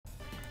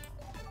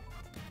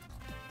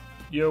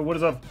Yo, what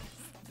is up,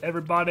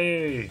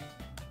 everybody?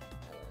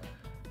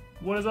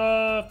 What is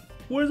up?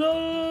 What is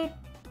up?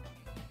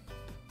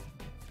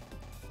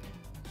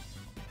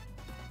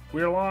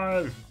 We're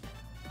live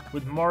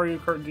with Mario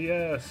Kart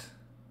DS.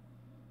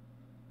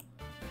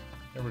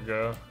 There we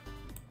go.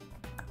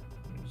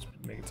 Just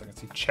make it so I can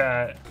see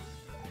chat.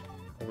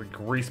 Or we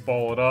grease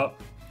ball it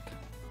up.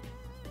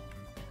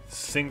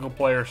 Single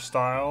player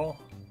style.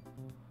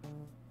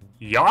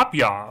 Yop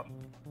yop.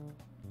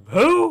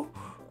 Who?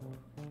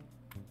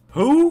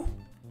 Who?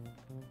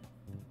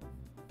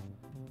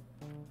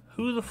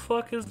 Who the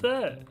fuck is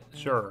that?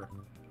 Sure.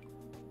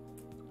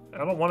 I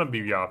don't want to be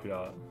Yop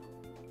Yop.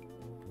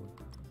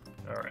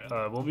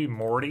 Alright, we'll be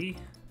Morty.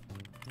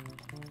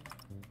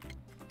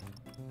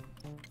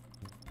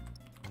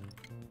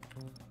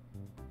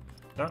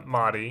 Not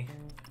Marty.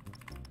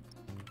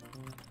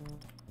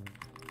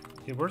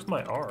 Yeah, where's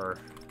my R?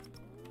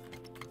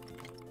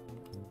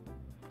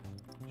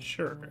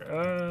 Sure,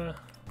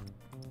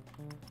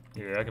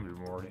 yeah, I can be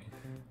Morty.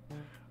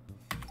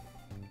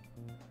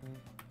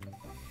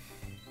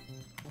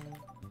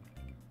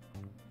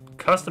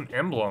 Custom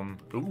emblem.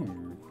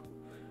 Ooh.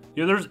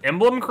 Yeah, there's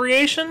emblem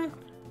creation?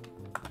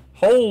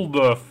 Hold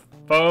the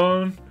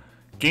phone.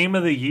 Game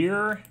of the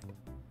year?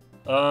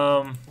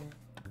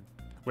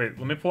 Wait, let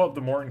me pull up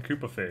the Morton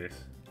Koopa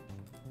face.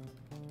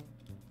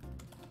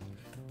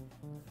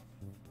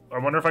 I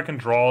wonder if I can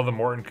draw the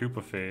Morton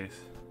Koopa face.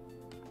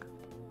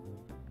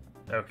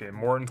 Okay,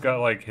 Morton's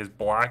got like his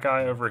black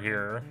eye over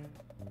here.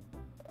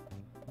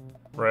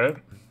 Right?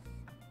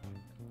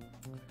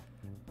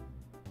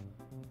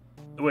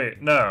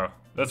 Wait, no.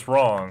 That's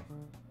wrong.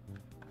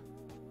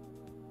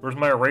 Where's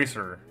my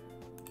eraser?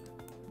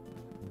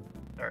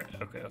 Alright,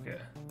 okay.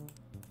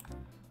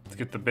 Let's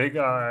get the big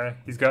eye.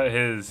 He's got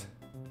his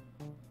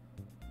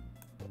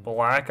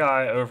black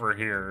eye over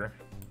here.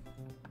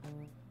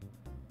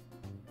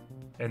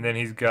 And then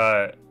he's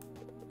got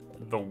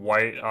the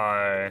white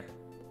eye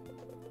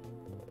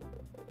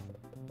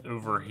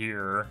over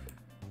here.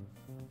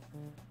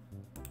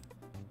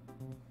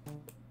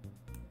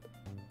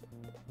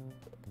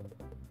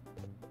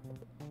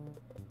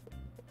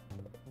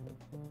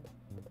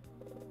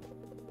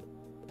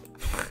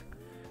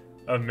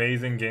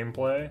 Amazing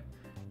gameplay.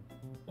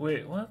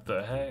 Wait, what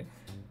the heck?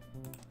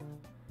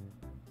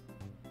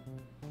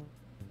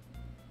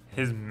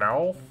 His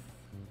mouth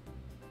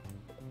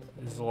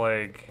is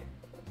like...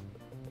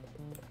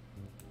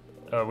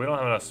 Oh, we don't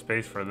have enough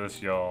space for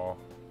this, y'all.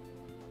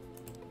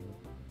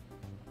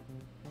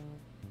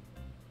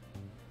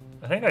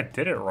 I think I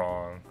did it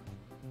wrong.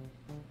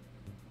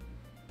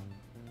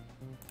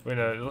 Wait,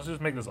 no, let's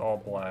just make this all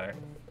black.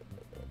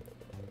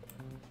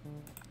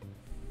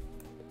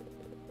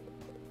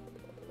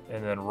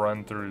 And then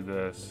run through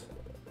this.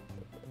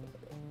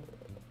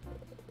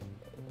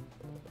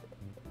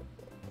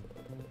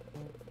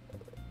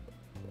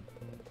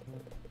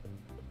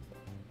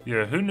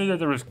 Yeah, who knew that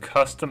there was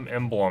custom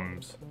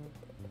emblems?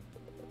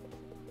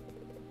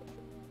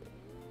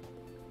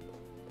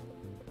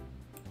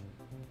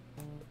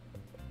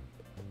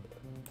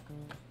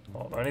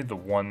 Oh, I need the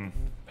one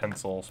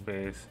pencil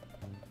space.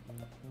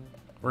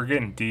 We're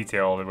getting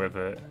detailed with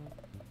it.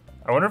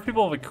 I wonder if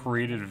people have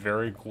created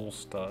very cool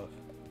stuff.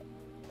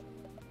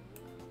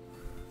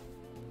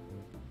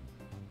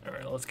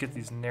 Alright, let's get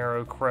these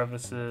narrow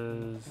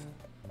crevices.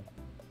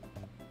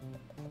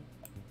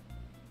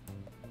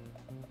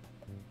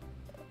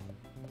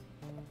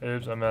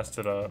 Oops, I messed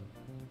it up.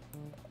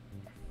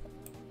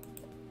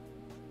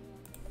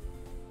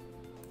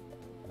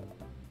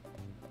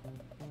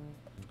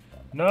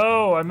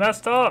 No, I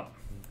messed up!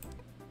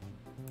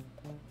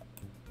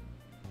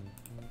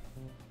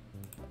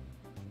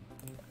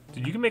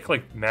 Dude, you can make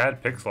like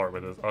mad pixel art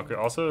with this. Okay,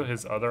 also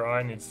his other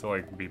eye needs to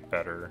like be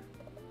better.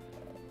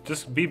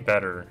 Just be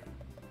better.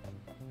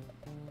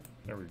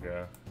 There we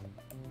go.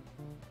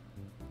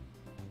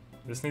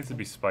 This needs to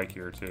be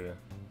spikier too.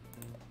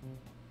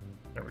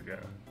 There we go.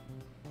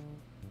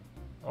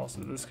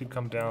 Also, this could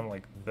come down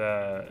like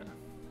that.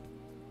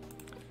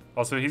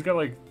 Also, he's got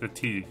like the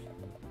teeth.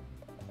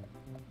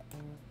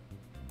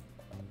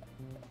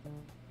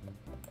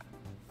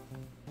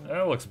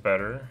 That looks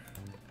better.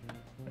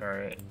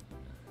 Alright.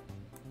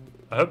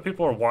 I hope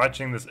people are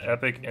watching this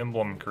epic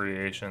emblem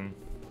creation.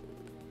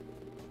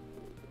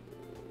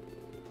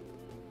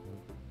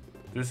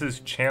 This is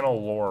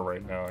channel lore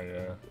right now,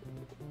 yeah.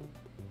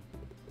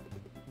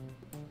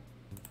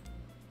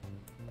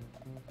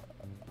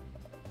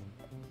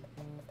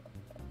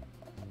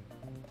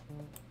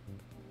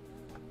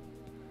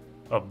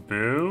 A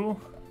boo?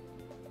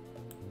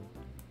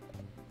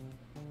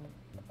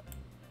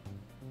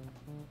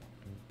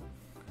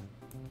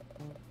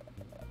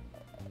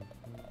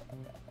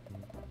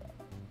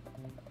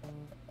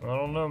 I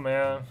don't know,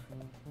 man.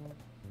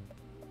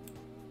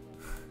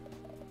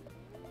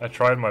 I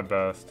tried my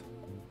best.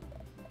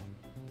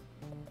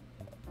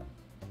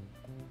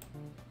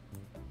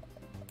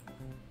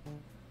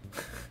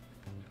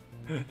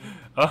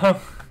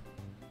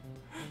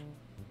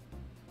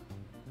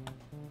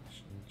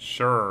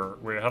 Sure.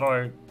 Wait, how do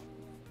I...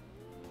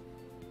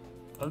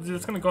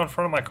 It's gonna go in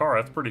front of my car.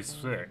 That's pretty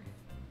sick.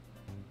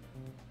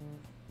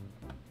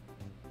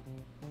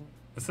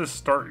 This is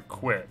start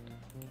quit.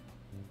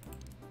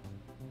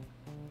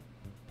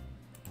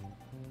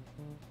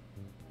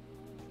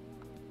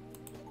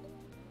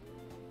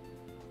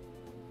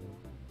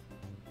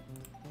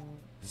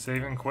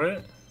 Save and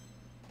quit?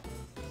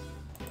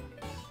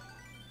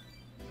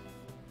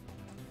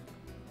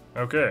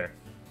 Okay.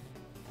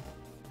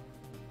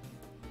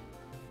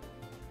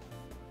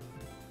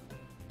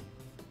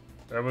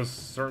 That was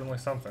certainly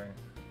something.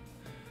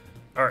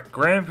 Alright,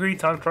 Grand Prix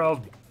Time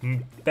Trial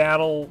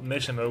Battle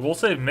Mission Mode. We'll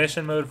save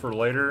Mission Mode for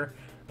later.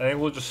 I think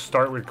we'll just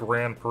start with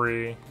Grand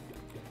Prix.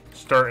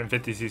 Start in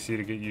 50cc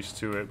to get used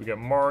to it. We got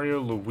Mario,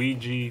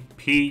 Luigi,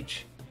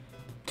 Peach,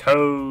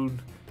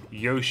 Toad,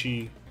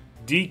 Yoshi,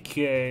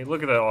 DK.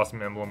 Look at that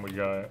awesome emblem we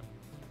got.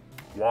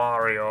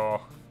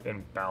 Wario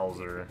and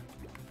Bowser.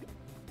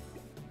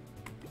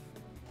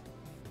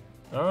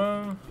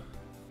 I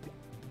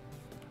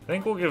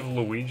think we'll give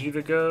Luigi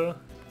the go.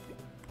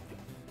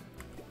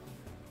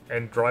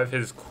 And drive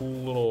his cool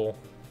little...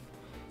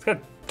 It's got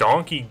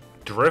donkey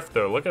drift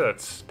though. Look at that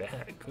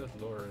stat. Good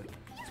lord.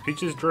 Is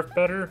Peach's drift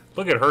better?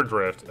 Look at her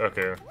drift.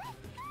 Okay.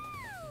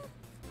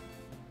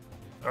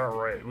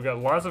 Alright, we got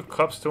lots of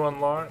cups to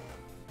unlock.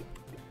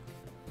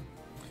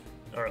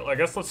 Alright, I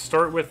guess let's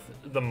start with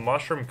the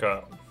mushroom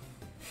cup.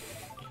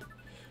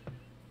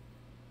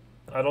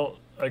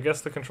 I guess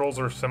the controls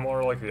are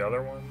similar like the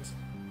other ones.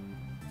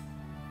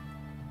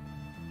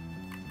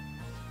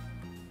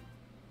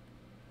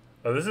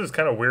 Oh, this is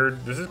kind of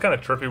weird. This is kind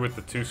of trippy with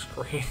the two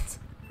screens.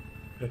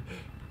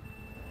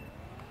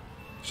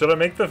 Should I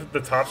make the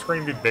top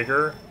screen be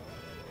bigger?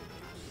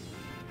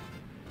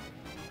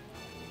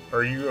 Or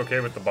are you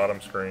okay with the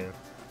bottom screen?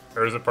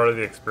 Or is it part of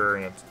the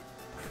experience?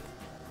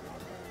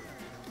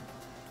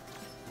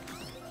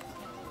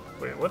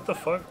 Wait, what the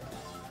fuck?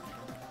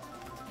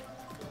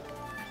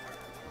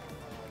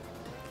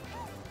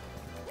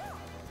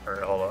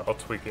 Alright, hold on. I'll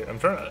tweak it. I'm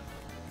trying to...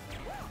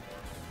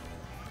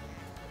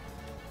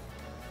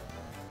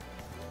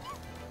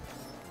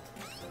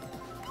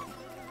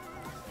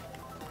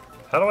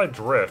 How do I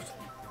drift?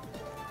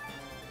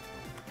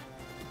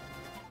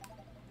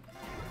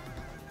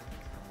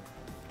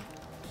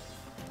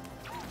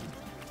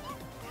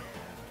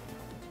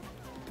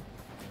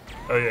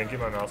 Oh yeah, and get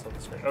my mouse on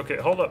the screen. Okay,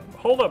 hold up,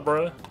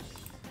 bruh.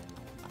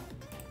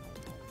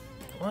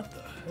 What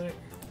the heck?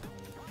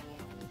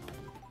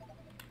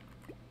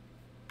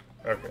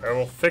 Okay, I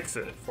will fix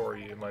it for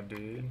you, my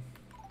dude.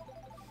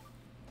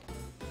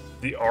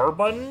 The R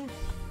button?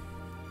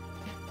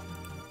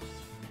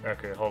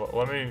 Okay, hold on.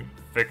 Let me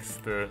fix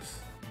this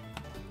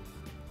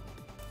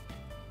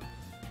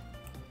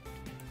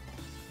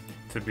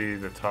to be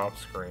the top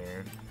screen.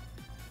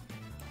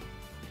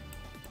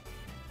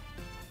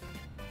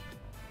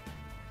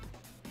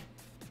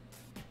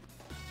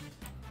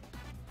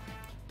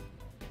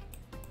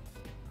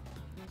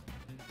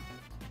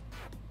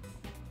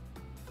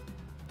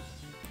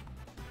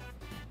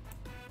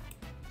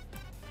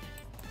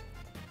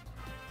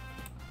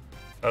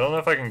 I don't know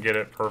if I can get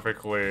it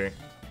perfectly.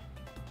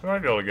 I might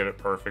be able to get it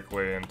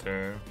perfectly in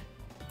tune.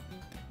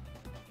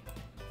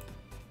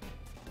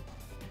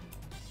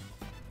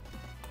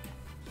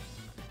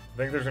 I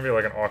think there's gonna be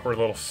like an awkward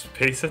little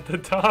space at the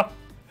top.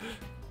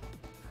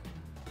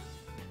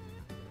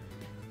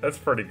 That's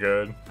pretty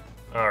good.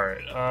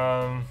 Alright,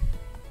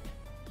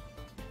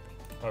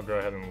 I'll go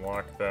ahead and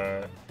lock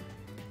that.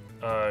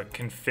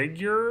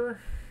 Configure.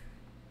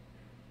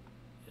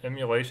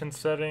 Emulation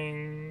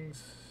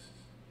settings.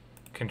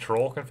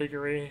 Control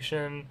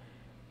configuration.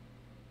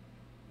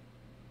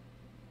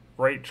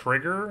 Right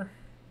trigger?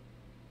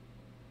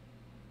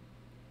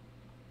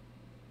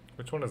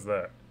 Which one is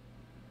that?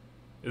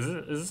 Is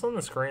this on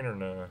the screen or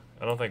no?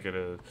 I don't think it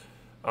is.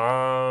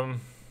 RB?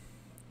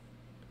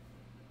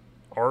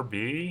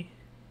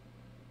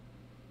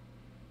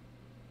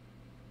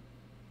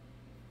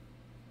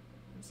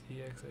 It's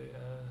EXAS.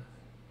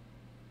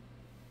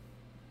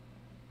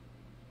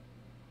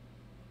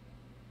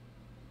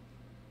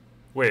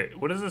 Wait,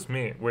 what does this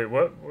mean? Wait,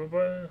 what?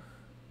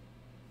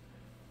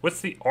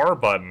 What's the R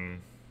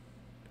button?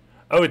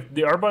 Oh,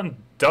 the R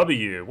button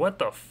W. What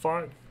the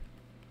fuck?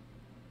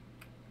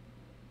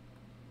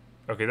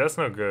 Okay, that's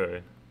no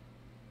good.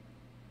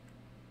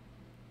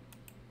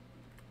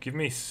 Give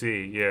me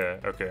C. Yeah,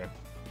 okay.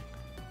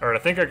 Alright,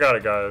 I think I got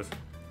it, guys.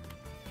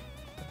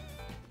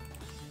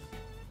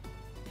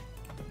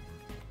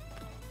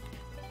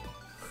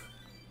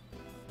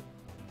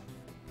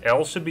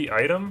 L should be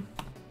item?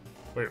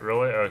 Wait,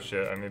 really? Oh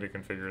shit, I need to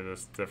configure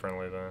this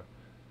differently then.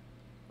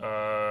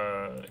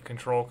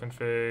 Control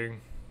config.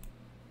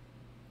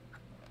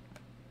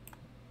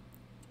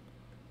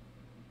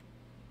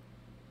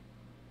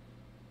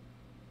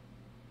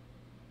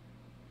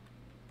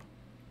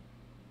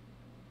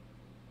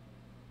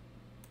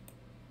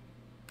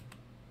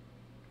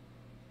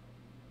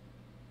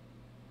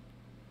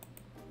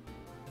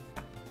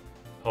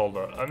 Hold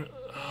on.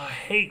 I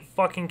hate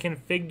fucking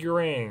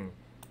configuring.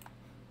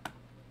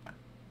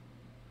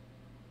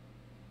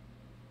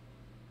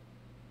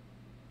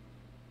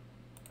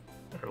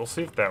 we'll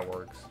see if that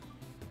works.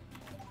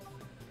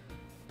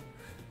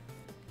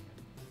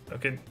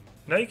 Okay,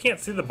 now you can't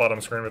see the bottom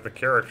screen with the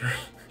character.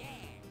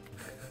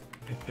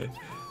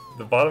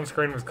 The bottom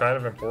screen was kind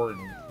of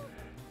important.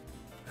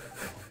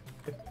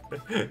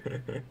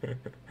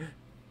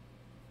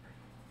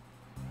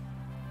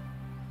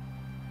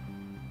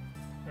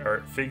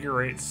 Alright,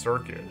 figure 8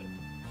 circuit.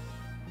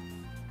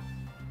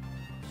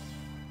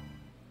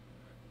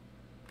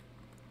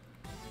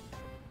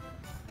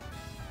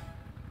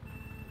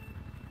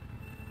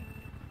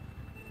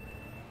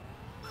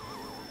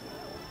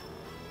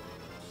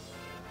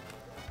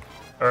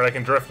 Alright, I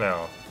can drift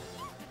now.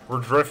 We're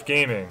drift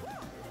gaming.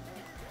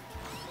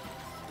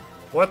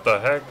 What the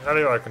heck? How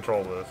do I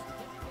control this?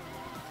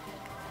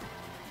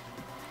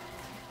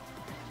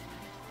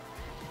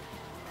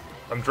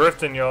 I'm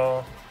drifting,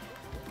 y'all.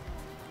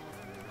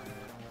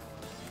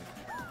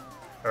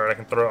 Alright, I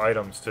can throw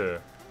items too.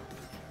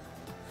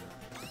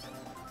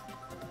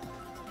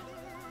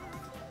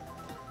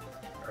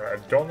 Alright,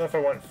 I don't know if I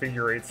want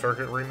figure 8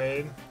 circuit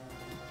remade.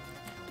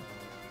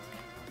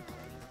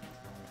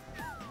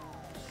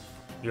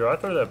 Yo, I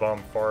threw that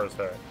bomb far as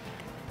heck.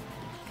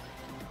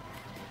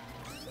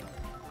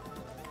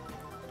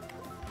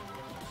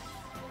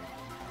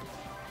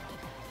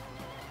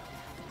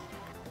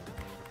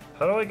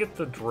 How do I get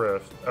the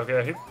drift? Okay,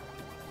 I hit...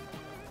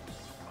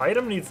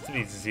 Item needs to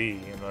be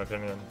Z, in my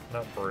opinion,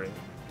 not break.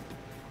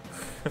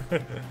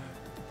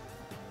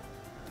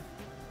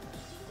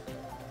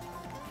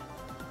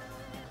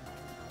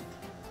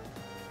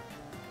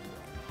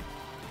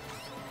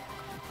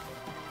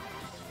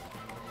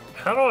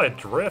 How do I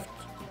drift?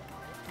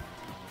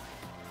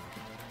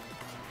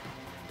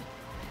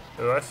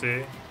 Oh, I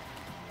see.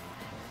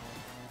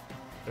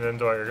 And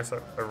then I guess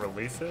I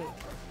release it?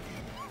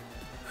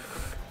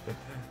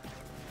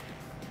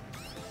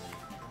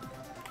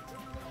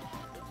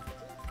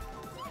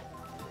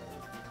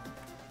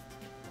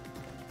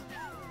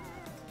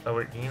 Oh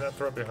wait, can you not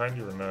throw it behind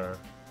you or no?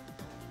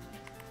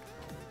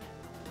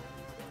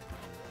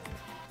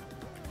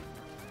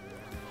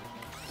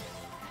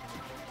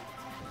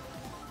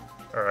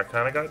 Alright, I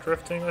kinda got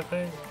drifting, I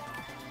think.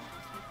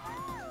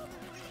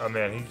 Oh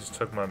man, he just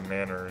took my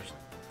manners.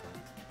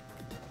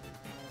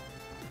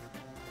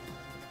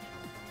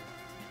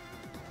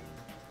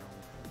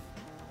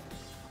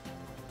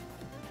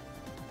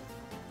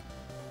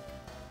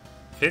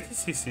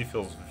 $50cc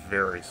feels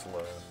very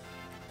slow.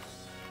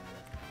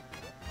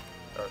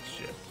 Oh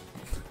shit.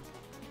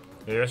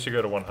 Maybe I should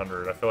go to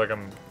 100. I feel like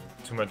I'm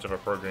too much of a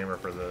pro gamer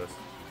for this.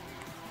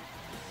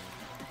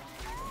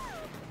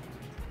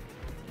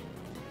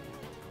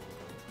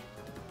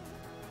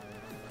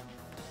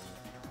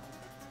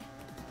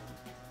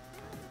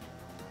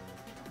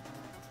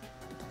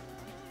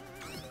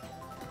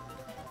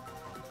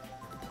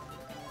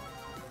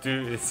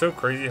 Dude, it's so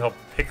crazy how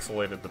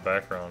pixelated the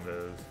background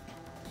is.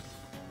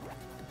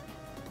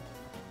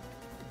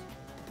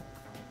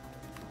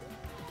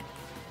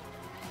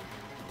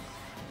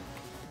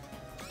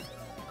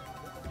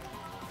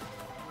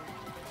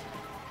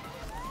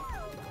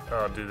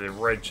 Oh, dude, they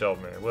red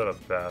shelled me. What a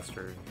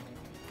bastard.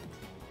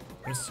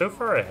 I'm so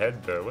far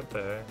ahead, though. What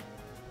the heck?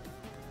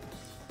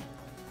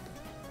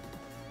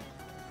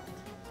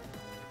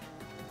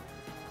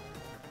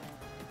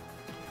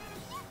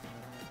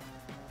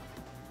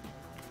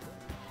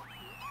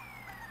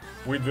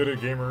 We did it,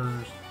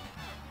 gamers.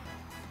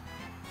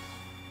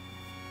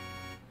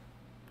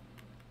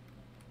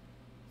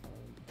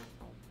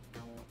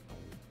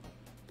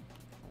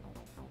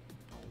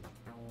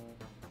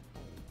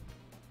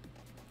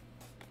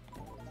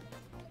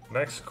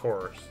 Next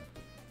course.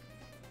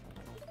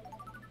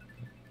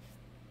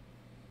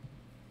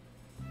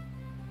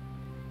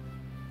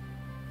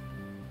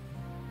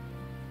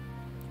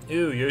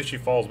 Ew, Yoshi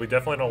Falls. We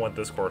definitely don't want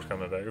this course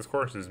coming back. This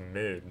course is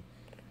mid.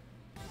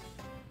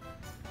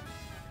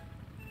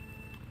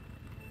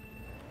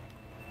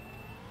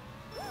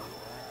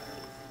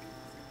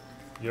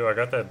 Yo, I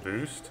got that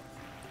boost.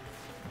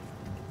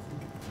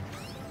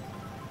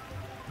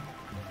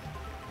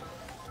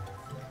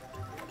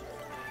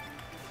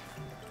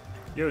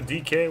 Yo,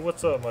 DK,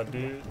 what's up, my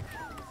dude?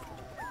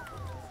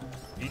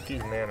 Eat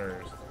these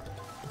manners.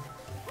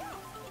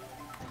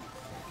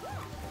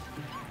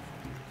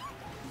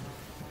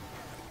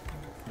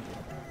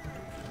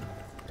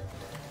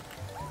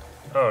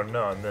 Oh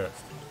no, I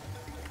missed.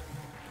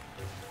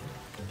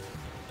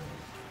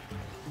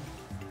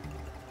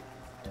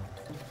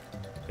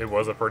 It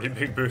was a pretty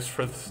big boost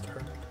for the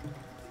start.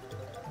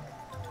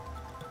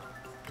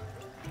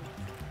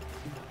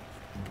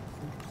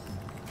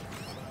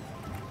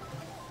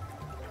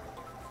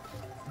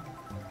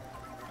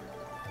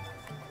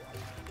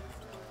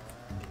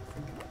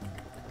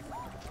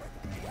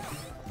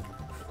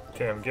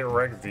 Damn, get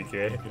wrecked,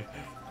 DK.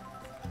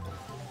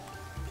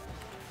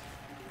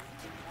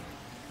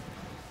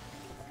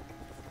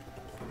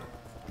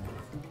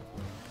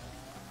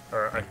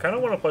 Alright, I kind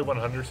of want to play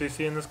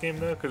 100cc in this game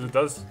though, because it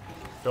does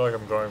feel like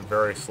I'm going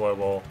very slow.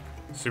 Well,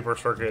 Super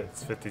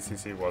Circuit's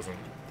 50cc wasn't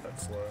that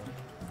slow.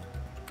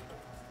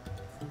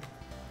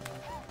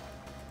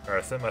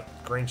 Alright, I sent my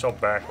green shell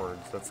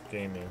backwards. That's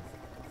gaming.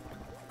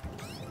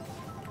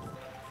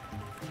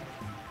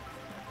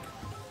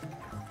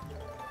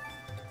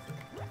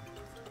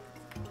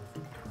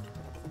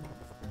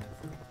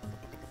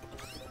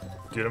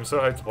 Dude, I'm so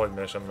hyped to play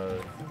mission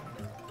mode.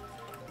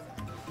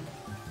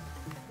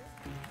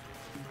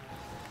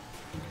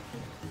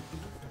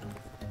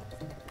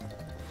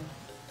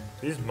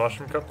 These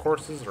Mushroom Cup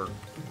courses are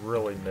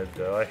really mid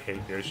though. I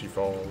hate Yoshi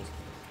Falls.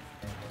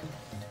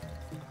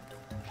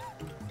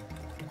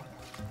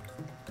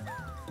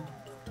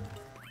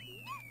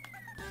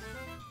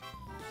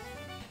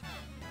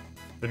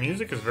 The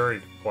music is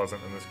very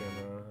pleasant in this game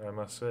though, I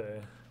must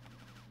say.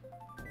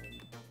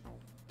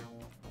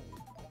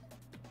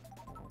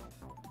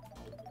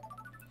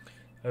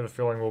 I have a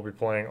feeling we'll be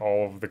playing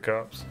all of the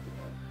cups.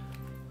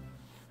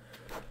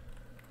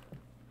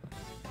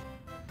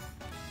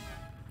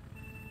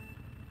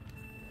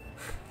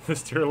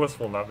 This tier list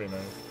will not be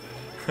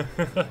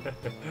nice.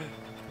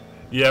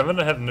 Yeah, I'm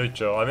gonna have no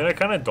chill. I mean, I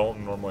kind of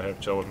don't normally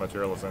have chill with my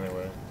tier list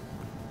anyway.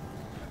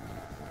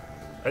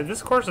 Hey,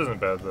 this course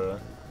isn't bad though.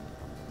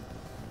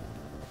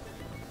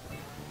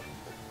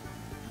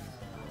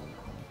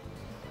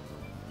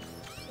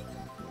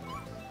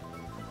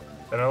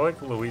 And I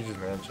like Luigi's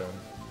Mansion.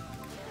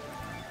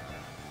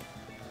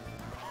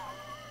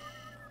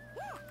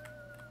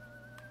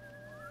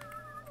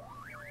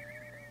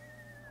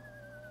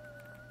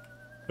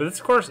 But this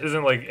course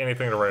isn't like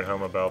anything to write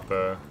home about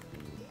though.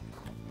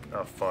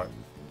 Oh fuck.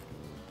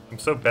 I'm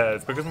so bad.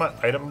 It's because my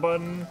item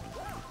button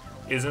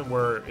isn't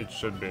where it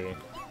should be.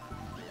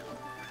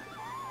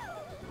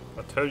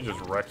 My Toad just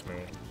wrecked me.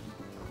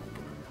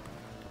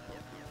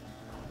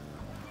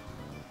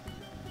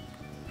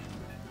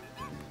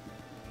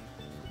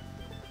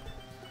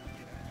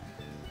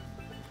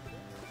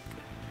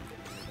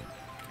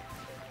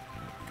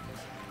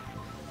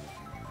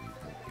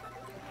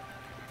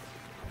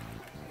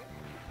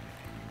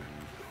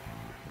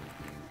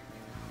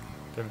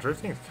 Damn,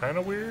 drifting's kind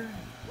of weird.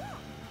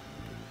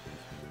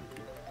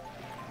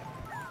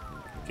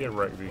 Get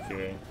right,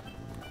 VK.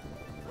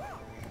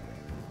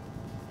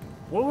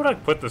 What would I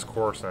put this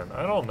course in?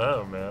 I don't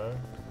know, man.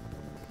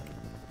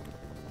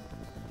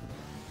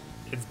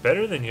 It's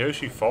better than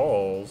Yoshi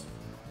Falls.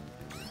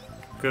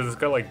 Because it's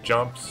got, like,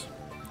 jumps.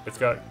 It's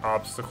got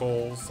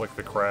obstacles, like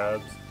the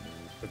crabs.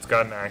 It's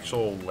got an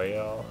actual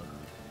layout.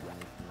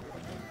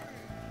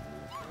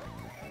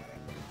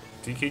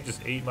 DK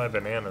just ate my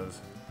bananas.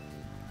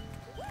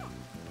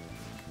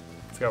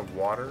 It's got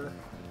water.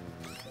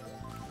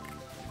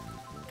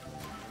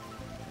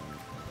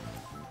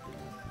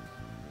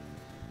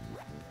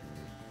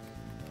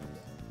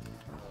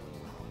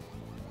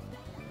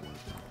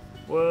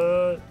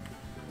 What?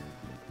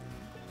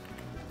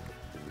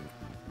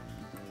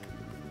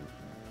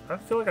 I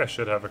feel like I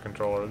should have a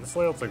controller. This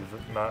layout's like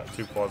not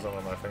too pleasant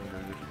on my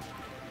fingers.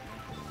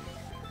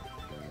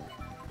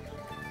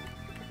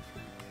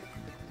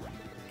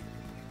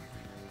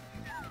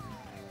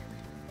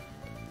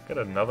 Get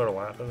another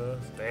lap of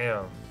this?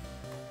 Damn.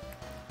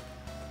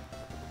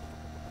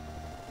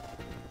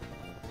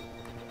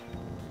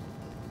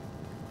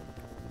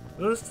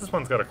 This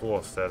one's got a cool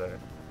aesthetic.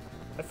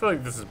 I feel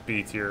like this is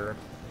B tier.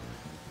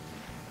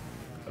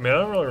 I mean, I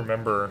don't really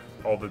remember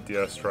all the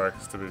DS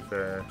tracks, to be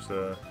fair,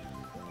 so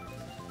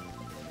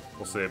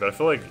we'll see. But I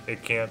feel like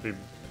it can't be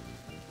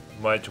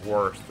much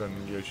worse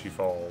than Yoshi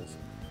Falls.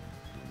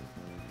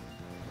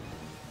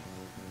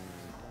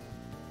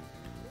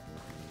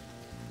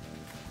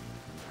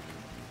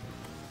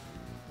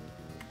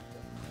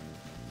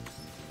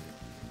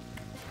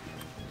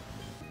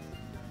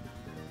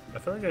 I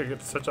feel like I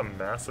get such a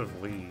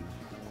massive lead.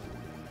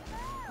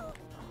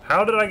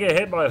 How did I get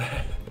hit by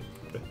that?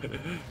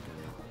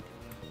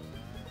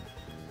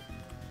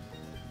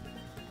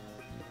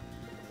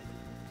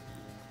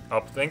 I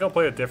think I'll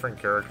play a different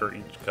character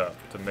each cup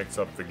to mix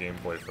up the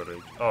gameplay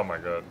footage. Oh my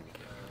god.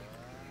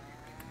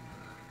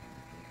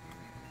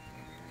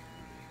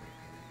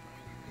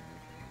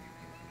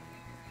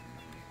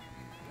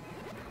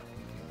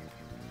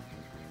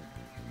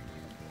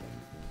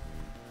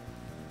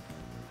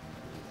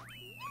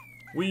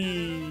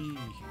 Whee!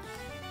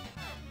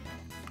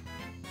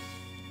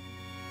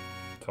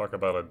 Talk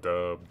about a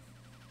dub.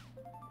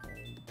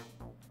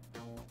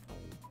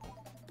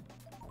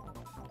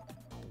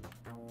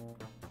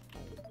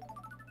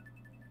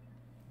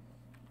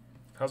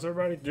 How's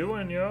everybody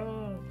doing,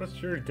 y'all? What's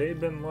your day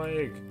been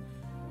like?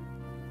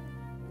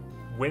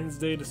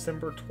 Wednesday,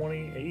 December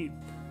 28th.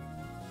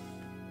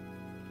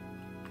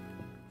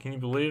 Can you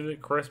believe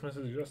it? Christmas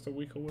is just a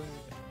week away.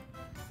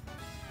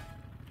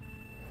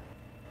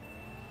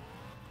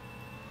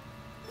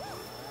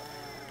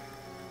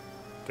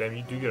 Damn,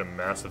 you do get a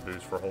massive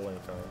boost for holding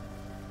time.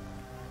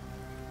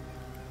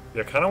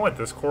 Yeah, I kind of want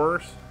this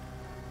course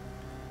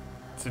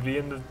to be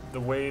in the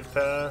wave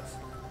pass.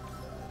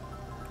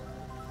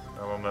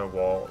 I don't know,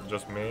 Walt,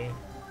 just me?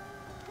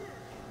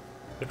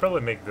 They'd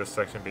probably make this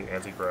section be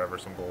anti-grav or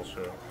some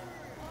bullshit.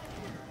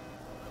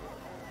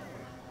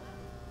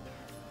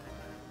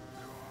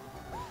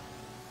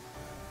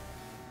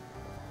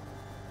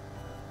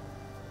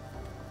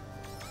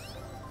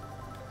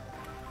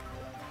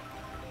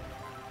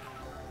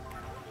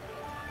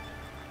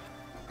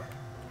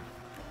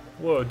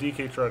 Whoa,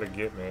 DK tried to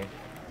get me.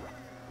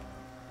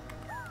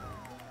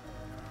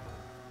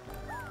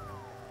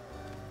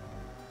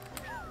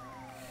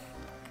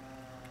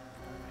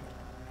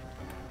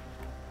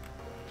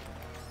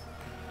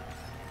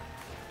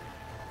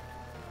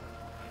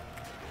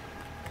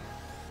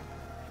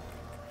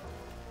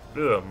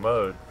 Ugh,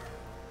 mud.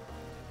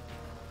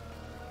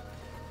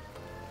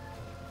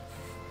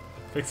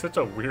 Makes such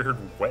a weird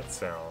wet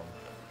sound.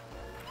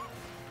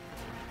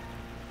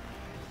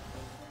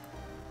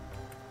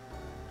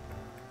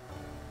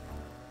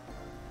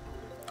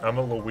 I'm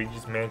a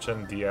Luigi's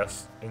Mansion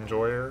DS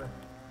enjoyer.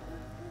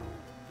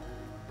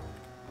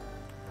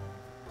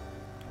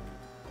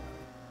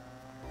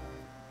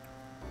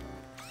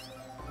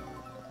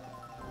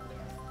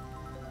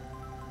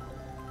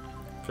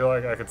 I feel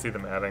like I could see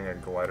them adding a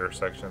glider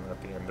section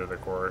at the end of the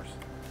course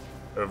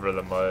over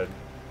the mud.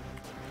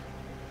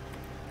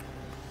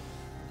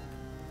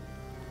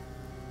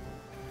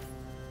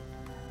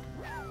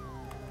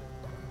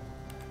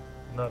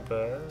 Not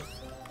bad.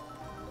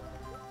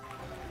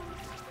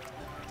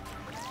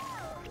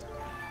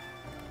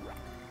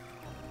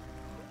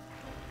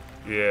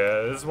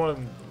 Yeah, this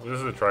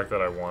is a track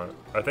that I want.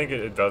 I think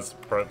it does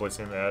probably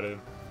seem added.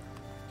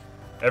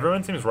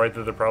 Everyone seems right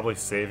that they're probably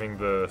saving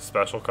the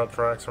special cut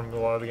tracks from a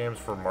lot of the games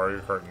for Mario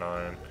Kart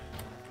 9.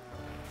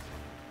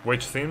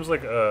 Which seems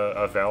like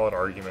a valid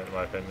argument in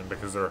my opinion,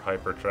 because they're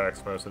hyper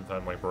tracks most of the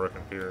time, like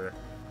Broken Pier.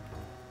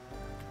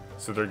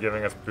 So they're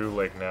giving us Boo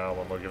Lake now,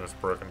 when they'll give us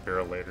Broken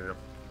Pier later.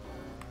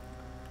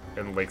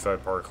 And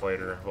Lakeside Park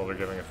later, while they're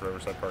giving us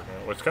Riverside Park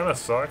now. Which kind of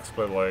sucks,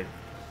 but like,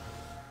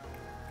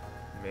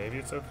 maybe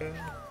it's okay?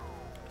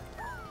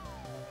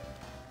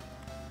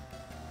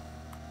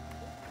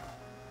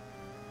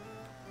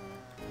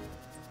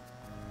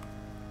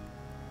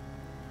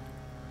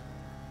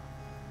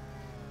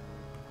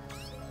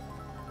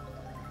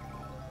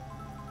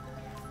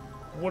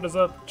 What is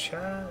up,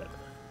 chat?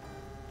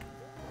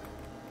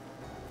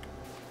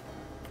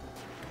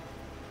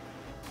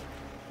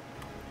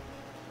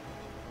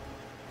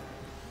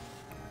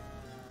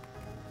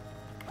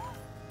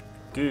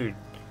 Dude,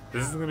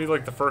 this is gonna be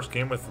like the first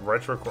game with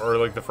retro, or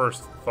like the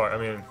first. I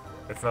mean,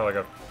 it's not like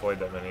I've played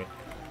that many,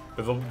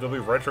 but there'll be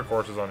retro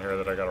courses on here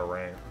that I gotta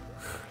rank.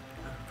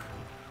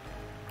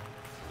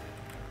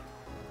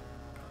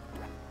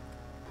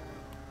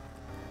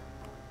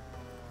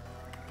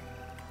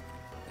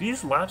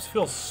 These laps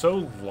feel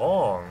so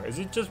long. Is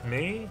it just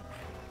me?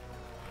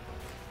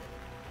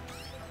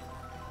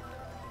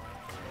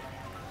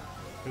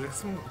 Is it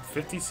some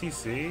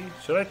 50cc?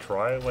 Should I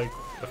try like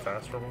the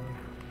faster one?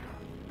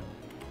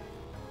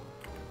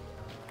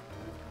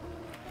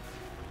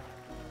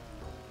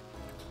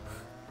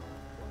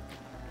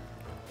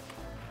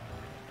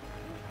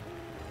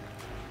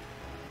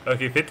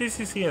 Okay,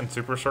 50cc and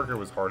Super Circuit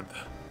was hard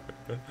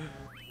though.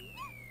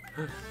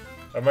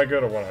 I might go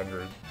to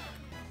 100.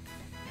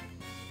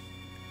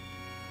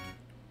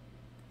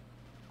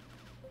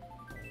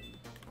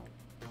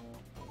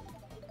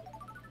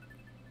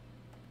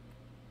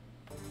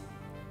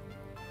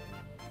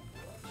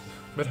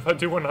 But if I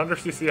do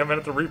 100cc, I'm gonna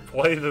have to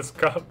replay this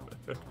cup.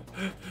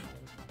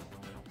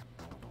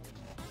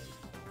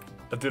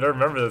 Dude, I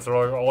remember this. They're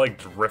all like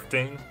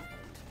drifting.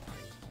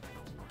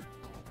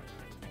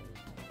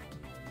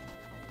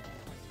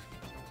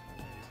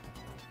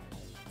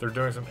 They're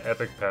doing some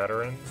epic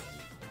patterns.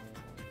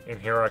 And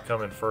here I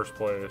come in first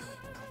place.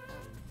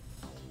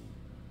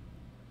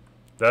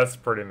 That's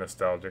pretty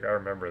nostalgic. I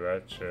remember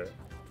that shit.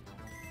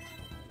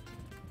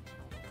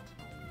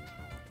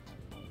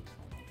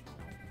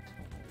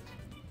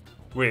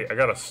 Wait, I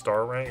got a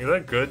star rank? Is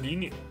that good? Do you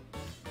need...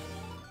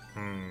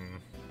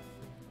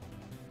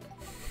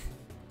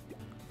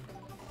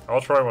 I'll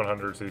try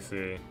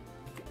 100cc.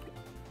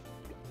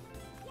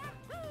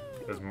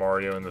 There's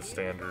Mario in the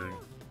standard.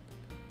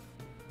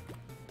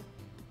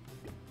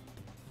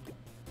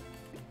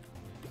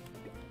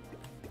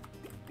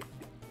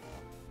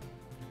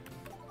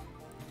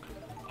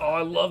 Oh,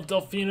 I love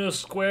Delfino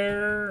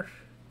Square!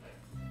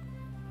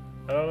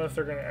 I don't know if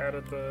they're gonna add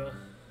it to...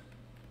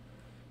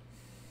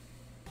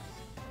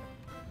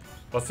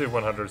 Let's see if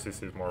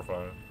 100cc is more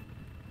fun.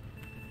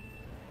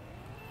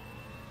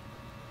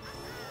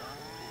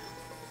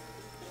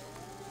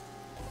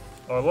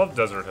 Oh, I love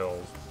Desert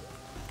Hills.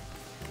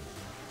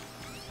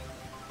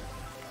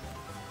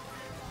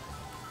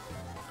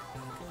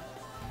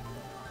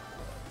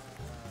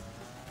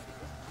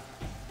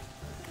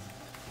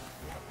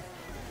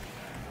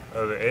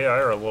 Oh, the AI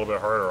are a little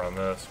bit harder on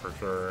this, for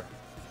sure.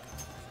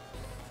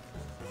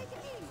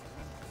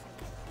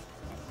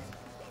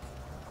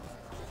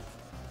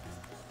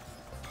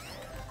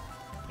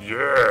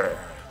 Yeah!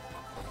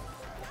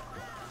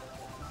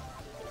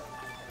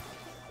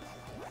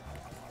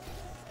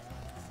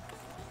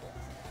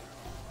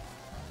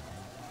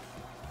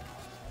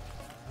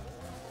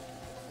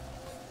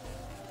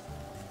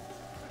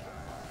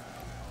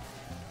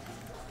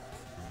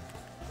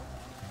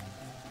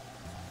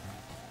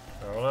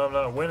 Oh, no, I'm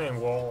not winning,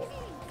 Walt.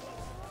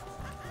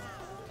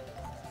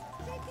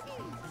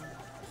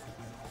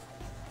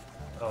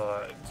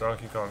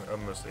 Donkey Kong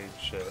almost ate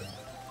shit.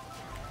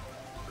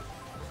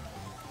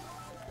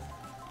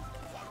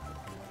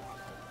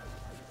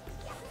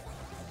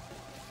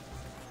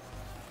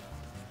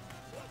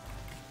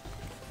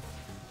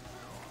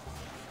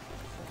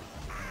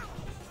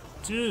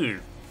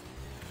 Dude!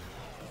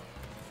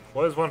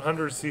 Why is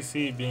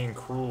 100cc being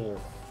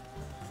cruel?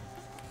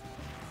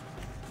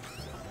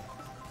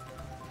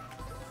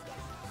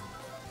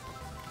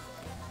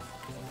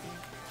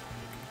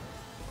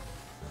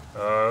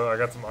 I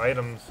got some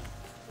items.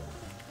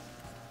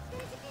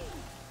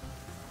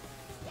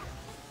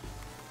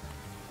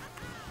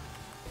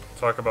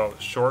 Talk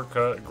about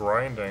shortcut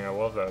grinding. I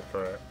love that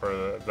part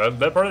of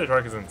that part of the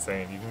track is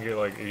insane. You can get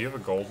like, if you have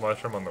a gold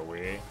mushroom on the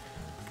Wii,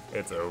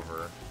 it's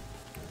over.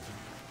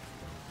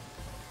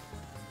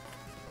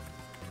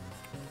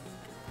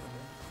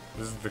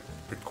 This is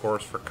the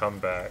course for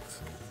comebacks.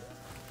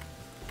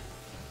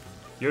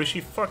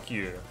 Yoshi, fuck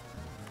you.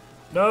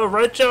 No,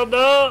 Red Shell,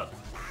 no!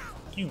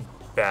 You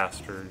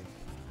bastard.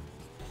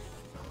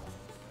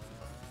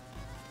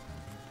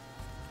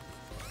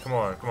 Come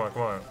on, come on,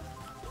 come on.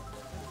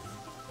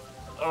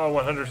 Oh,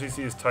 100cc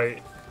is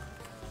tight.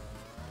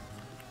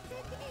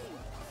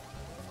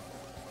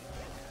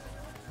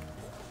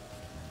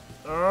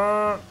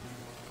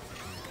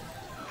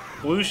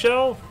 Blue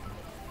shell?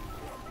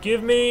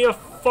 Give me a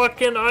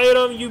fucking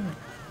item, you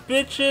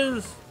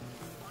bitches!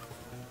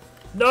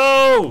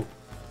 No!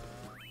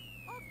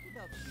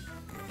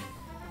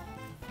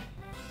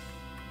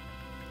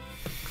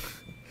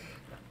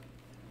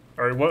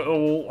 Alright, well,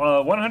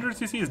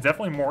 100cc is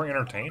definitely more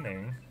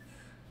entertaining.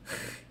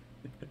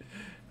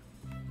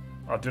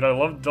 Oh, dude, I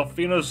love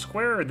Delfino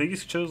Square.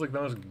 These chose like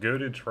the most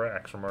goated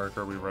tracks from Mario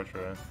Kart Wii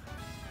Retro.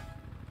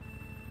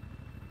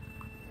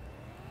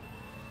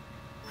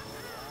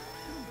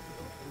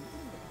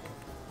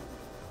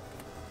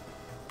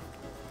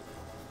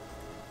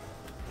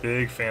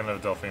 Big fan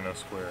of Delfino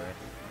Square.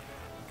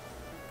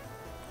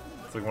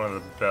 It's like one of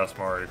the best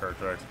Mario Kart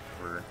tracks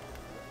ever.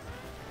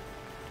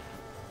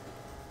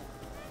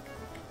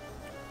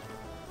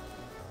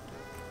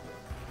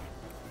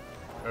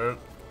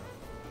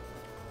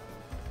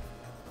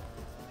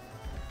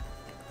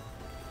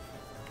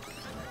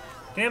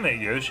 Damn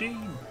it, Yoshi,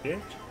 you bitch.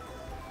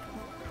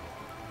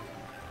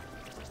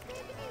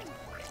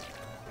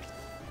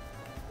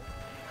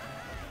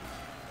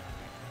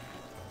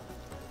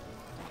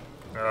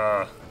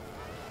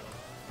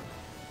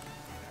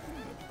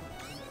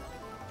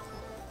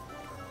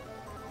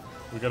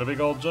 We got a big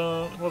old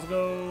jump. Let's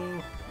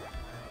go.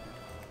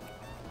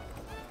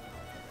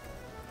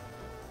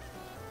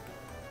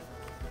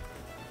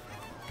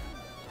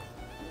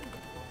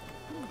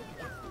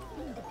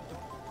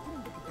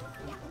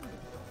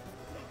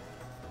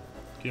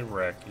 Get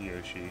wrecked,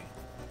 Yoshi.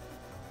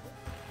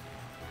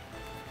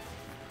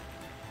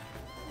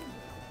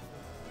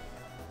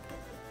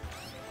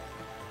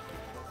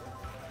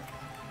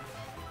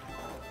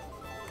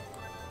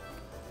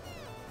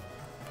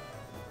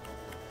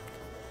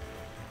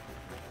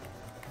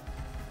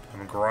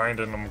 I'm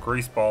grinding, I'm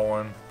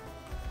greaseballing.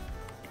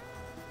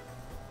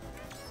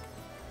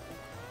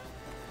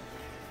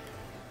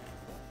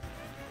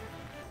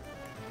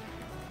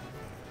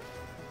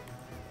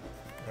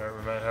 Alright,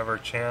 we might have our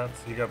chance.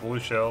 He got blue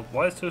shell.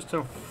 Why is Toast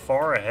so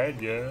far ahead,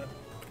 yeah?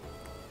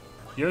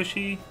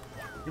 Yoshi,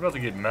 you're about to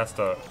get messed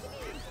up.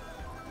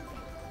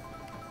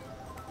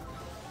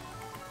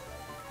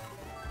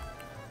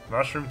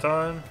 Mushroom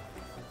time.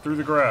 Through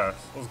the grass.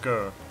 Let's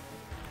go.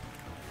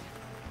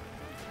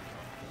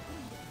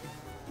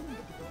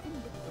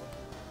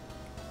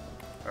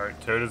 Alright,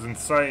 Toad is in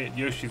sight.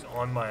 Yoshi's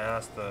on my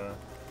ass though.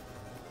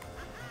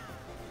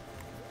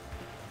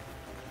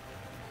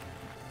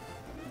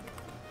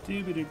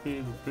 Dude,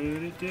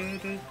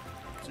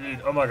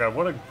 oh my god,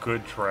 what a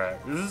good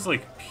track. This is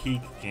like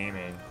peak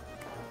gaming.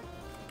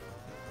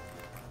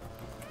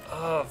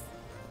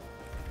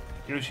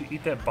 Yoshi,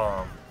 eat that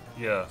bomb.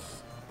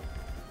 Yes.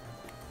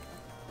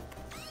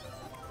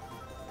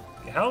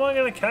 How am I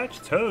gonna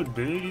catch Toad,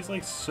 dude? He's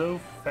like so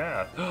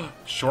fast.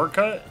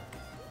 Shortcut?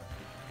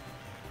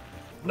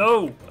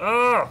 No!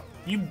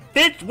 You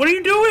bitch! What are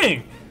you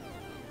doing?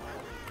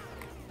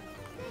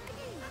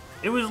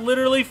 It was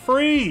literally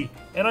free!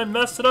 And I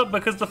messed it up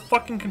because the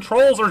fucking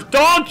controls are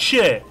dog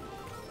shit!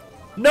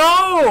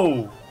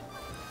 No!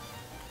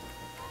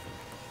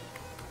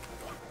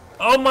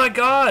 Oh my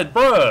god,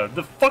 bruh!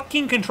 The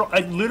fucking control. I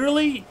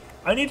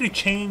need to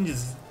change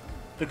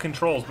the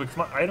controls because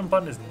my item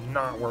button is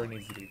not where it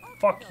needs to be.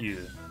 Fuck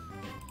you.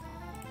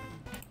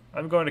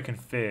 I'm going to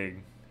config.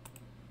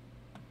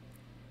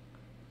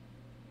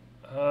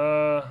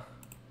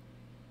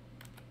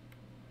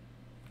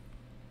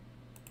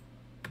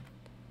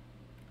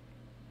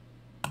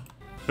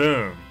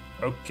 Boom.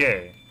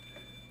 Okay.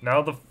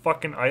 Now the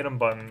fucking item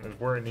button is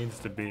where it needs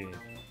to be.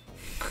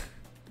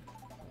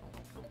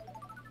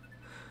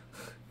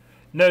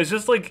 No, it's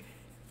just like,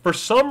 for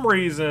some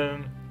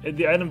reason,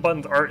 the item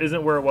buttons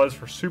isn't where it was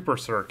for Super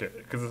Circuit,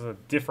 because it's a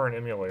different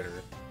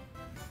emulator.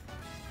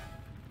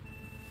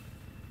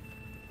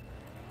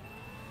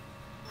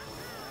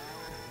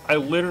 I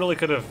literally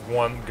could have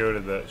won go to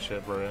that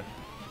shit, bro.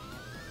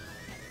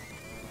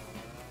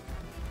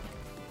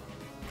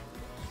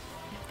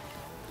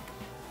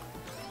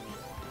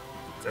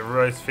 It's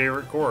everybody's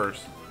favorite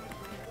course.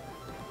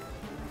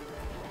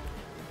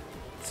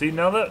 See,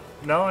 now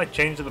I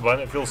changed the button,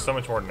 it feels so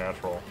much more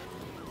natural.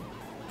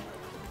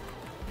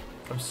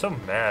 I'm so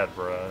mad,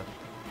 bruh.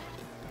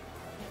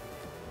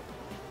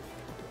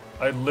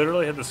 I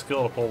literally had the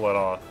skill to pull that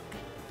off,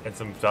 and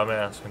some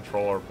dumbass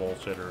controller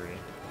bullshittery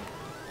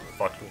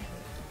fucked with me.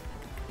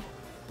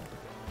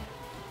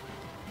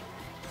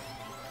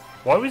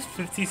 Why was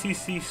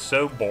 50cc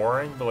so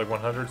boring, but like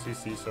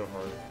 100cc so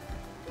hard?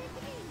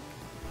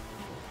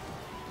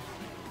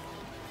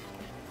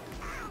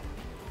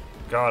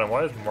 God, and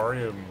why is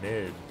Mario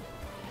mid?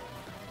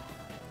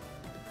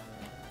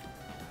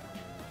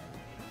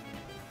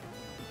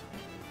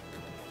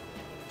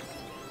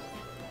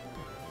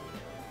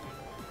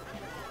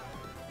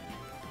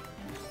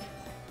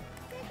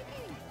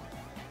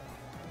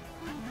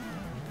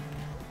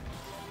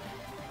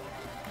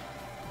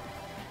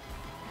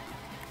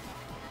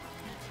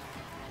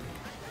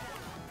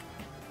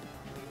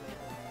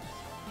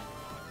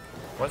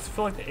 Why does it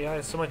feel like the AI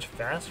is so much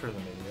faster than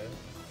me, yet?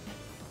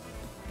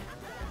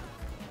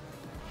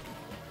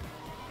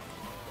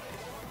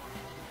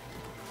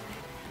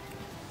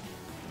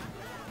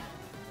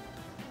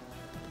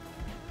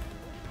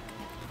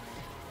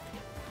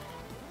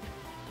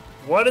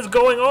 What is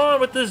going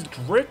on with this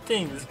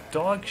drifting? This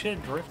dog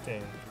shit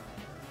drifting.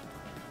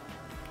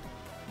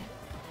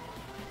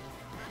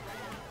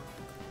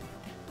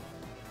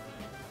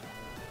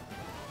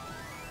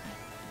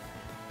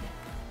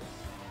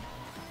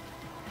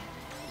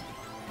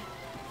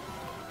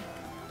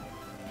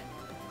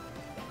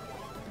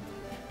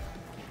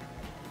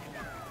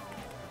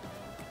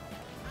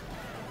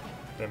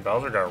 Then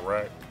Bowser got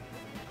wrecked.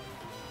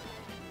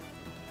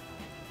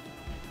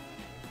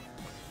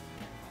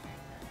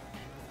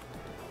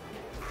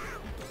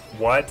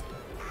 What?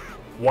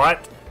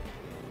 What?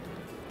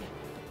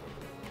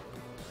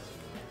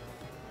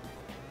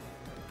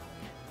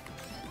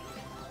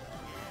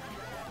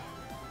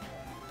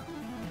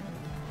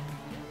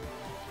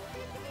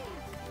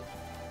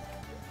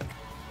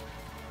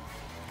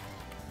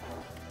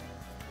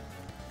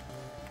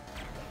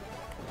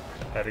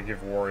 Had to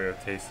give Wario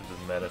a taste of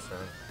his medicine.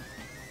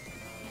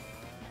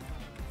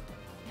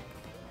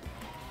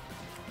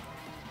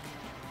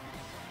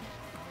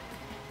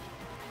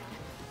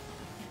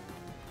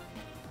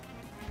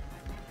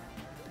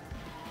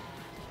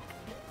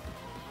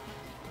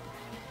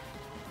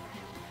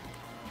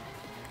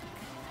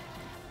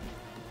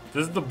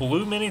 Does the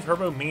blue mini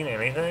turbo mean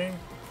anything?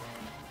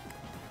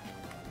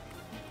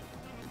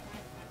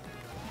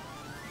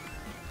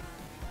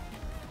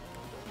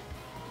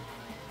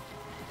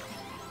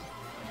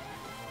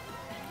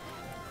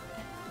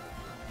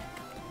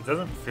 It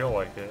doesn't feel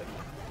like it.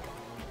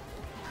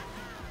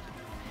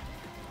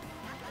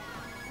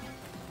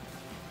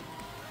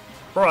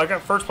 Bro, I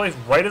got first place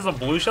right as a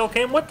blue shell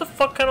came? What the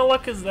fuck kind of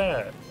luck is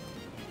that?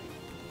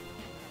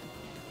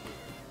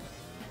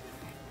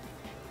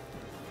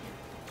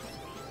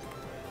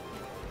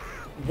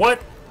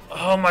 What?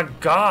 Oh my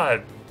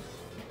god.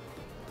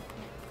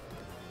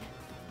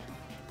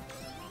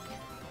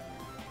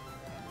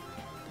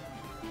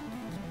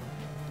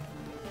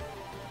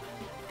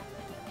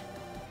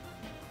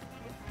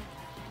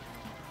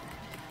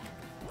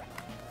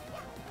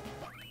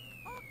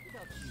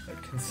 A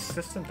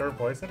consistent third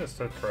place? That is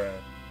so trash.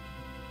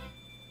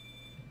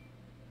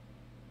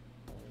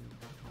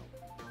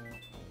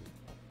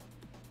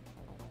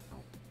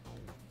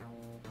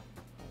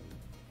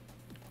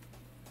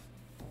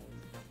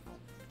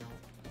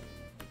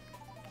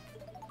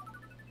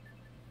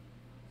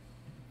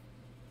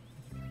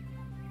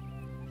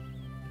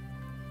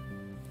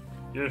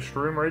 Yeah,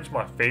 Shroom Rage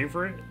my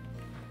favorite?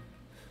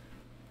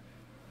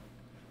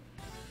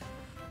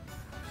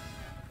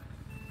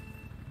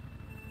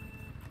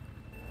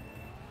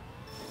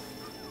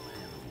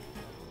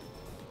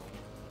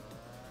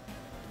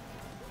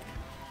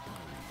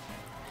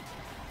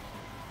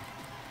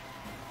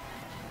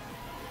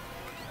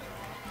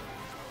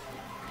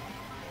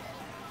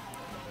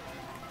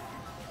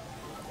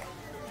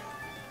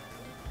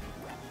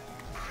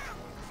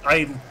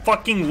 I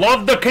fucking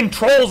love the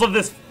controls of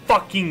this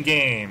fucking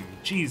game.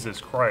 Jesus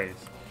Christ.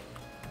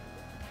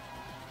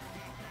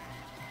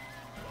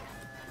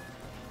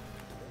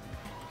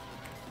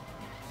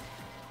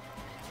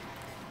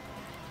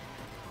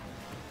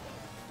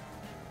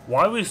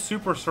 Why was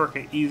Super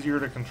Circuit easier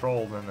to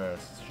control than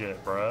this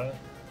shit, bruh?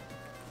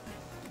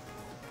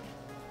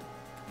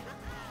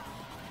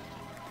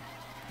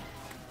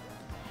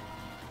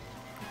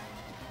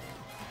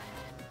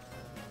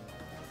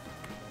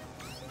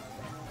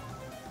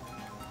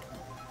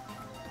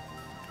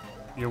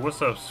 Yeah,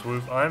 what's up,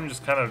 Swoop? I'm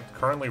just kind of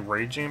currently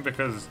raging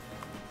because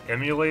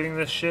emulating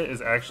this shit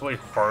is actually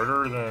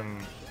harder than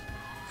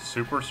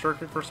Super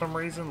Circuit for some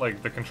reason.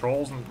 Like, the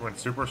controls when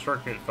Super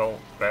Circuit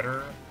felt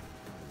better,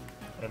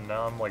 and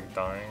now I'm, like,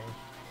 dying.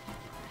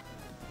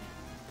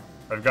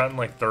 I've gotten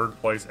like 3rd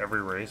place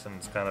every race, and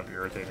it's kind of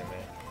irritating me.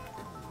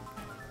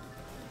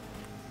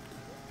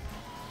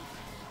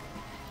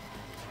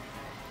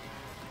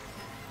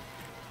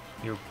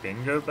 Yo,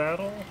 bingo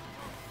battle?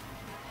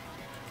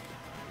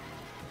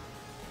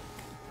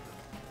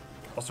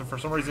 Also, for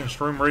some reason,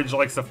 Stream Rage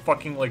likes to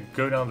fucking like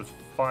go down to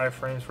 5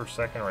 frames per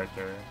second right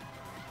there.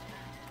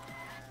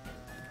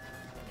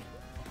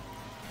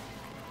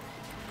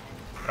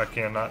 I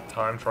cannot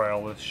time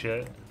trial this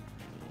shit.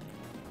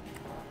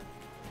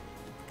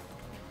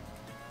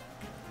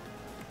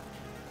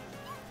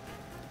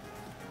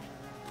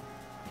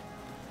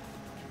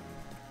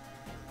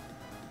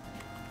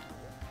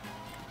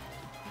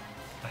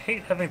 I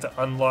hate having to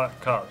unlock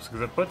cups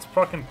because it puts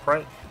fucking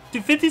price.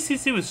 Dude,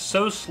 50cc was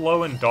so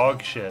slow and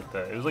dog shit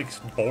that it was like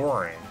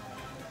boring.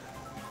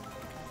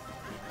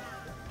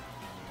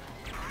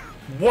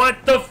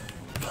 What the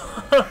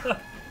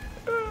fuck?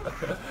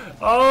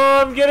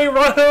 Oh, I'm getting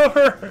run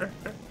over!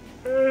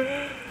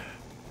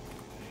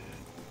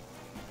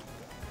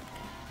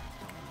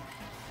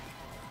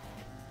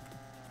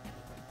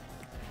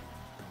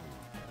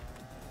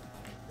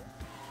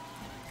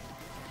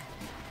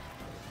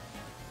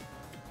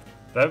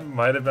 That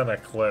might have been a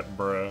clip,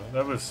 bro.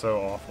 That was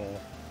so awful.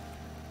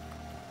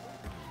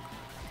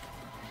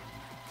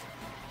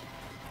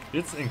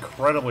 It's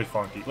incredibly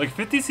funky. Like,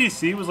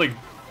 50cc was like,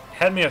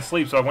 had me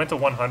asleep, so I went to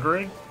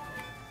 100.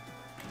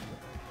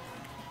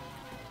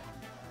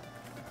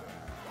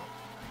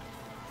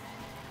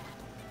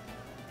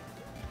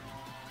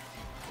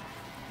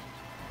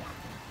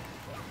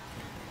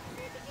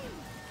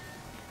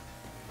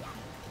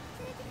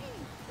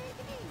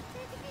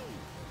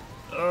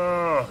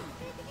 Ugh.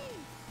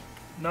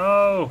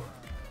 No.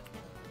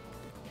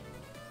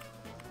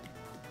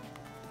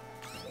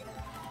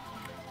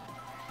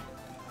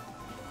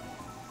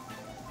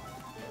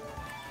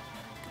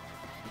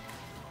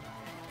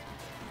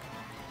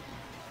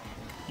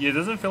 Yeah, it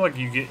doesn't feel like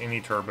you get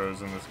any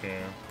turbos in this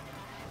game.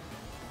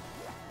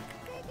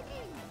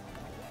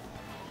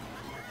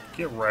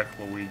 Get wrecked,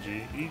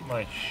 Luigi. Eat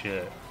my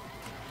shit.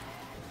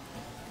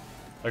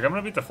 Like, I'm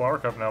gonna beat the Flower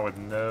Cup now with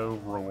no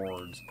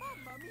rewards.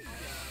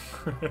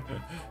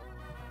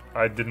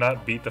 I did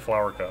not beat the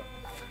Flower Cup.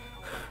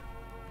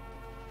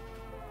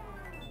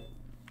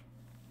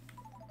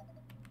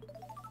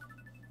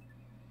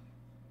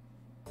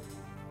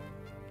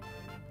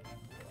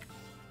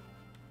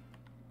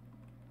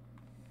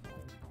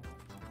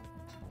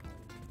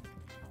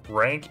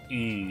 Rank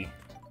E.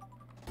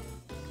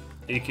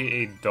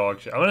 AKA dog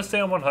shit. I'm gonna stay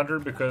on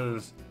 100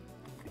 because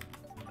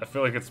I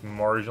feel like it's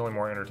marginally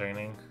more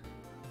entertaining.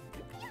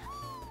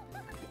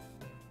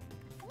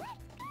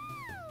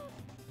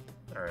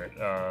 Alright,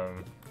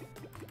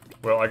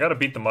 well, I gotta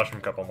beat the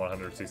Mushroom Cup on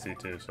 100cc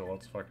too, so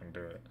let's fucking do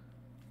it.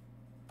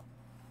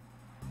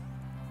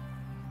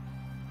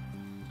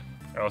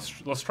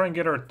 Right, let's try and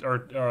get our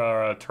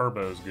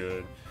turbos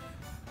good.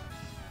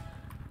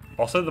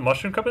 Also, the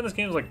Mushroom Cup in this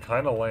game is like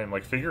kind of lame.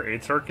 Like, Figure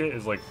 8 Circuit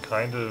is like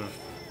kind of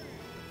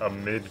a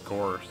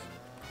mid-course.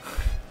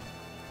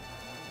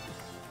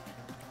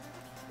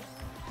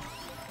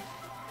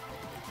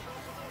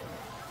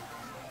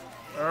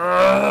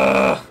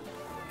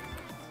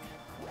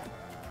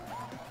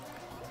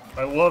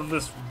 I love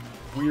this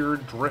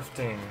weird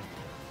drifting.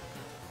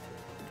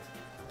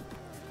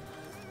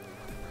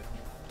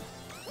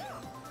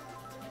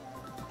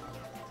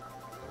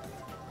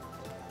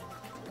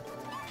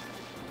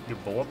 You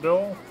bullet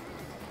bill?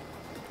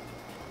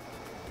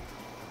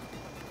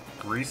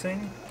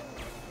 Greasing?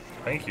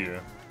 Thank you.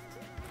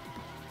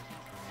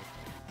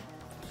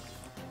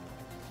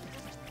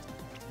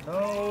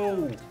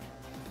 No!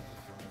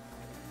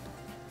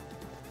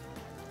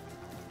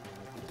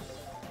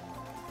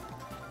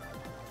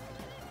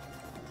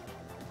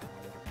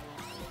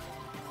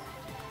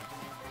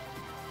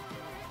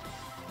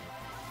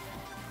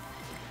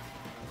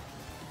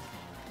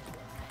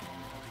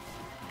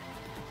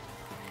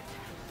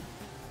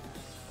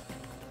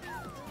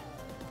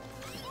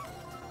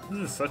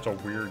 This is such a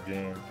weird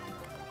game.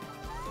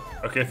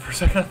 Okay, for a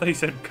second I thought you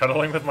said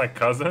cuddling with my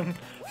cousin.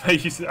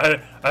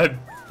 I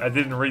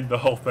didn't read the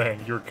whole thing.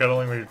 You were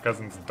cuddling with your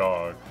cousin's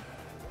dog.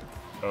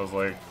 I was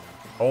like,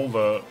 hold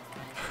up.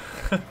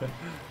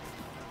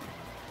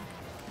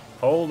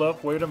 Hold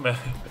up, wait a minute.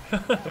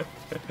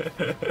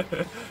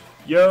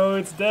 Yo,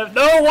 it's Dev.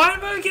 No, why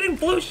am I getting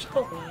blue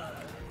shell?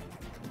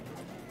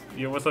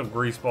 Yo, what's up,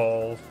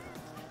 Greaseballs?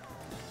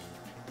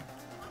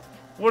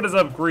 What is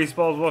up,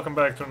 Greaseballs? Welcome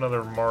back to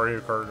another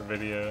Mario Kart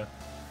video.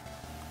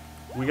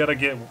 We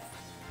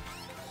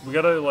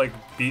gotta like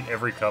beat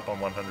every cup on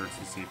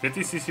 100cc.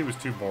 50cc was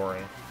too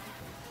boring.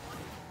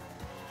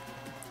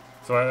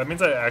 So that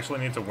means I actually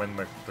need to win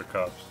the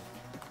cups.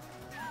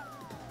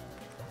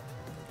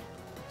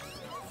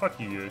 Fuck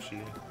you,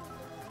 Yoshi.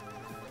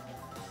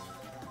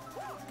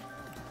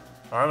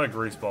 I'm a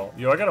Greaseball.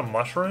 Yo, I got a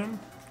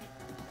mushroom?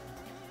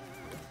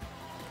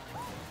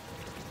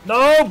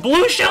 No!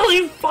 Blue shell,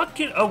 you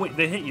fucking... Oh, wait,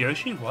 they hit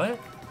Yoshi? What?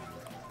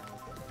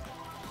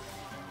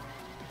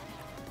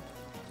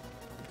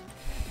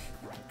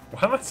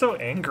 Why am I so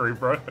angry,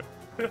 bro?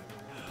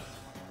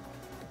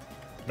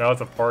 Now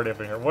it's a party up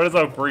in here. What is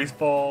up,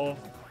 Greaseball?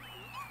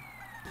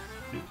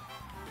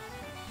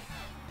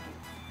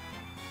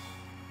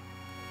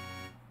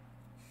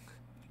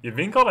 Yeah,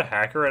 being called a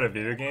hacker at a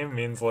video game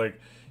means, like,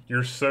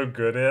 you're so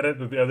good at it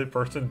that the other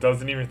person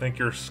doesn't even think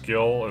your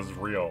skill is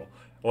real.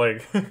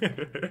 Like,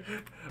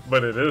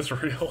 but it is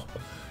real.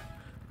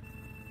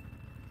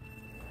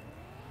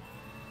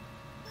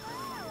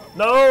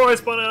 No, I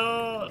spun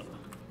out!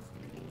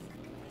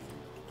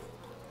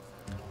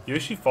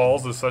 Yoshi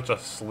Falls is such a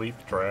sleep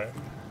track.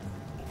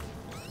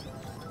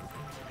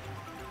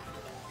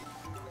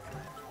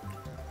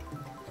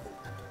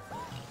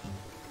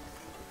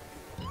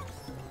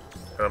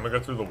 Here, I'm gonna go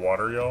through the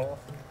water, y'all.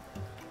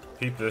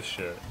 Peep this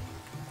shit.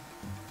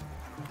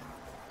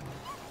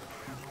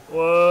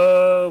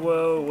 Whoa,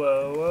 whoa,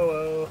 whoa, whoa,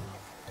 whoa.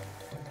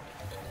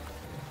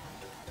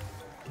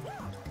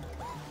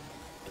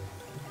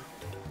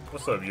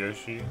 What's up,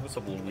 Yoshi? What's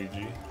up,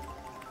 Luigi?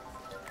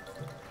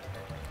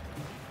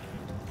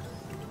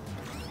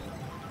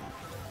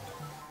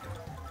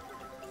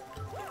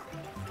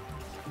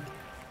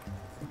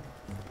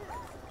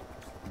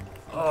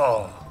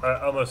 Oh, I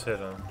almost hit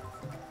him.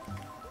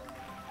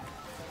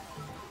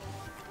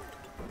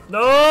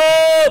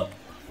 No!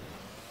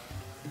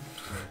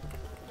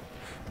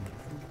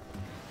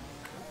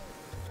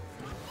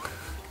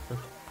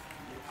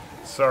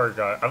 Sorry,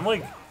 guy. I'm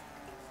like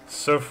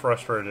so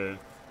frustrated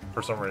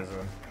for some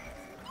reason.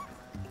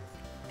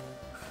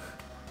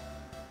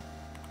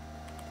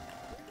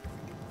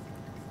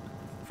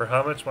 For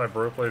how much my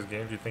bro plays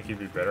games, do you think he'd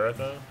be better at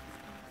them?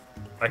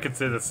 I could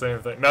say the same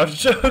thing. No, I'm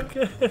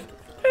joking.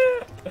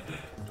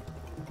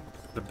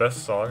 The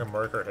best song in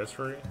Mario Kart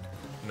history?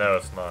 No,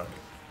 it's not.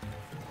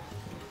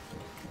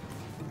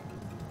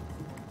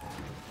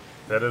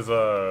 That is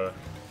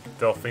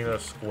Delfino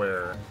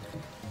Square.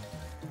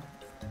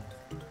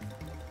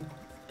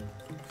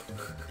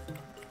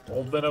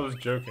 Old Ben, I was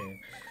joking.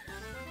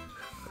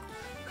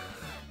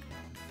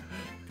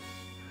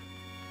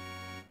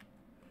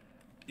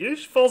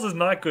 Yoshi Falls is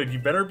not good. You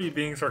better be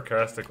being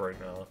sarcastic right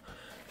now.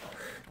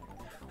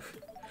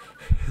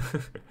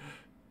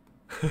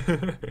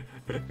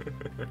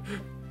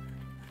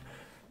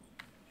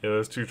 Yeah,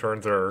 those two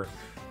turns are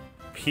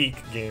peak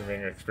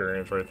gaming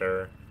experience right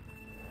there.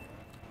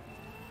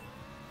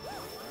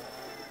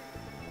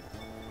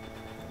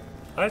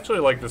 I actually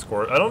like this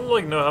course. I don't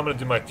like know how I'm gonna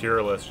do my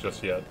tier list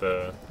just yet.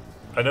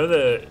 I know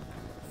the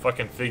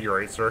fucking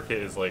figure 8 circuit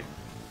is like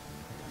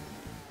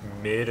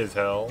mid as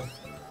hell.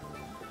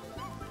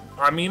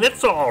 I mean,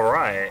 it's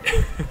alright.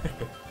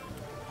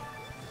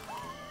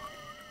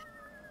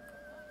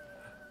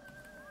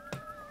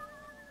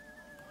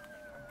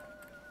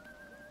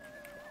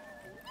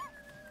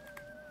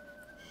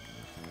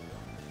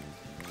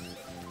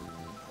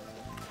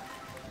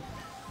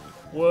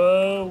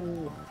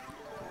 Whoa.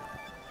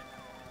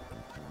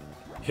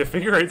 Yeah,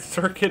 figure 8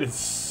 circuit is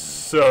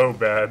so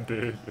bad,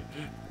 dude.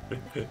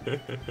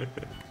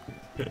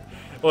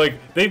 Like,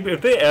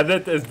 if they add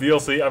that as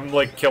DLC, I'm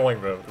like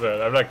killing them.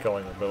 I'm not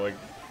killing them, but like,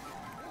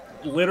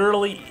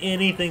 literally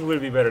anything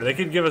would be better. They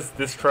could give us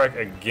this track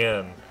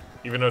again,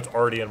 even though it's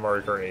already in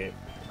Mario Kart 8,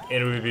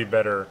 and it would be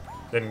better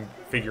than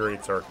figure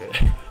 8 circuit.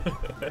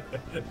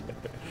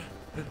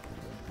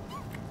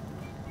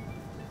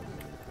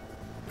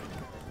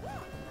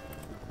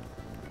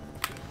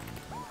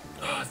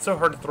 It's so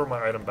hard to throw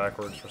my item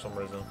backwards for some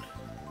reason.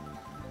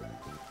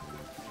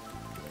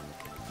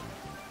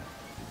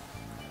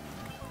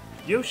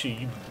 Yoshi,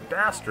 you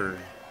bastard!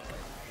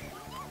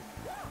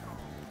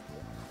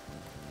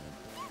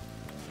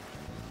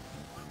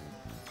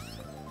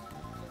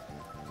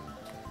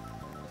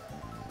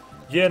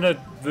 Yeah, no,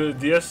 the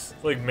DS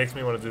like makes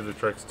me want to do the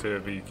tricks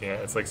too, but you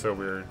can't. It's like so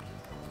weird.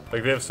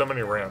 Like they have so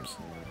many ramps.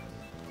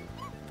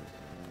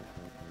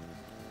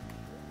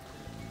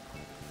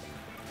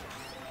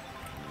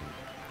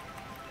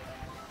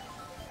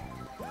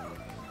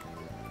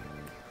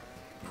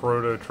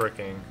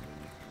 Proto-tricking.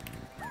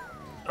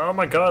 Oh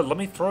my god, let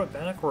me throw it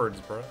backwards,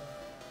 bro.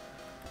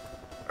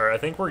 Alright, I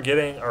think we're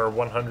getting our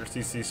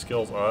 100cc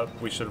skills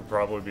up. We should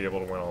probably be able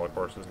to win all the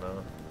courses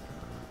now.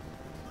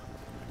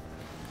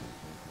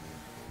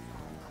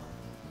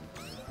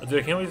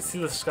 Dude, I can't wait to see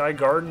the Sky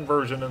Garden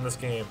version in this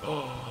game.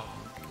 Oh,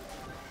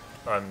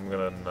 I'm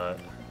gonna nut.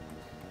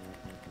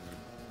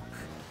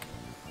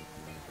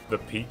 The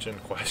Peach in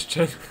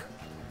question.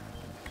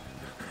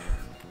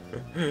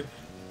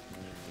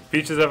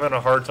 Peach is having a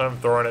hard time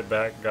throwing it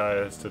back,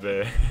 guys,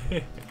 today.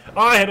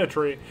 Oh, I hit a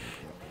tree.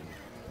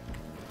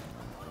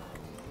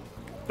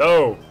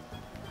 No.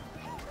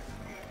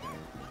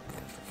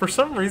 For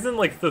some reason,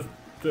 like, the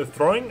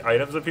throwing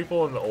items at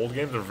people in the old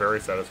games are very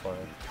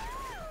satisfying.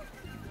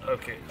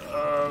 Okay,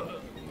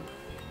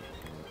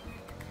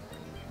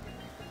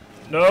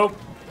 Nope.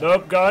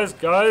 Nope, guys.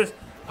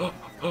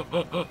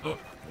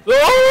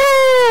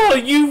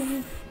 Oh,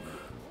 you...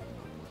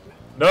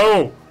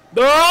 No.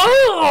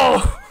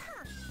 No!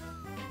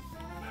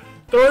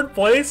 Third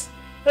place?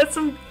 That's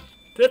some...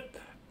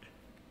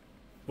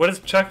 What does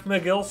Chuck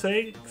McGill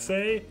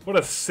say? What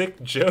a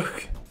sick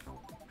joke.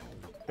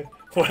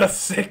 What a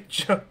sick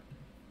joke.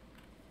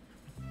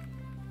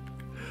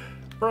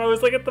 Bro, I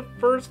was like at the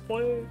first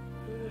place.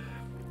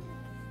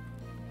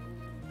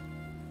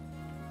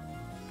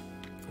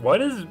 Why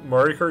does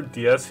Mario Kart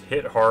DS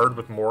hit hard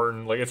with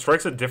Morton? Like, it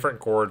strikes a different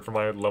chord for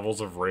my levels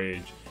of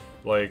rage.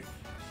 Like...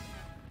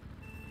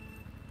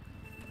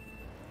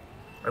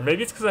 Or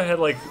maybe it's because I had,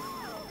 like...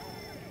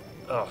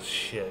 Oh,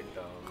 shit,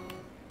 dog.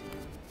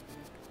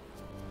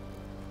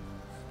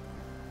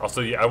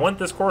 Also, yeah, I want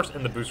this course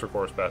and the booster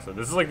course passive.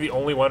 This is, like, the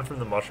only one from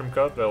the Mushroom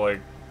Cup that, like,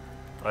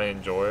 I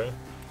enjoy.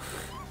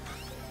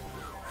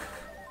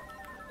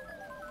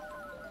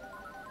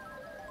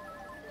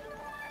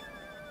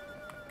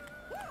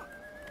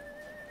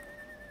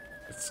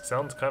 It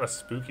sounds kind of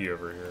spooky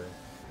over here.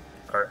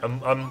 Alright,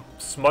 I'm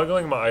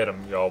smuggling my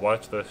item, y'all.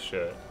 Watch this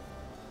shit.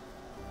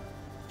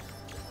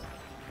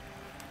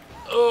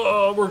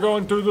 Oh, we're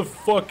going through the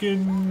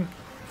fucking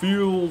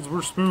fields.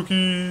 We're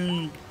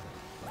spooky.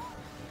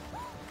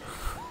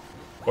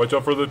 Watch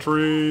out for the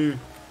tree.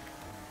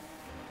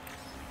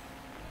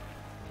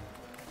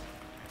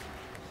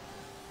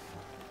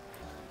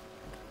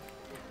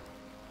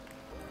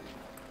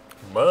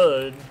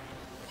 Mud.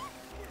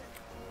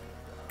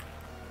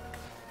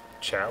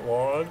 Chat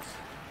logs?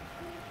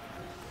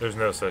 There's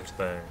no such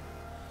thing.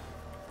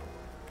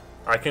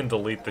 I can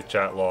delete the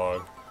chat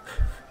log.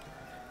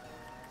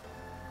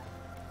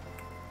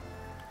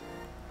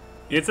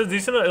 It's a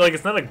decent, like,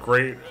 it's not a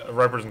great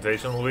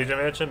representation of Luigi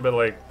Mansion, but,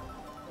 like,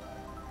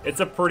 it's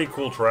a pretty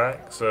cool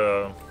track,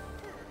 so...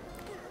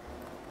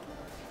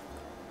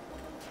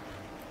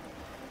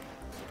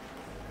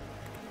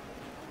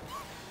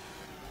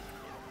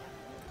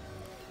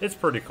 It's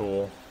pretty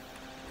cool.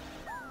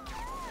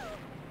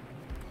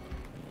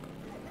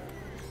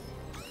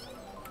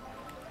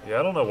 Yeah,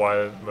 I don't know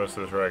why most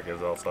of the track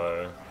is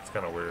outside. It's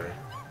kind of weird.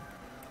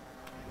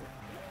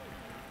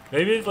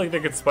 Maybe it's like they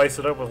could spice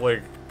it up with,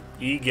 like,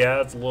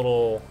 EGAD's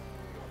little,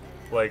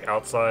 like,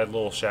 outside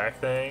little shack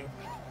thing.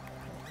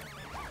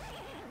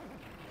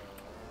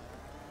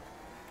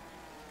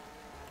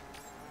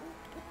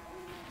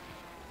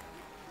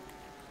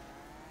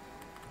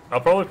 I'll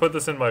probably put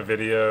this in my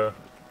video.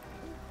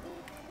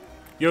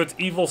 Yo, it's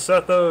Evil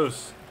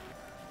Sethos!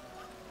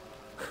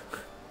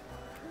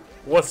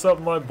 What's up,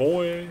 my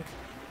boy?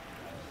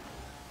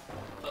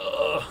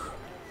 Ugh.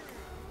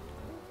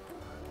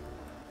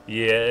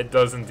 Yeah, it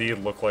does indeed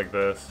look like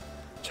this.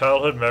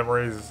 Childhood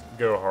memories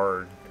go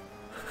hard.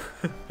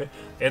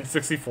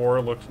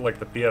 N64 looked like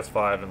the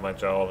PS5 in my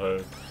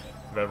childhood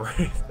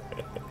memories.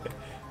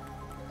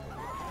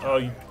 Oh,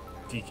 you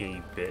DK,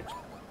 you bitch.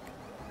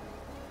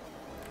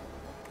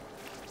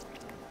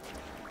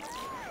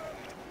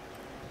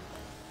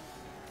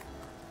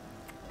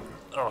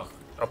 Oh,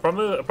 I'll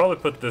probably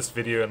put this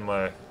video in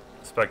my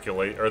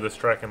this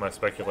track in my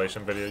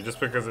speculation video just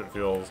because it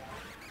feels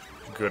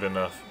good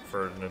enough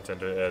for Nintendo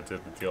to add to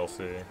the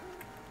DLC.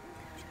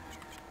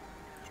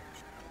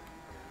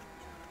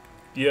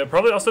 Yeah, it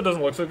probably also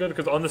doesn't look so good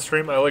because on the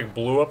stream I like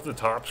blew up the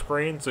top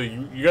screen, so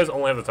you guys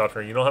only have the top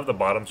screen. You don't have the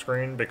bottom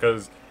screen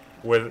because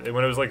when it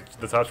was like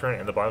the top screen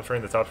and the bottom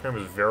screen, the top screen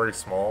was very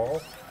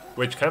small,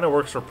 which kind of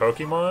works for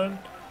Pokemon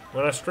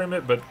when I stream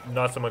it, but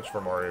not so much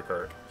for Mario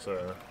Kart.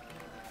 So.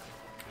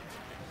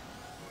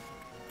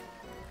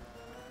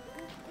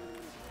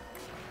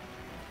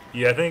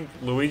 Yeah, I think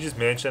Luigi's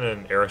Mansion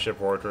and Airship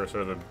Fortress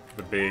are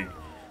the big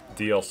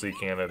DLC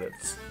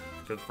candidates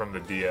from the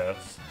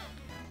DS.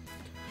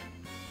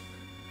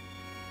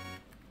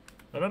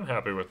 And I'm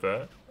happy with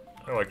that.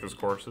 I like those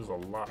courses a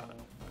lot.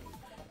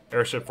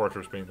 Airship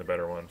Fortress being the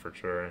better one for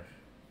sure.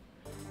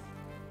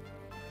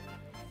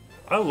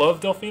 I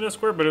love Delfino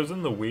Square, but it was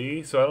in the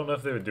Wii, so I don't know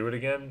if they would do it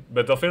again.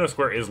 But Delfino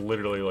Square is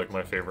literally like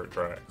my favorite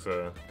track,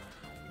 so...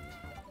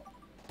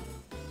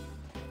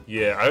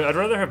 Yeah, I'd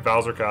rather have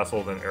Bowser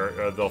Castle than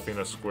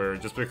Delfino Square,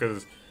 just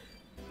because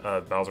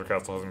Bowser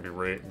Castle hasn't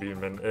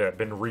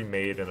been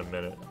remade in a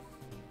minute.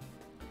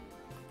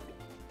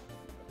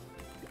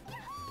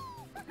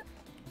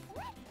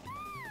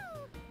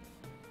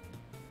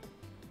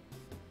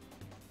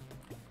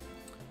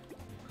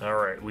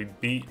 Alright, we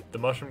beat the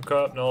Mushroom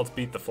Cup, now let's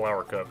beat the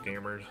Flower Cup,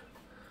 gamers.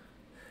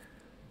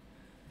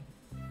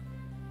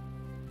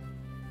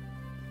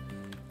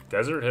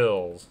 Desert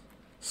Hills.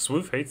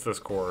 Swoof hates this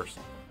course.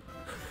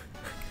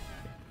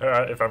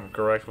 If I'm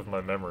correct with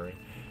my memory.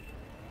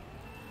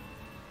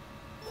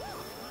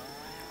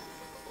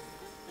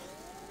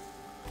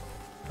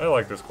 I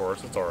like this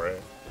course, it's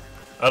alright.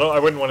 I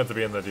wouldn't want it to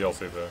be in the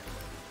DLC though.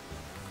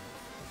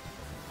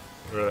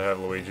 I'd rather have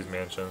Luigi's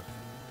Mansion.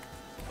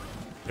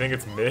 You think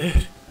it's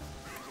mid?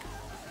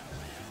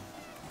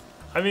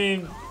 I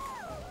mean,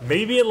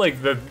 maybe in like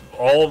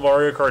all of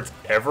Mario Karts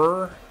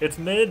ever, it's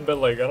mid, but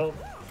like I don't.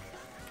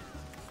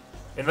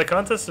 In the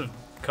context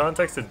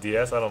of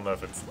DS, I don't know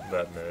if it's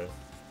that mid.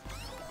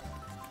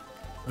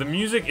 The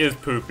music is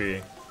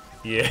poopy.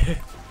 Yeah.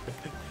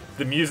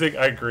 The music,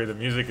 I agree, the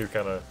music is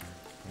kind of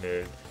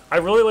mid. I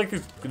really like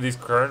these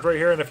currents right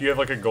here, and if you have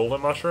like a golden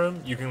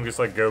mushroom, you can just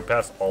like go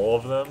past all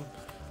of them.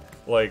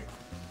 Like,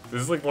 this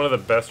is like one of the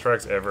best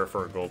tracks ever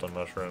for a golden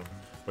mushroom,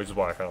 which is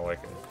why I kind of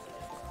like it.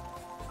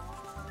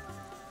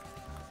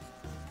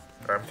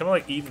 Alright, I'm kind of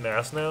like eating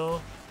ass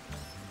now.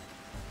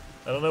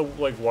 I don't know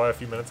like why a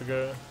few minutes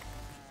ago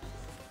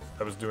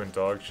I was doing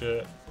dog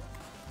shit.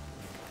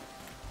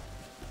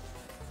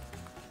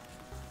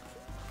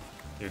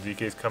 Yo,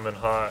 DK's coming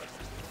hot.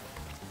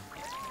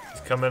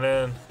 He's coming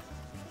in.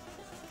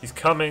 He's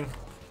coming.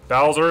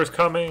 Bowser is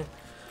coming.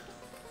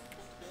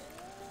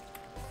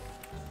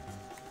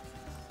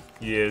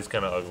 Yeah, it's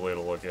kind of ugly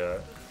to look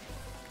at.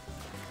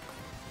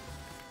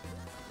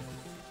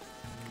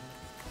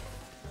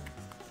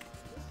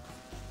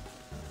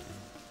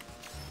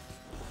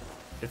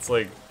 It's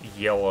like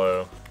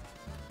yellow.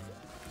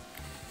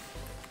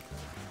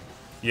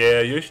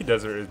 Yeah, Yoshi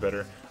Desert is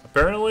better.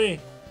 Apparently,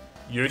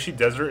 Yoshi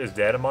Desert is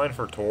data mined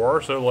for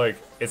Tor, so like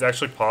it's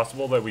actually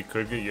possible that we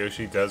could get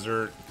Yoshi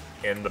Desert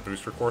in the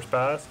booster course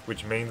pass,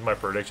 which means my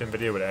prediction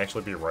video would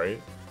actually be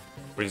right,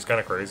 which is kind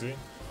of crazy.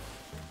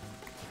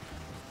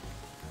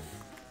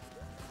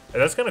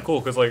 And that's kind of cool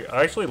because like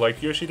I actually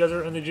like Yoshi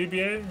Desert in the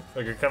GBA.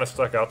 Like it kind of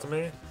stuck out to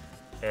me,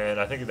 and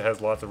I think it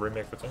has lots of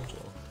remake potential.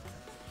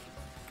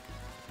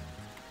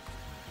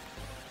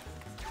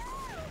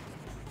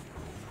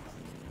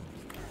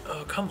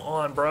 Oh, come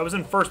on, bro. I was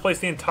in first place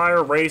the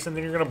entire race, and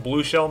then you're going to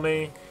blue shell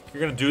me?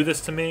 You're going to do this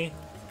to me?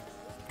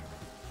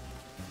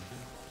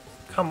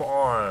 Come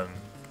on.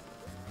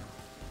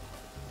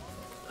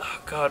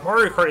 Oh, God,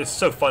 Mario Kart is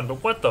so fun,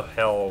 but what the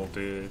hell,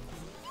 dude?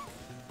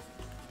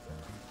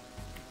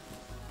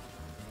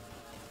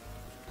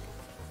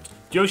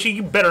 Yoshi,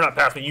 you better not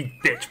pass me, you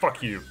bitch.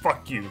 Fuck you.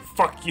 Fuck you.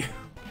 Fuck you.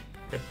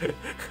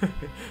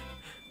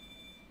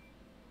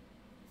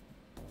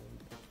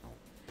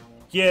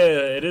 Yeah,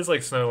 it is like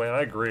Snowland,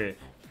 I agree.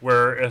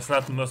 Where it's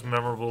not the most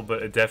memorable,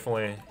 but it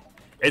definitely...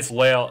 Its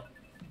layout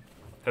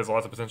has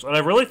lots of potential. And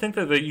I really think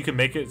that you can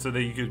make it so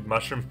that you could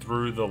mushroom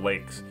through the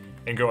lakes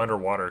and go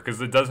underwater.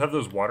 Because it does have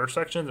those water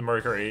sections in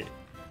Mario Kart 8.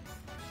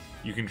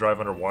 You can drive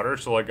underwater,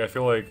 so like I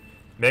feel like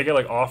make it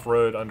like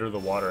off-road under the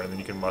water and then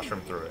you can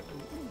mushroom through it.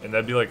 And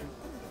that'd be like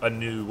a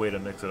new way to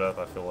mix it up,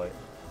 I feel like.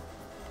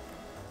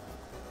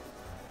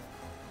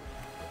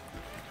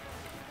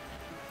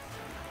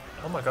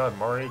 Oh my god,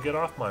 Mario, get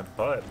off my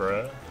butt,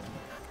 bruh.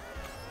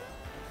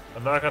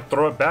 I'm not gonna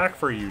throw it back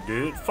for you,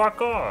 dude.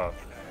 Fuck off.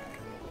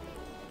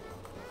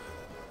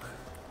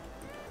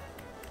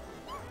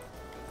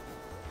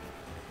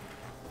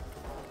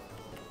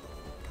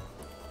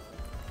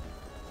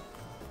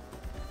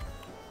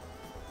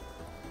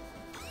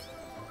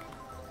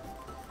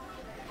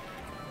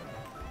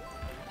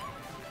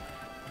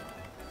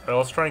 Alright,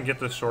 let's try and get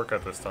this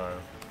shortcut this time.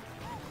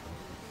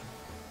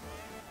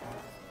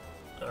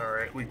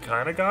 Alright, we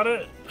kinda got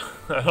it?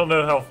 I don't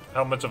know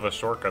how much of a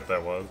shortcut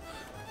that was.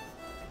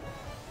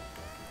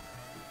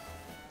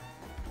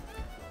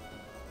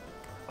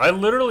 I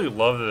literally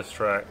love this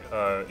track,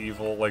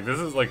 Evil. Like, this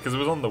is like, because it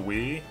was on the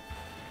Wii.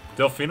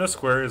 Delfino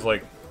Square is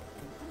like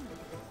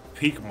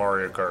peak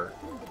Mario Kart.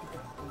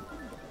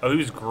 Oh, he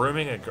was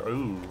grooming a girl.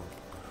 Ooh.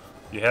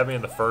 You had me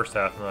in the first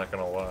half, I'm not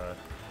gonna lie.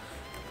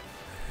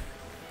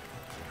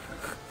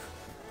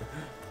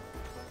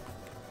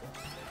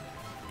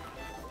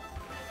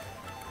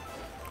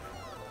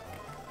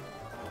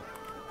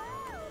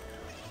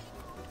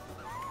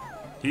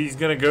 He's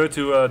gonna go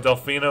to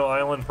Delfino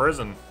Island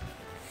prison.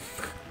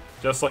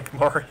 Just like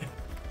Mario.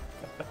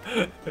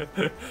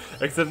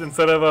 Except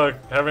instead of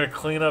having to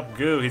clean up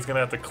goo, he's gonna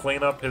have to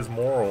clean up his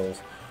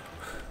morals.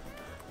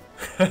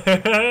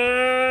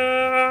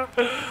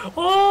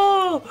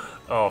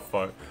 Oh,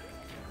 fuck.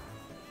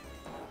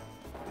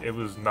 It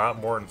was not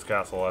Morton's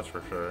castle, that's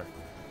for sure.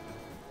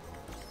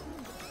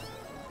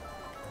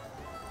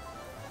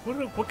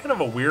 What kind of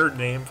a weird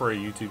name for a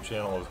YouTube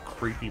channel is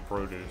Creepy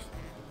Produce?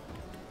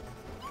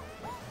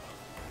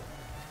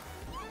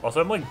 Also,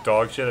 I'm like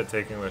dog shit at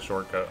taking the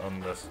shortcut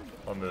on this,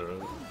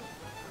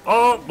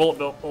 Oh! Bullet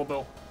bill, bullet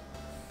bill.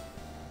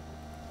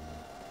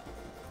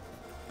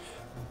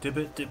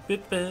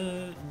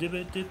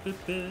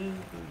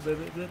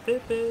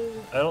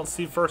 I don't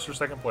see first or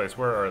second place.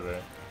 Where are they?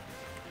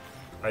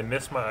 I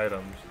missed my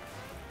items.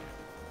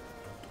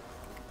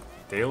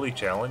 Daily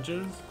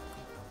challenges?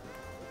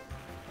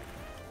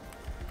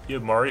 You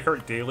have Mario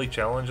Kart daily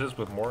challenges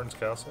with Morton's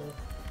Castle?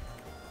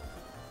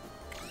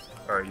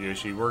 Alright,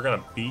 Yoshi, we're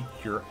gonna beat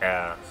your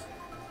ass.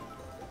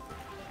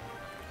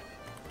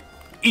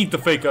 Eat the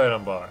fake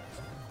item box!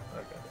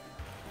 Okay.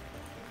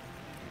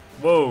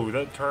 Whoa,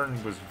 that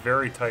turn was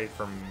very tight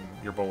from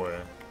your boy.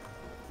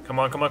 Come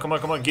on, come on, come on,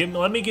 come on.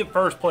 Let me get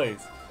first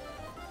place.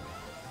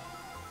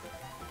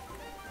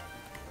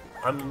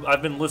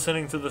 I've been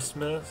listening to the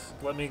Smiths.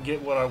 Let me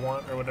get what I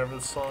want, or whatever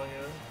the song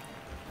is.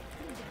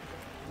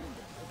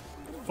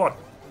 Fuck,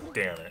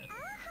 damn it.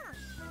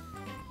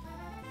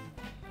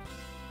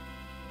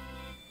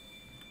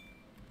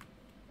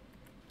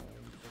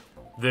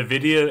 The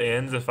video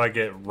ends if I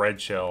get red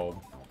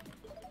shelled.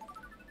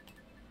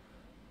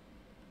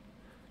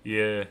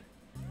 Yeah.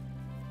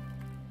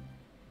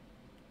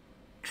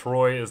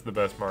 Troy is the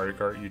best Mario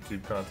Kart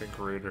YouTube content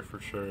creator for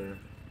sure.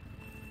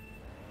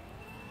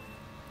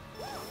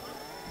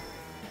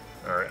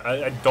 Alright,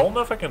 I don't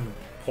know if I can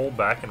pull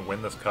back and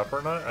win this cup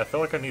or not. I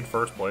feel like I need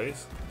first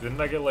place. Didn't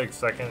I get like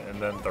second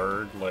and then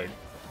third? Like,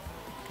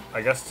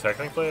 I guess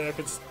technically I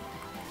could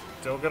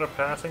still get a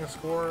passing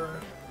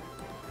score.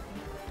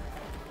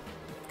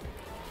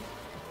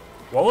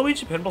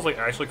 Waluigi Pinball's like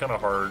actually kind of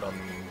hard on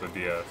the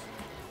DS.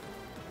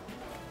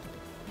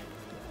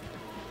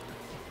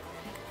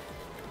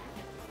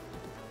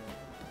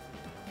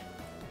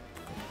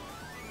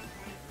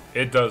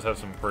 It does have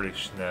some pretty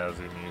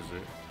snazzy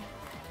music.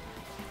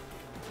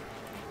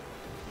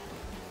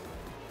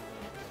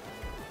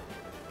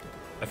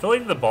 I feel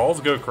like the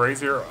balls go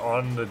crazier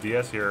on the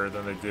DS here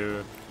than they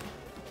do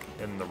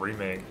in the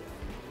remake.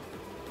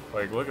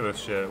 Like, look at this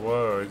shit.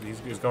 Whoa,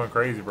 he's going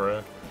crazy,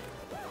 bro.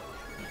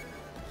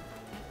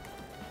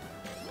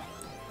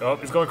 Oh,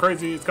 he's going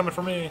crazy. It's coming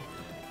for me.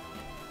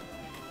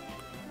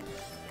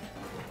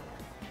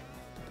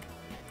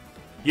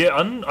 Yeah,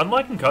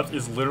 unlocking cups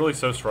is literally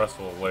so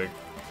stressful. Like,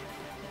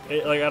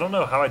 I don't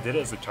know how I did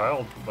it as a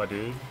child, my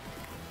dude.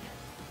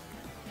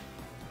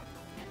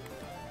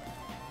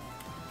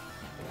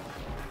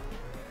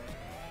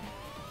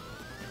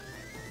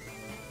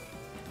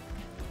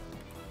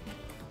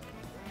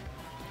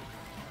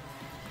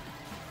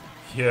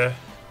 Yeah.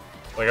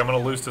 Like, I'm gonna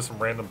lose to some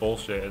random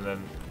bullshit and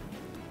then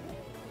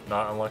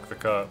not unlock the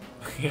cup.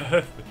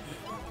 Yeah.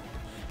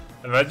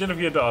 Imagine if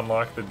you had to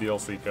unlock the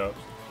DLC cups.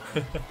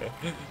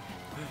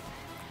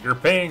 You're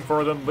paying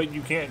for them, but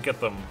you can't get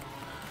them.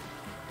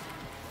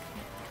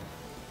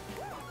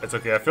 It's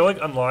okay. I feel like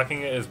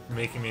unlocking it is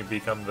making me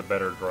become the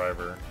better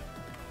driver.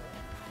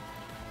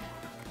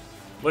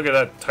 Look at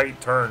that tight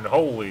turn.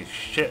 Holy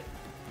shit.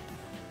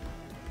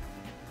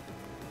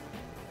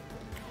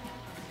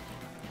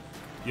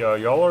 Yo,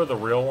 y'all are the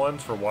real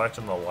ones for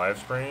watching the live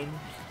streams.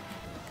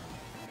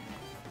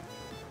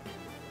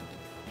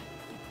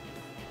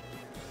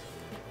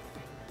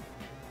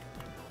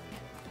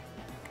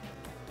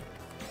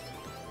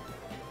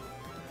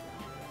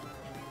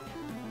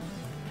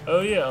 Oh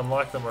yeah,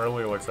 unlock them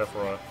early like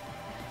Sephiroth.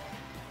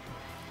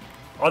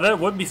 Oh, that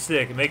would be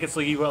sick. Make it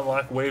so you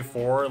unlock Wave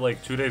 4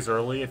 like 2 days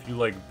early if you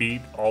like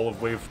beat all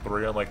of Wave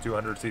 3 on like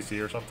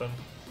 200cc or something.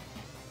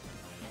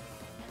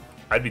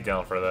 I'd be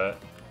down for that.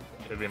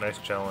 It'd be a nice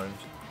challenge.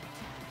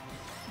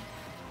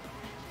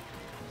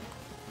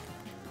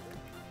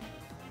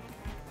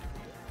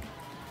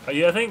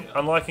 Yeah, I think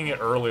unlocking it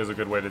early is a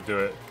good way to do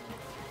it.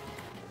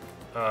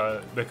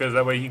 Because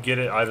that way you get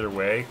it either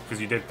way,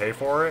 because you did pay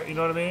for it, you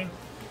know what I mean?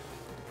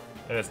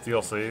 And it's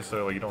DLC,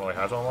 so like, you don't really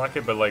have to unlock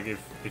it, but like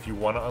if you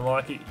want to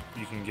unlock it,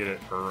 you can get it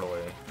early.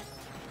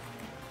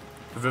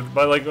 Because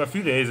by like a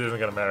few days it isn't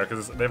going to matter,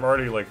 because they've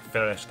already like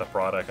finished the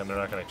product and they're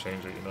not going to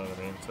change it, you know what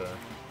I mean? So,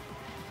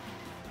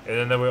 and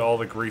then that way all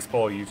the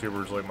greaseball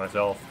YouTubers like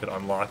myself could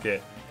unlock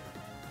it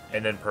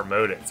and then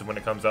promote it, so when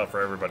it comes out for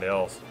everybody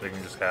else, they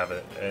can just have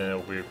it, and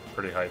it'll be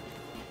pretty hype.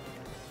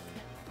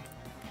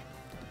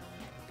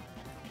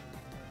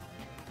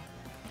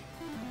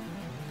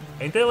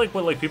 Ain't that like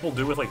what like people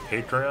do with like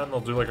Patreon? They'll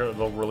do like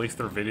they'll release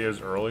their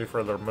videos early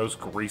for their most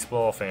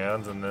greaseball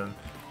fans, and then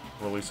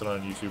release it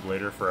on YouTube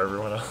later for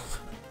everyone else.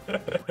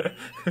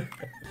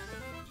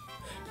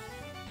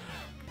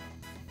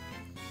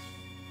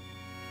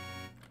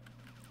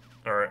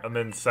 All right, I'm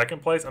in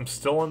second place. I'm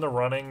still in the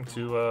running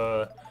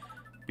to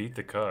beat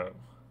the cup.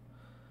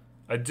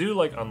 I do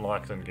like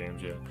unlocks in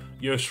games, yeah.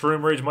 Yo,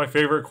 Shroom Rage, my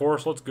favorite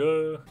course. Let's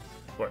go.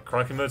 What,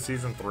 Crunky Mode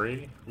Season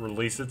 3?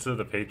 Release it to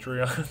the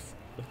Patreon.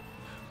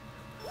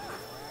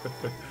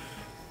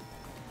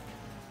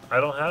 I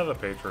don't have a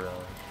Patreon.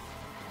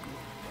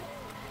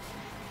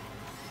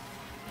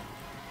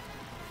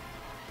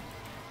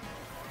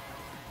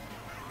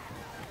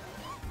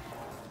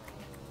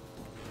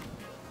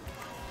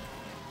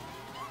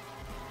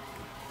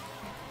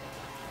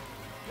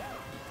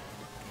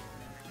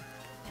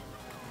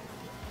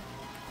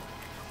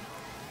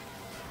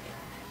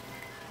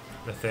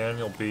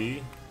 Nathaniel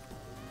B.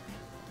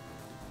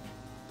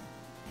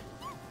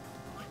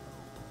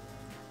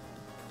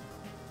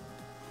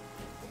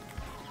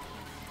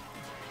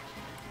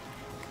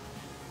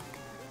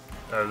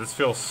 This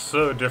feels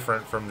so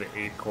different from the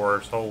 8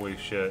 course. Holy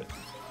shit.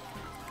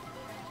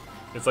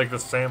 It's like the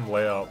same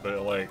layout,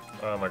 but like,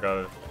 oh my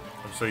god,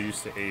 I'm so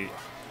used to 8.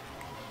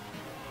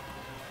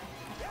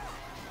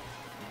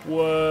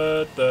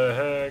 What the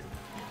heck?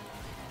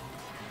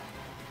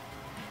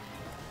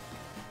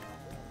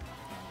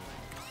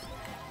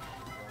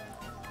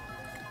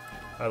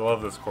 I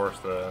love this course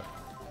though.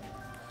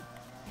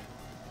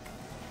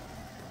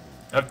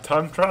 I've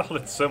time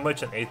traveled it so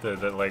much in 8 though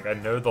that like I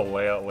know the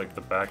layout like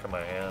the back of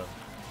my hand.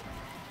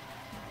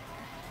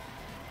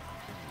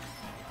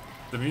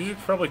 The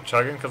music's probably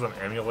chugging because I'm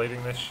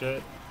emulating this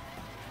shit.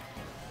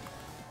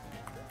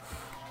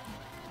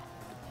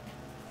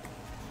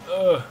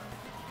 Ugh.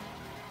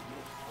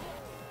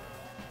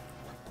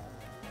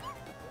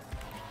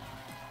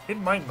 It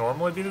might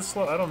normally be this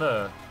slow, I don't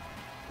know.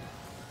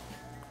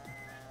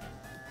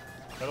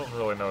 I don't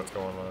really know what's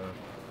going on.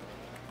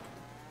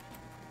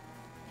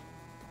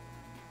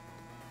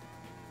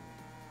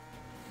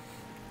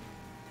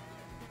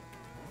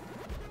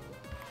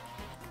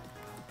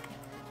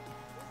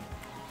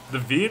 The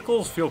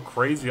vehicles feel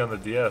crazy on the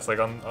DS. Like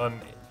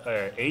on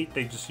 8,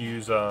 they just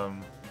use the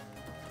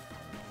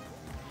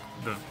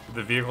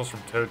vehicles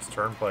from Toad's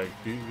Turnpike.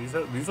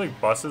 These like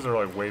buses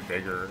are like way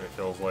bigger. It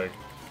feels like,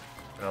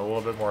 and a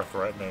little bit more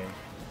threatening.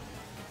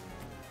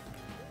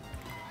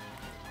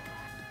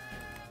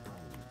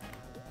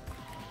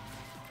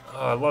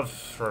 Oh, I love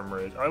Shroom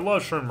Ridge. I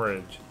love Shroom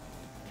Ridge.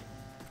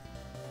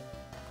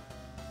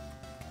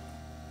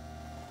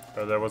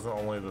 Oh, that wasn't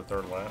only the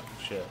 3rd lap.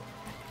 Shit.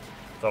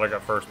 Thought I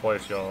got first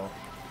place, y'all.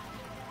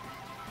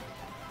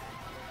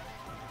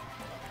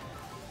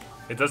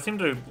 It does seem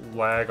to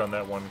lag on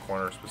that one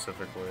corner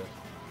specifically.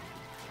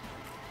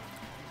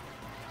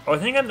 Oh, I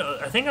think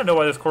I know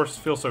why this course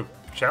feels so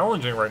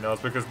challenging right now.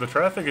 It's because the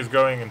traffic is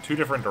going in 2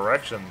 different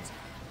directions,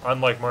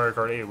 unlike Mario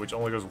Kart 8, which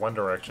only goes one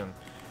direction,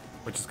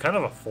 which is kind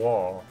of a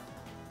flaw.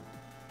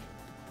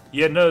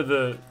 Yeah,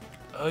 no,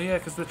 oh yeah,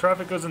 because the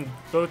traffic goes in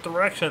both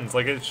directions,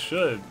 like it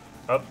should.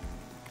 Up,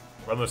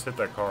 I almost hit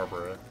that car,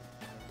 bro.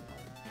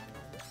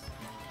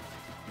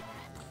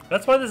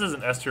 That's why this is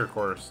an S tier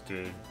course,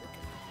 dude.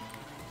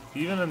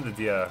 Even in the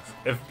DS.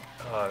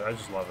 I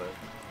just love it.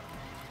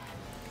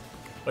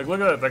 Like,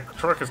 look at that. That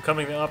truck is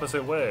coming the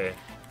opposite way.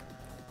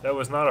 That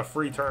was not a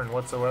free turn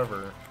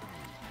whatsoever.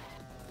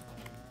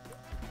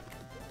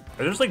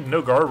 And there's like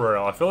no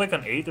guardrail. I feel like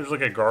on 8 there's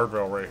like a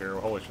guardrail right here.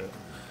 Holy shit.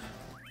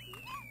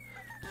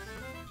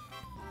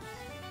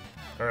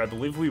 Alright, I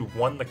believe we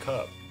won the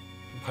cup.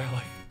 By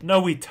like...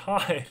 No, we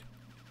tied!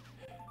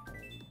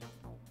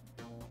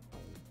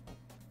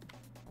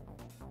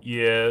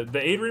 Yeah, the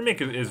 8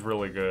 remake is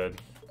really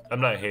good.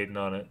 I'm not hating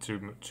on it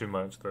too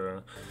much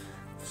though.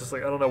 It's just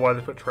like, I don't know why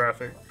they put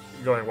traffic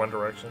going one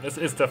direction. It's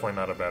definitely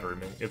not a bad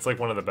remake. It's like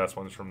one of the best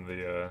ones from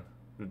the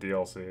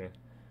DLC.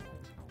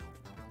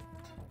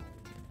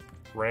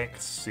 Rank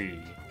C.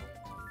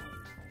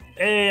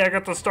 Hey, I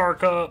got the Star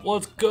Cup!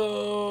 Let's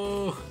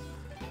go!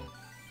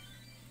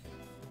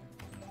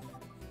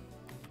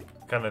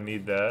 Kinda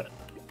need that.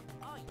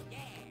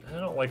 I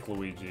don't like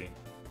Luigi.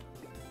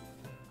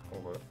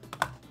 Hold up.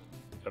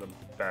 Gotta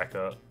back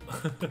up.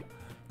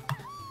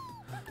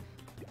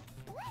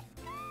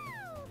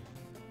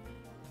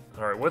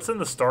 Alright, what's in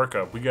the Star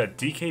Cup? We got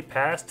DK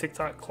Pass,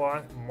 TikTok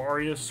Clock,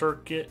 Mario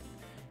Circuit,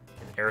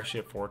 and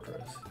Airship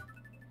Fortress.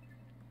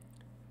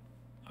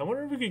 I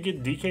wonder if we could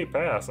get DK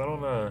Pass. I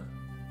don't know.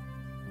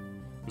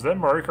 Was that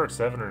Mario Kart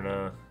 7 or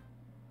no?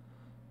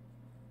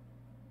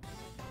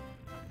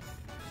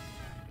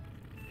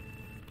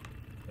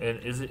 And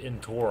is it in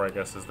Tour, I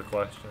guess, is the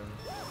question.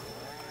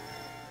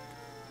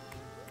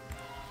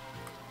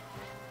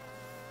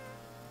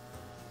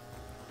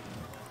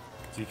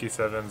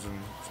 DK7's and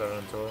 7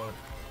 in Tour.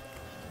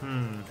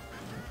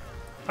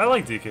 I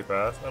like DK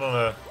Pass. I don't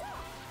know if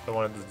I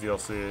wanted this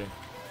DLC.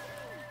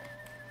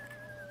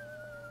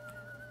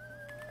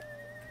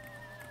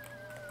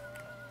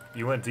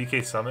 You went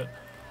DK Summit?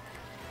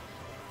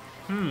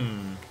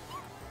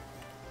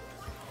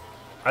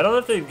 I don't know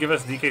if they'd give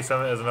us DK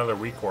Summit as another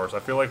weak course. I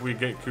feel like we'd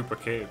get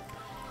Koopa Cave.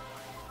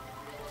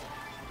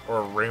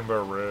 Or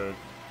Rainbow Road.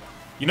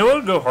 You know what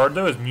would go hard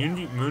though is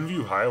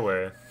Moonview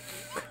Highway.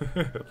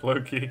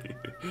 Low-key.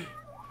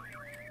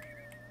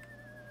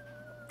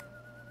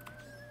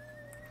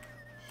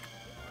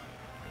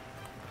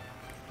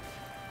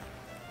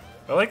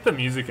 I like the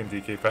music in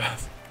DK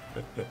Pass.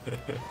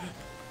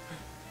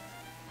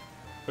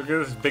 Look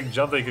at this big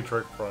jump they could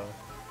trick from.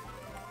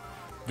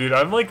 Dude,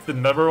 I'm like the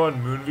 #1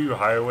 Moonview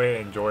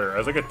Highway enjoyer.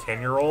 As like a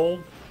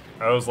 10-year-old,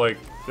 I was like,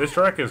 this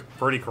track is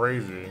pretty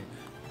crazy.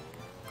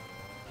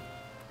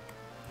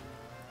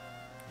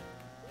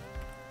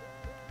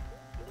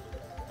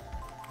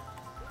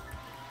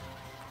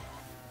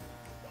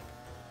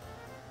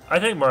 I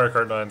think Mario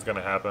Kart 9 is going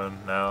to happen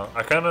now.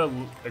 I kind of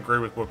agree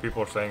with what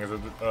people are saying, is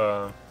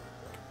that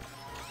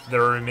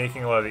they're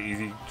remaking a lot of the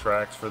easy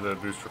tracks for the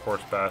Booster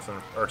Course Pass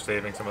and are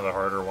saving some of the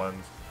harder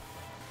ones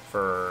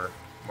for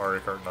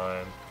Mario Kart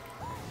 9.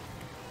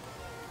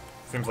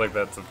 Seems like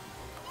that's a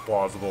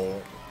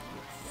plausible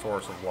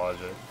source of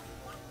logic.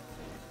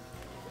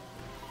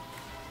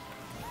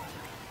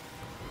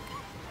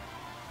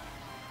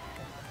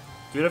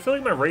 Dude, I feel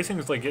like my racing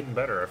is like getting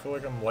better. I feel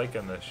like I'm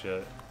liking this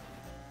shit.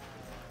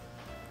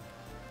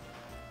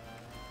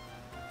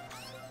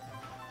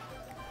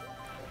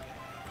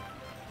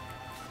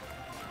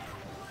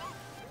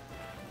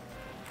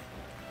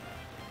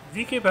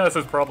 DK Pass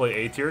is probably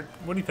A tier.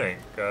 What do you think,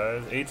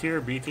 guys? A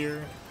tier, B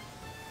tier?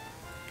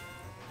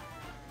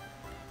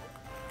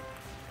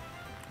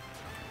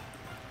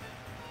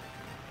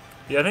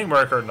 Yeah, I think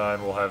Mario Kart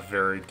 9 will have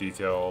very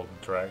detailed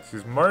tracks.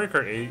 Because Mario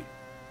Kart 8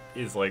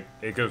 is like,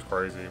 it goes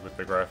crazy with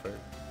the graphic.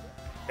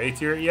 A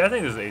tier? Yeah, I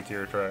think this is A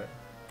tier track.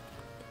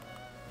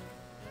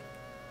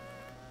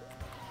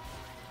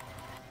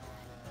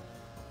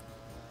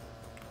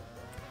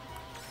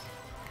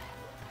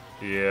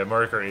 Yeah,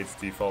 Mario Kart 8's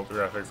default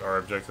graphics are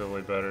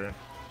objectively better.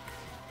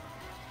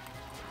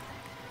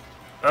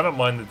 I don't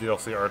mind the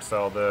DLC art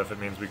style though if it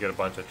means we get a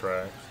bunch of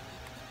tracks.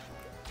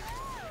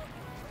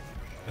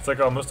 It's like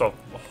almost a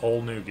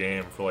whole new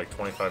game for like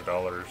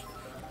 $25.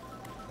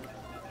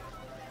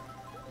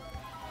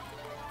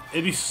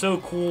 It'd be so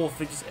cool if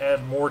they just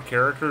add more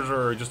characters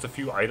or just a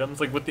few items.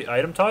 Like with the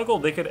item toggle,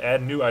 they could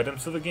add new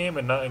items to the game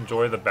and not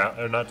enjoy the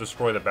or not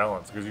destroy the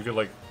balance, because you could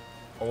like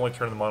only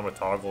turn them on with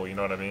toggle. You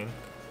know what I mean?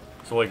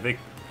 So like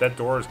that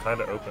door is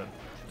kind of open.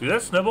 Dude,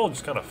 that snowball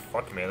just kind of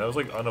fucked me. That was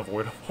like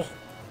unavoidable.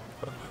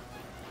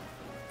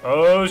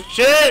 Oh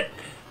shit!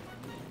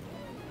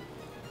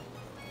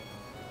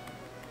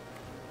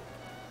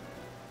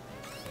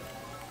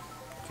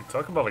 Dude,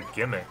 talk about a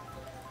gimmick.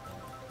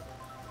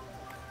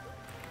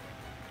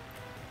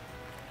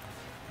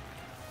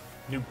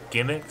 New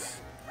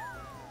gimmicks?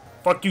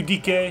 Fuck you,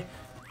 DK!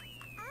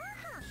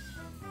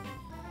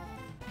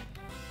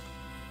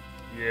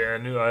 Yeah,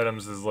 new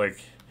items is like...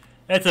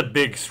 That's a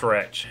big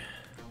stretch.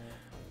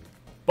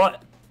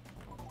 But...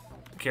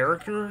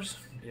 characters?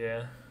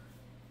 Yeah.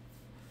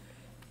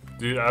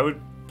 Dude, I would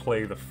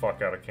play the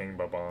fuck out of King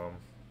Babam.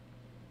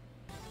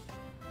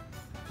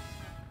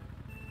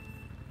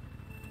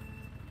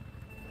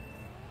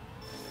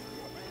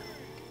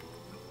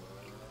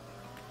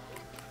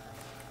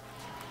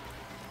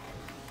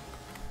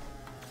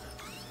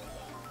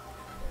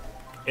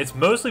 It's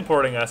mostly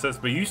porting assets,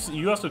 but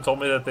you also told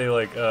me that they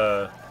like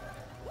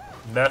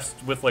messed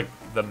with like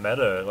the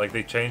meta, like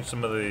they changed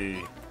some of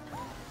the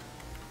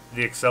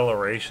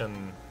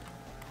acceleration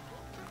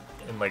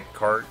and like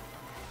kart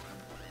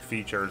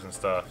features and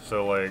stuff.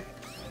 So like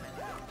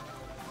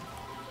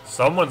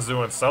someone's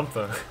doing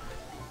something.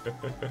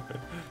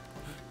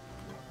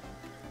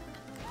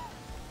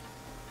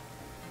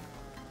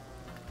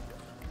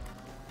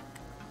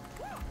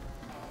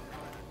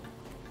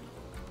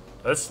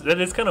 That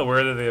is kind of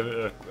weird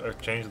that they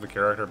changed the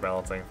character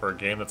balancing for a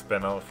game that's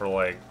been out for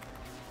like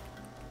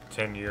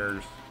 10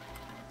 years.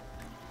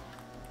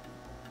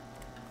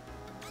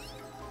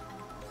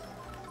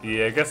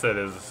 Yeah, I guess that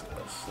is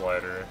a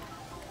slider.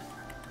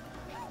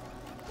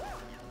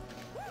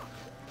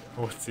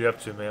 What's he up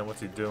to, man?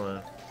 What's he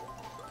doing?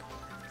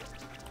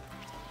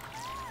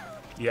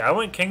 Yeah, I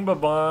went King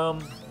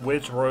Babam,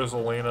 Witch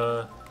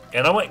Rosalina,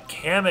 and I went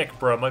Kamek,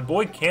 bro. My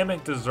boy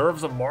Kamek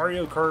deserves a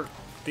Mario Kart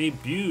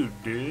debut,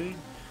 dude.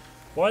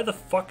 Why the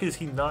fuck is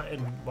he not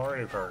in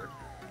Mario Kart?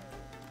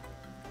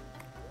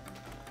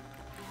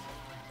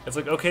 It's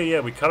like, okay,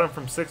 yeah, we cut him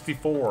from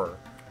 64.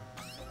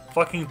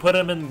 Fucking put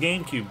him in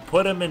GameCube.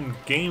 Put him in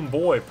Game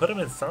Boy. Put him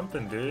in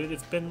something, dude.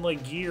 It's been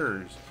like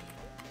years.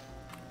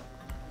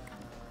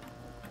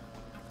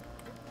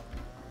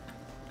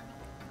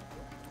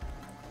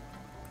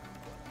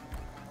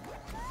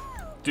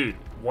 Dude,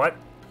 what?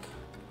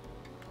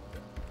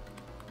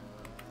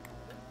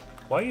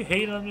 Why are you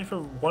hating on me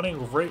for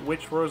wanting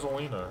Witch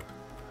Rosalina?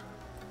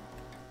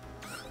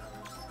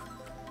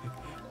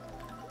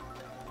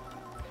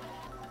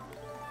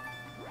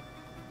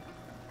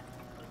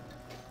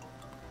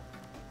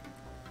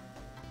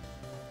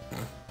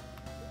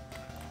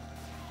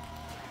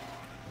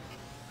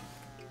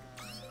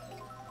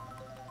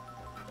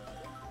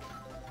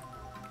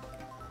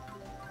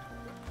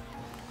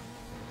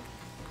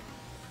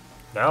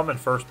 Now I'm in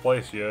first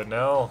place, yo.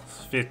 Now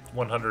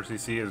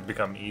 100cc has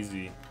become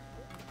easy.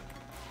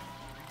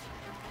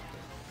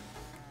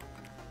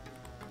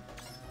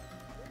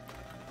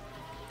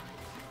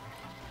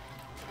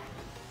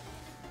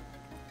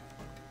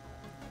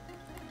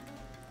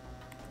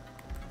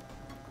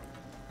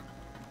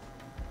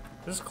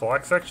 This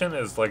clock section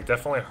is like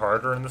definitely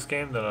harder in this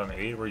game than on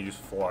 8, where you just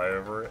fly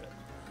over it.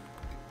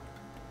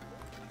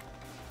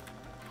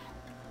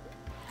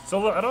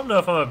 So I don't know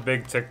if I'm a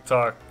big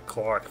TikTok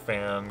clock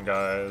fan,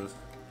 guys.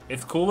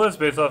 It's cool that it's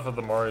based off of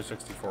the Mario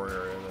 64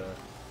 area, though.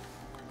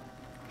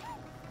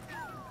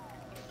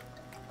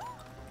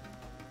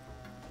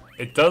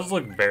 It does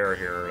look bare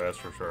here, that's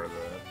for sure,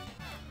 though.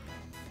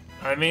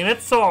 I mean,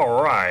 it's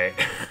alright.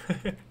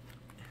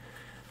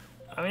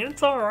 I mean,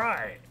 it's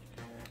alright.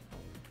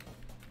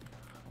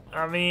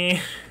 I mean...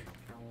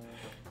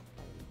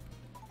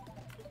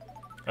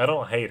 I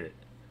don't hate it.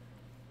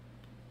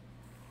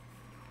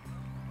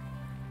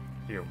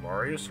 Here,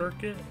 Mario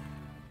Circuit?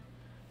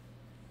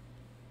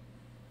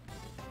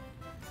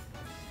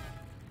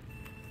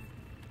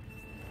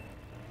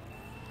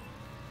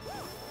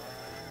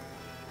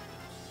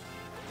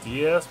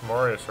 DS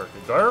Mario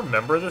Circuit. Do I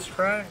remember this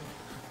track?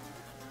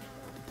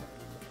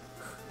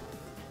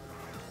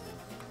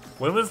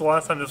 When was the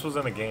last time this was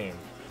in a game?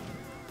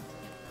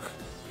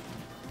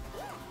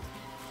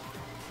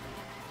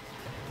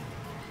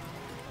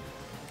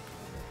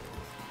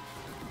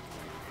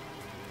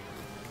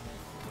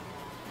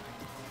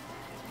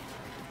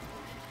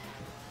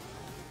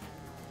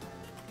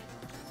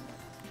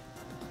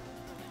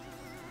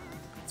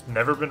 It's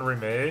never been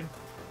remade?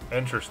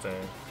 Interesting.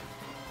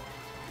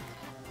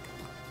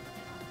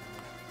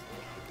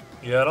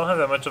 Yeah, I don't have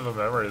that much of a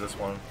memory of this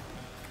one.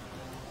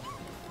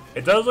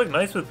 It does look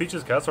nice with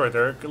Peach's castle right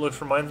there.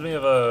 It reminds me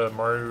of a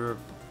Mario,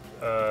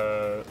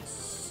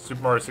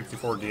 Super Mario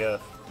 64 DS.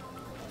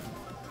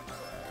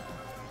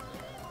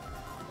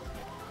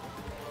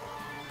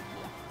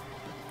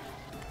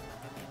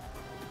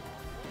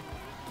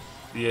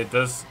 Yeah, it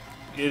does.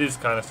 It is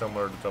kind of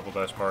similar to Double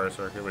Dash Mario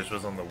Circuit, which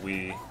was on the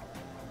Wii.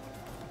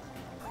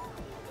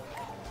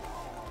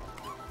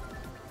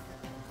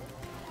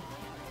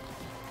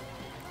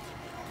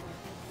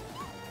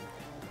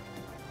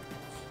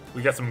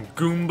 We got some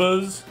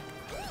Goombas.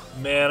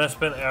 Man, I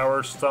spent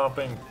hours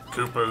stomping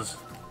Koopas.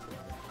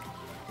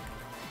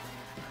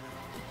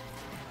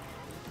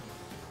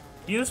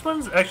 Yeah, this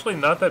one's actually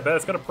not that bad.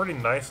 It's got a pretty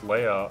nice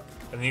layout.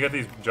 And then you got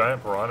these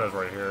giant piranhas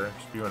right here,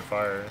 spewing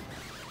fire.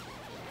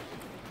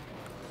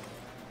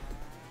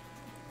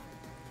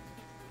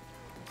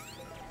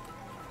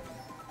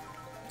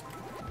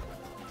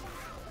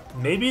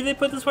 Maybe they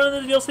put this one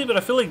in the DLC, but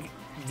I feel like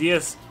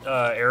DS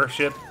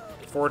Airship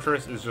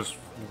Fortress is just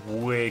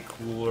way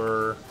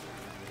cooler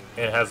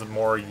and has a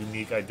more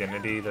unique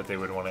identity that they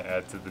would want to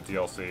add to the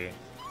DLC.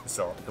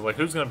 So, like,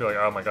 who's gonna be like,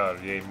 oh my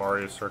god, yay,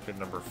 Mario Circuit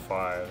number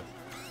 5.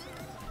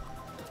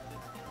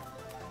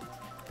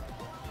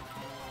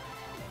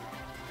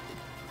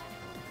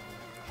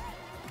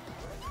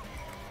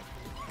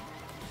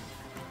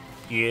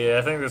 Yeah,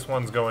 I think this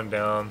one's going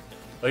down.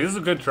 Like, this is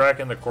a good track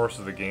in the course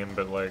of the game,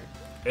 but, like,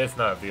 it's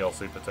not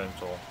DLC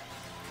potential.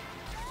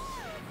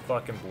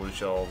 Fucking blue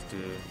shells,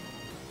 dude.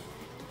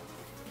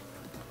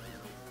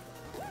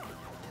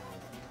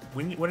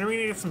 When are we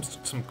gonna get some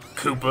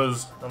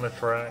Koopas on the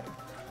track?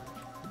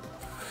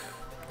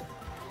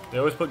 They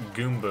always put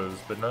Goombas,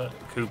 but not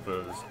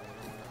Koopas.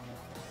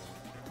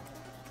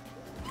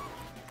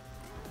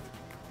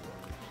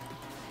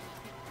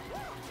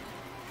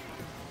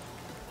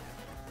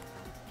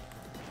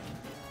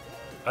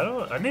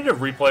 I need to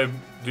replay,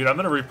 dude. I'm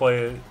gonna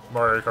replay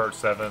Mario Kart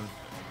 7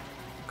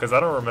 because I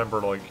don't remember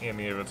like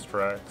any of its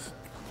tracks,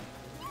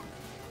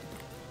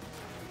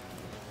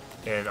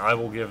 and I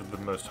will give the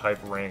most hype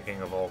ranking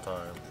of all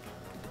time.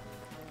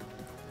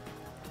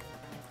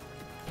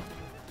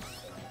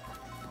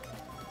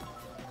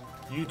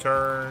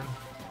 U-turn.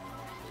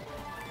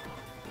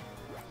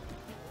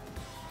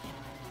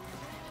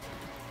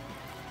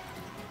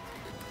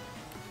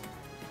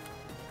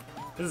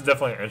 This is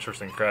definitely an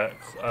interesting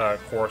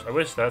course. I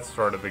wish that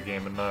started the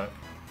game and not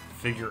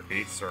Figure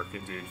 8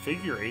 Circuit, dude.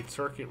 Figure 8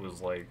 Circuit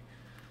was like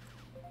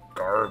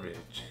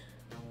garbage.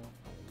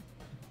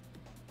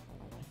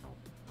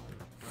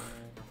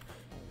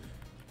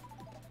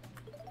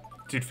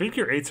 Dude,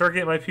 Figure 8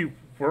 Circuit might be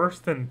worse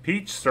than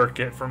Peach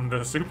Circuit from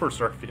the Super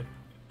Circuit.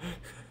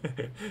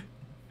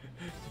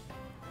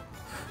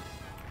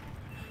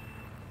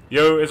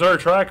 Yo, it's our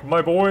track,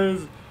 my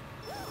boys.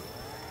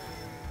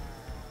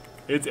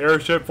 It's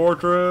Airship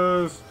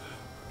Fortress!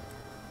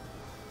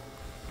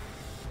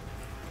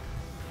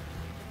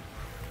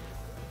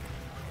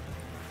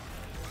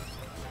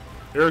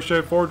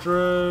 Airship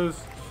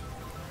Fortress!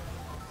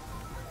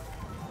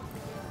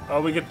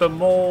 Oh, we get the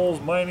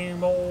moles, mining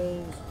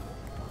moles.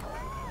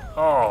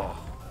 Oh,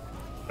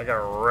 I got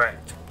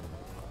wrecked.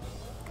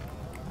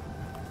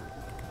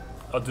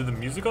 Oh, dude, the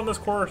music on this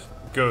course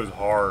goes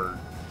hard.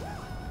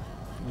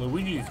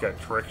 Luigi's got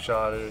trick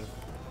shotted.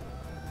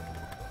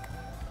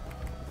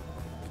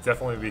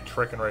 Definitely be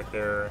tricking right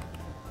there.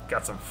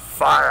 Got some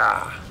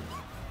fire.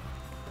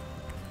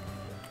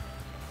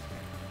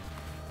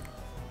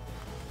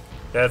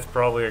 That's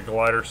probably a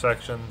glider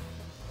section.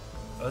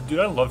 Dude,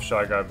 I love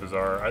Shy Guy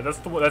Bazaar.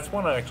 That's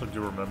one I actually do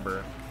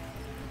remember.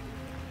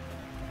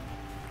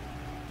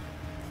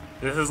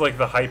 This is like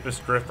the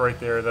hypest drift right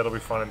there. That'll be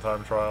fun in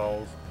time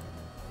trials.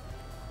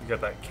 You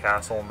got that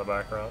castle in the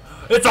background.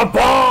 It's a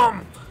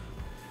bomb!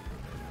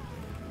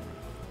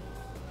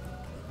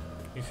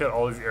 You got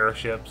all these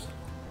airships.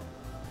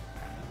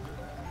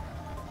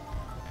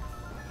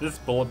 This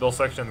bullet bill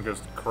section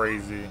goes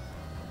crazy.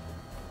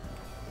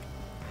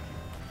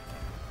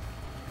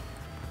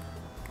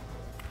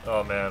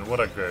 Oh man, what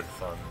a good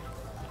fun.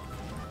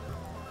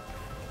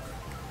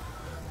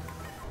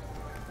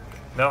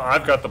 Now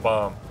I've got the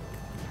bomb.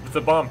 It's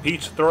a bomb,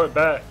 Peach, throw it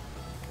back.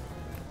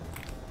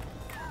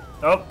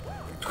 Oh.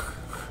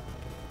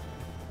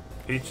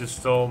 Peach is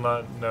still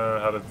not know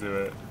how to do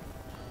it.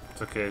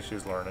 It's okay,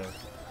 she's learning.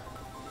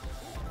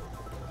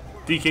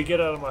 DK,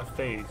 get out of my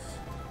face.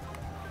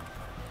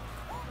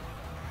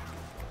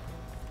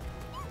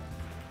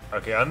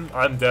 Okay, I'm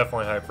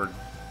definitely hyped for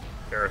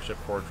Airship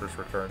Fortress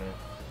returning.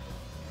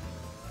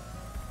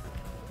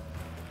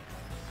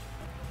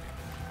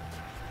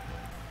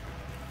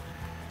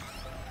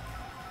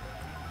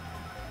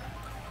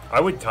 I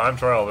would time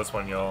trial this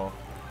one, y'all.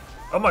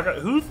 Oh my god,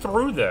 who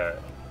threw that?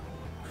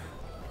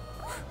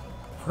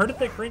 Where did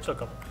that green shell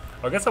come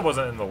from? I guess I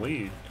wasn't in the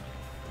lead.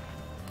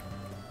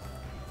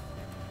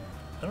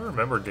 I don't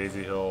remember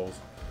Daisy Hills.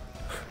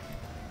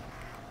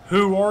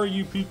 Who are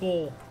you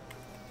people?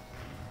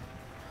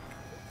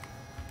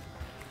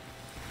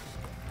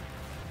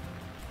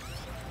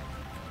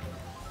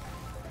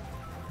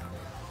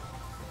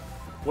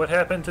 What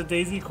happened to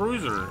Daisy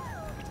Cruiser?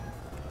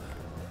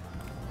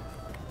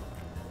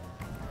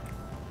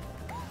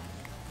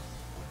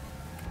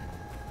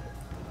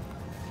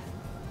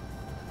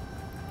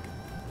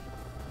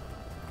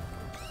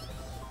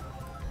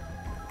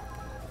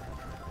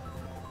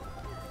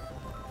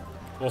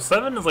 Well,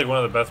 7 is like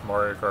one of the best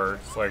Mario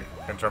Karts, like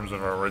in terms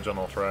of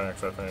original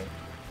tracks, I think.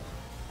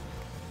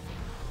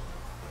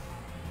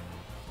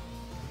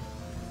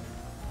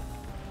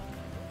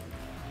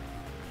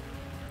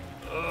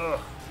 Ugh.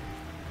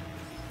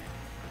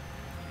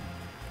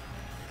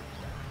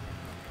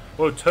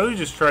 Whoa, Toad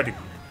just tried to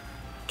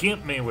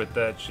gimp me with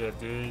that shit,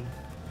 dude.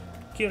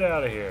 Get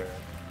out of here.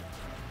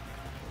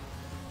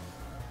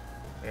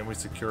 And we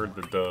secured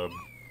the dub.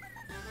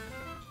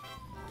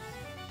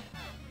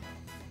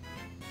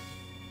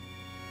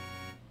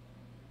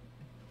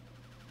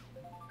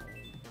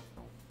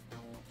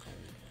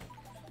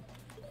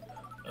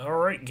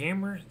 Alright,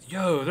 gamers.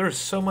 Yo, there's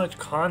so much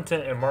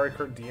content in Mario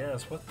Kart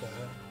DS. What the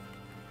hell?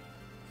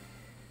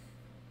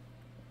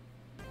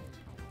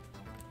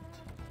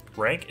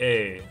 Rank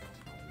A.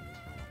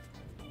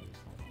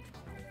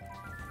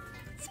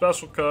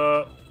 Special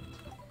Cup.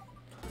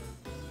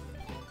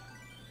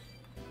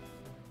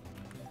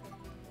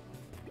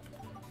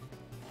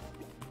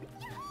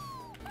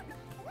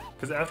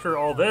 Because after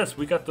all this,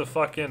 we got the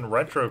fucking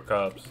Retro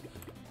Cups,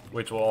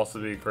 which will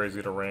also be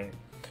crazy to rank.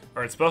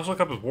 Alright, Special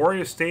Cup is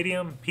Wario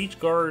Stadium, Peach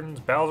Gardens,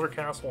 Bowser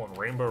Castle, and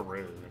Rainbow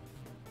Road.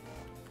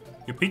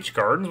 Yo, Peach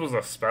Gardens was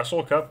a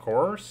Special Cup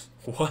course?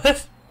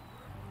 What?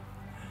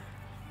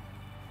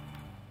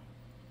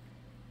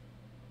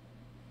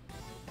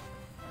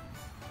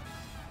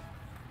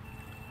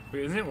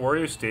 Wait, isn't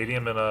Wario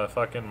Stadium in a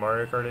fucking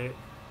Mario Kart 8?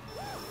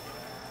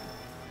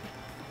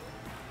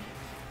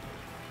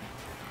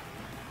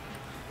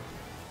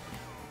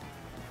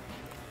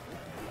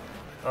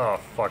 Oh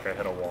fuck, I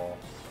hit a wall.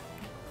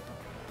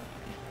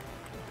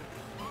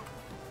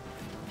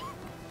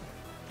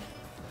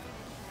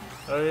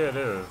 Oh yeah, it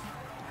is.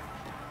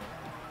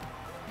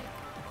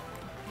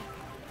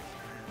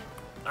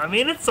 I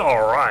mean, it's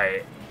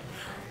alright.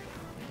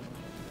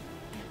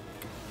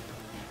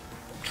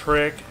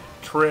 Trick,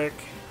 trick,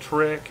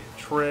 trick,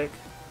 trick.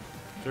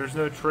 There's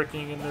no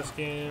tricking in this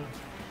game.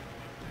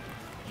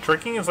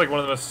 Tricking is like one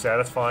of the most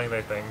satisfying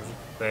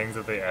things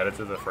that they added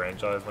to the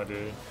franchise, my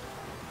dude.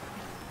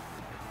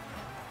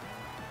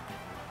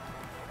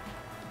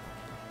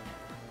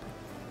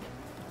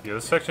 Yeah,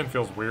 this section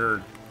feels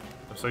weird.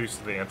 I'm so used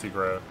to the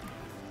anti-grav.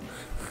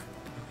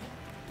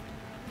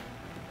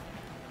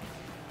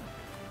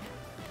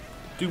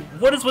 Dude,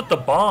 what is with the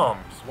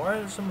bombs? Why are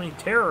there so many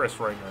terrorists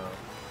right now?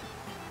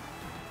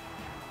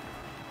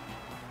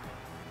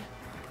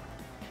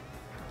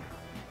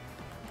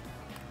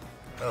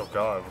 Oh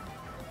god.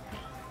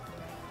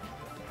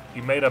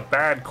 You made a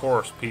bad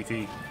course,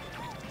 PT.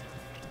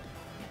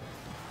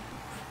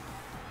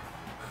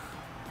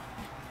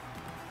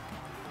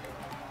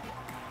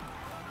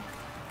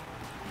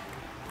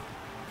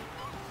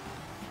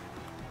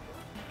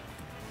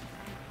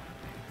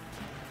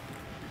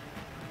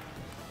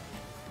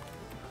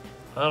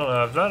 I don't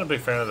know, I'm not a big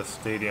fan of the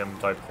stadium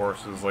type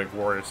courses like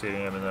Wario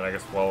Stadium and then I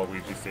guess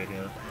Waluigi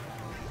Stadium.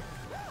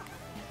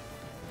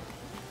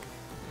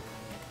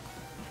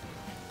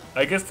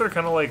 I guess they're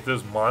kind of like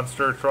those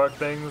monster truck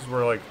things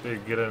where like they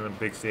get in a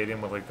big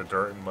stadium with like the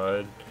dirt and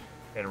mud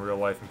in real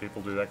life and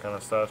people do that kind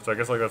of stuff. So I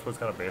guess like that's what's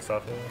kind of based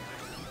off of.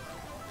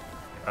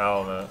 I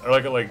don't know. Or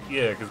like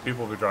yeah, because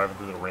people will be driving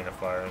through the Ring of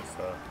Fire and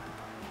stuff.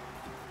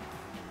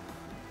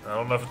 I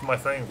don't know if it's my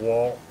thing,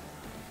 Walt.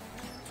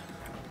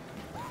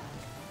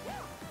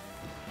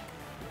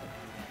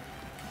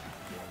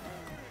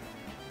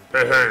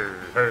 Hey, hey,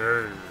 hey,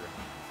 hey.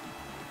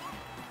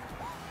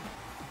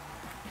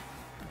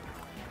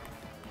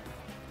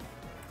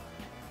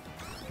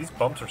 These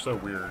bumps are so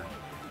weird.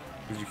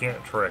 Because you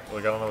can't trick.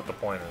 Like, I don't know what the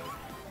point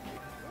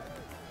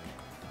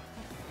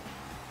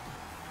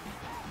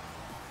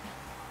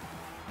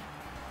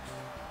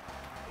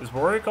is. Is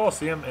Wario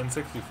Coliseum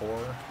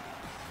N64?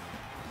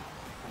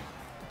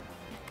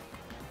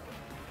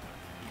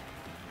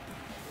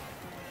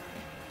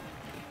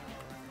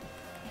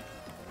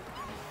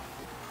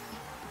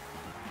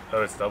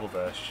 Oh, it's Double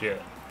Dash.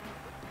 Shit.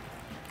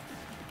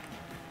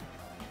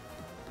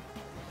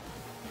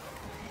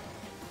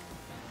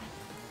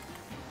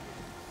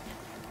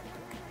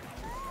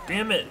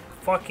 Damn it!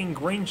 Fucking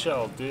green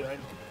shell, dude.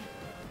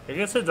 I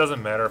guess it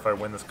doesn't matter if I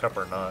win this cup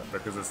or not,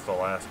 because it's the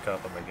last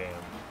cup in the game.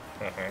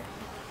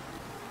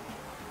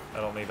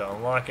 I don't need to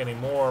unlock any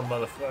more,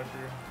 motherfucker.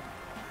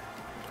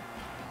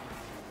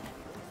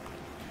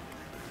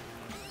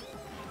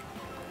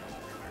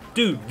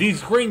 Dude,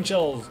 these green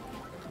shells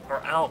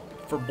are out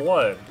for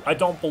blood. I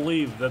don't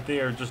believe that they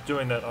are just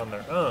doing that on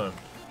their own.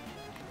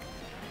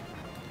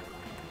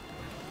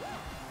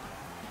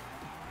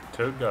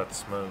 Toad got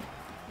smoked.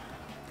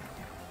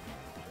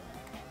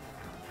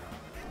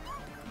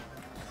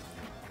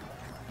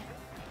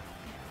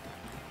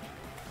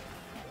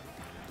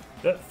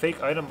 That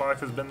fake item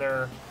box has been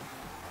there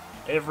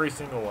every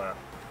single lap.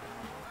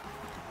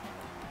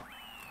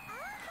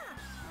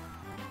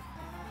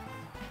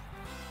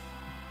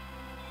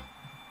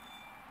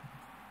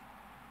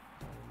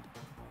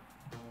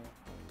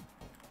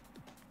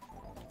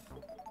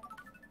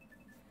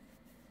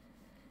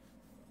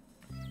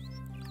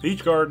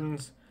 Peach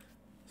Gardens,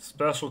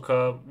 Special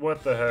Cup,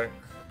 what the heck?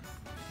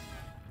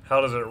 How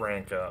does it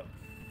rank up?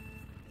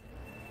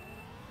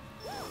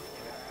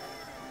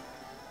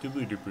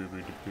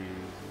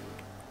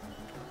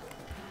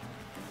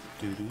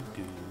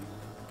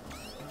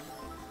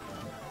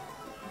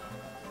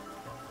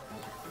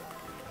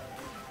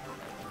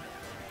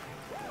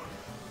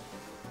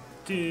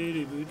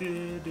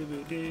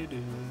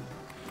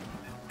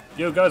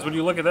 Yo guys, would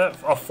you look at that?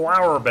 A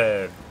flower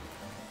bed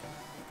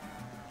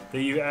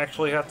that you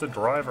actually have to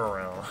drive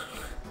around.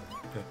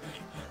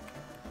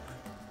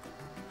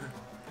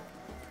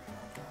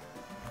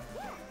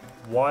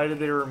 Why did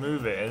they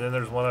remove it? And then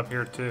there's one up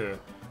here too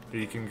that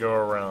you can go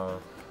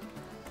around.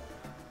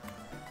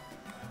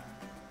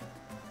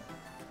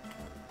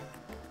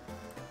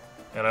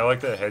 And I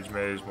like the hedge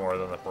maze more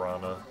than the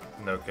piranha.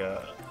 No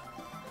cat.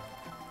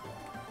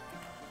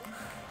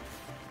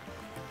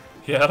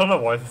 Yeah, I don't know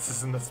why this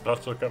isn't a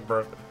special cup,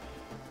 bro.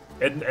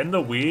 In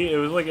the Wii, it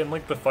was like in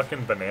like the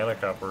fucking banana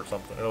cup or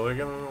something. Or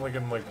like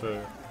in like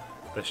the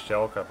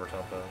shell cup or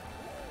something.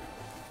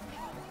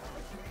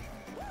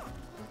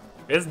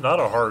 It's not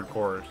a hard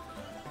course.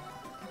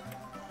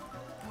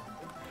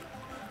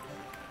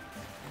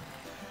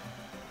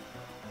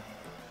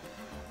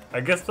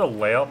 I guess the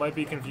layout might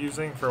be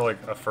confusing for like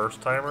a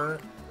first timer,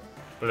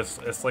 but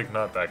it's like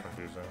not that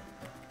confusing.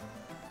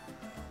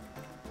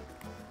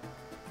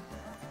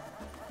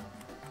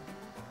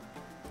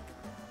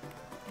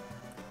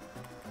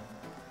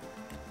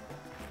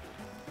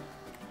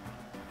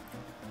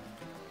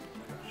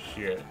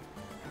 Shit.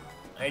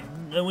 I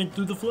went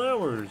through the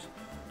flowers.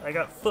 I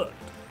got fucked.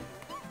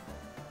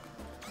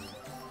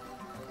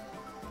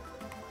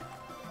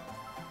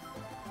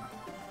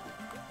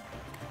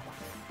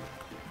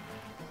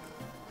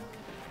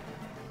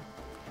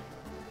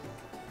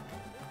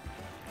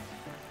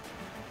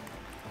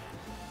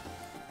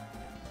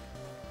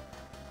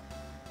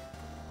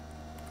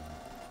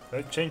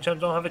 That chain chump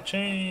don't have a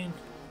chain.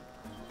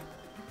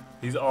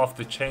 He's off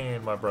the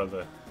chain, my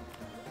brother.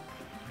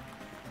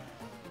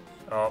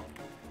 Oh.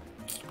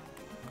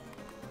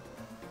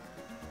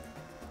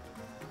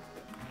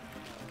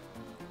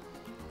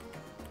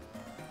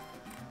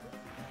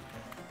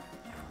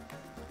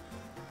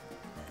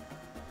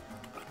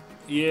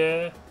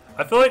 Yeah.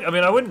 I feel like, I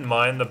mean, I wouldn't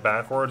mind the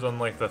backwards on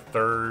like the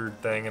third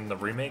thing in the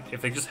remake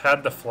if they just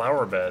had the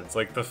flower beds.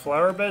 Like the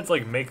flower beds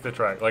like make the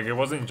track. Like it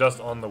wasn't just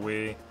on the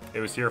Wii. It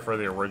was here for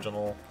the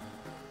original.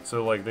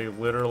 So like they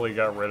literally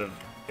got rid of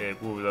it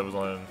that was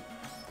on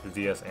the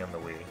DS and the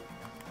Wii.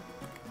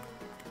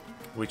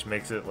 Which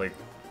makes it like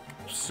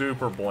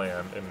super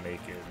bland and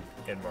naked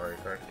in Mario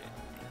Kart.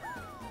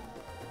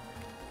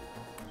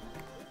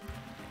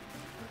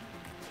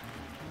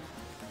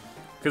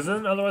 Because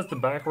then otherwise the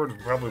backwards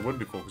probably would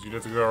be cool because you'd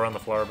have to go around the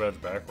flower beds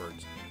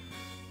backwards.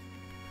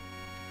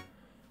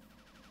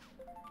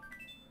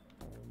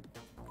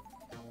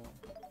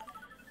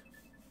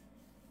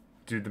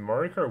 Dude, the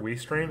Mario Kart Wii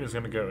stream is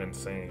gonna go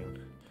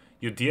insane.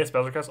 Yo, DS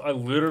Bowser Castle, I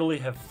literally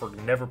have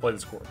never played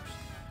this course.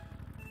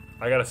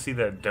 I gotta see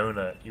that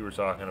donut you were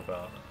talking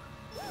about.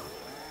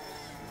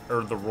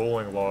 Or the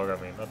rolling log,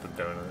 I mean, not the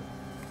donut.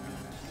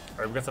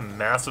 Alright, we got some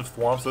massive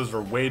thwomps. Those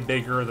are way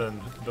bigger than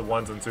the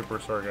ones in Super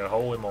Circuit.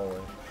 Holy moly.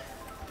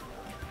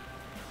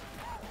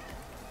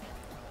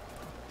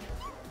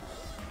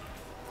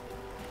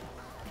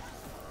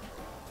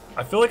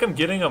 I feel like I'm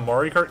getting a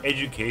Mario Kart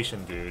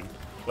education, dude.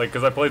 Like,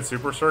 because I played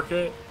Super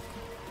Circuit.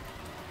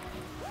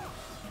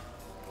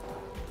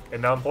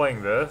 And now I'm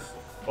playing this.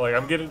 Like,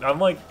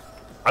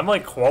 I'm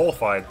like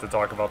qualified to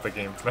talk about the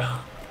games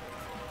now.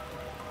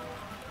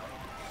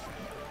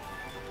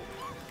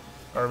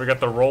 Alright, we got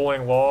the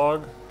rolling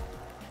log.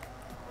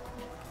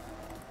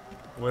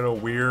 What a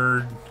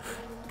weird...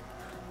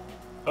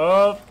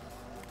 Yeah,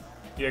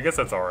 I guess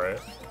that's alright.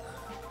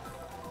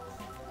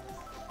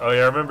 Oh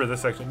yeah, I remember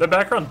this section. The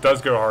background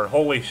does go hard.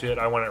 Holy shit,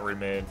 I want it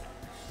remade.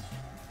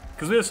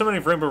 Because we have so many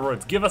Rainbow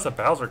Roads. Give us a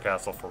Bowser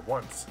Castle for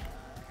once.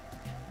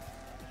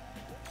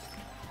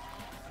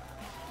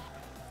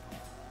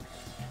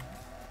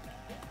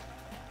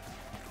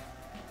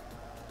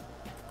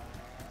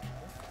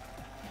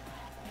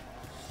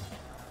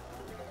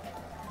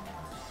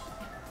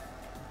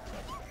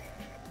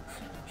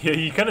 Yeah,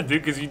 you kind of do,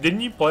 because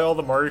didn't you play all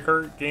the Mario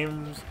Kart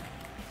games,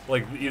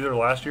 like, either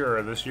last year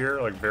or this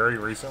year, like, very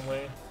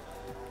recently?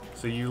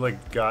 So you,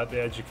 like, got the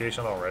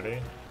education already?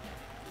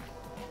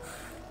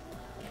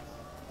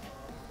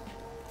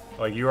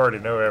 Like, you already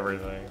know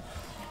everything.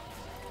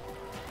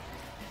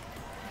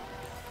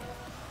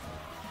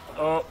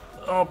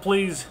 Oh,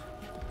 please!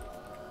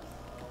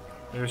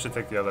 Maybe we should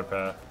take the other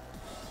path.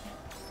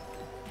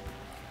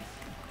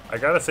 I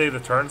gotta say, the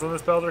turns on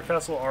this Bowser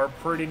Castle are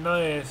pretty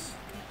nice.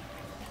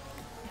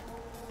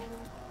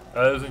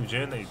 It was in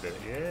June that you did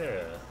it,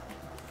 yeah.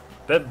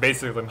 That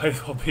basically might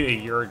as well be a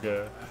year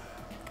ago.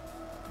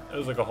 It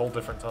was like a whole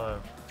different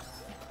time.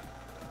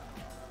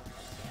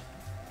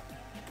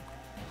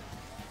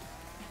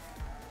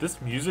 This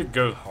music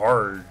goes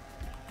hard.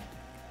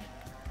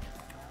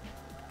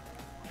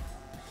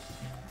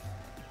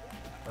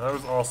 That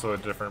was also a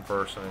different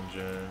person in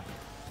June.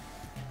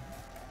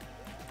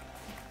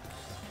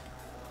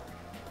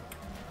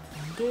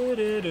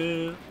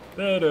 Da-da-da,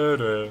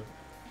 da-da-da,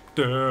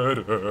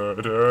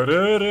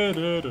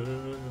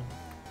 da-da-da-da-da-da-da,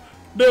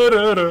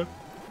 da-da-da.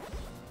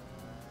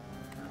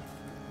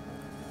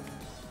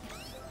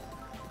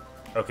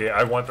 Okay,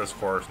 I want this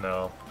course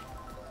now.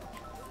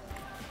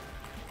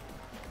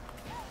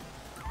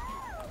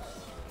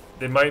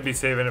 They might be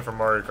saving it for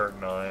Mario Kart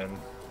 9,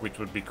 which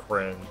would be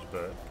cringe,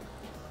 but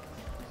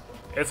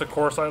it's a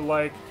course I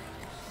like.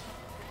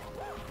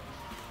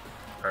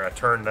 Alright,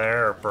 turn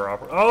there for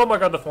oh my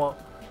god, the swamp.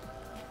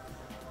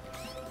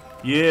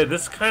 Yeah,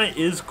 this kind of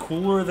is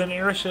cooler than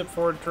Airship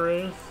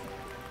Fortress.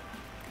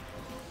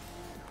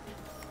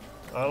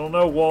 I don't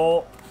know,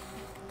 Walt.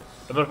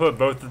 I'm gonna put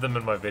both of them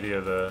in my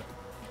video, though.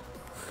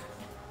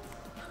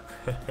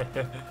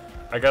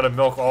 I gotta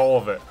milk all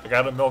of it. I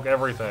gotta milk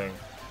everything.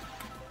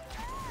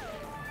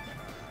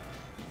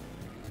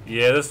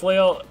 Yeah, this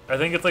layout, I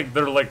think it's like,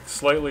 they're like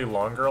slightly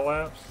longer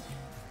laps.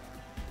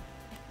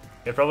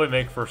 It'd probably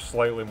make for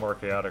slightly more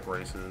chaotic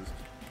races.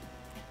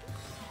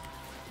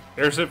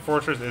 Airship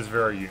Fortress is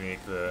very unique,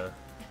 though.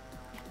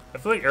 I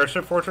feel like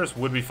Airship Fortress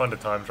would be fun to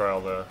time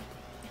trial, though.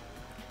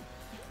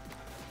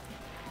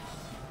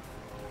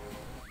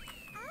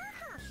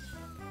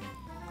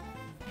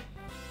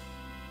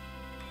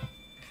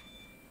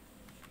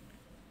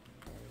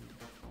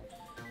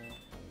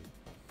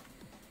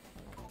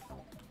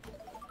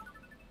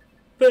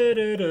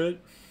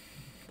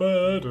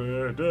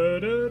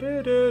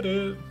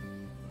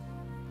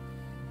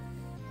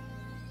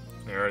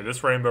 Alright,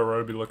 this Rainbow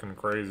Road be looking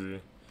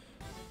crazy.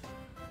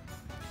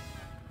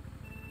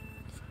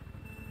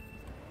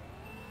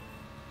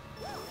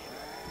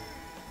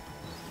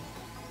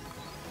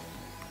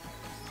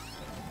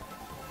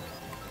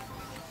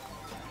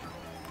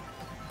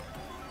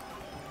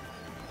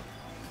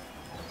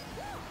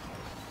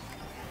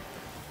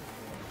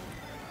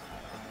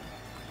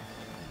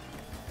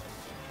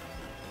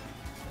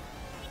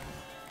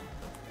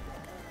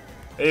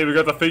 Hey, we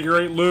got the figure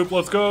 8 loop,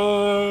 let's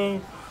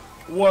go!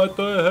 What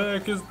the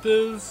heck is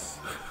this?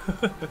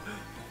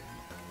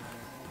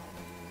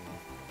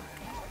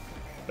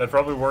 That'd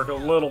probably work a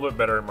little bit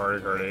better in Mario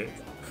Kart 8.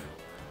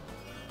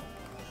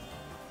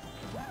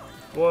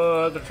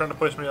 What? They're trying to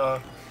push me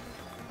off.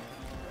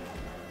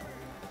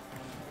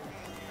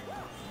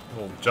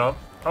 Little jump.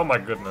 Oh my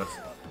goodness.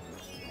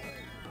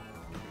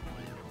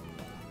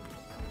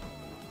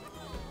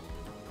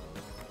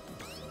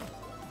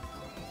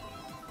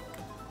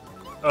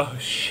 Oh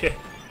shit.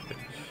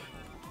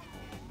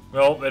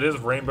 Well, it is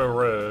Rainbow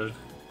Road.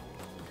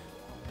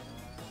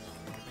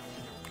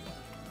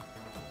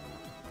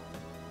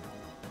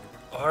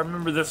 Oh, I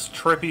remember this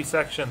trippy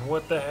section.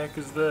 What the heck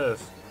is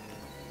this?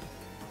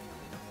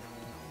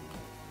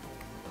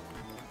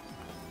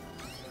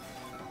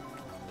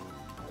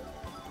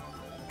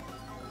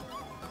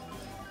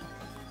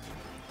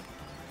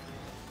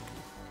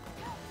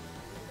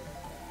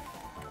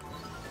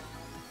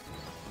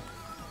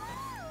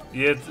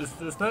 Yeah,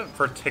 it's not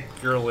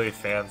particularly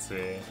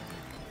fancy.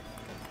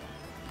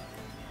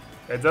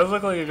 It does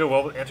look like a good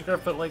wall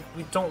anti-graph, but like,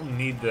 we don't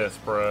need this,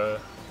 bruh.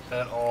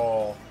 At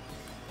all.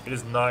 It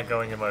is not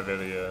going in my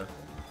video.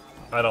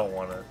 I don't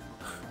want it.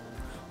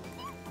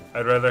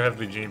 I'd rather have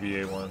the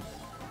GBA one.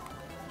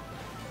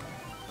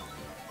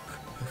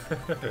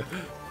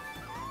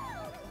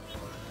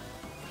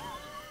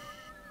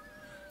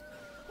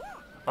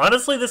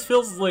 Honestly, this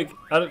feels like,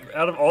 out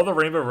of all the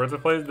Rainbow Roads I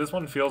played, this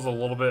one feels a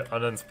little bit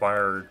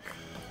uninspired.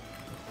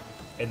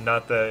 And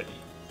not that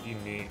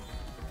unique.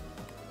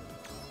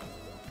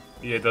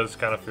 Yeah, it does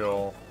kind of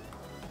feel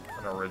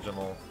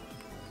unoriginal.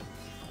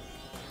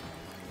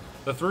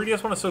 The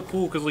 3DS one is so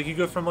cool because like you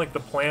go from like the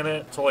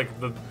planet to like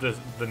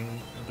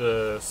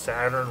the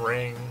Saturn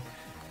ring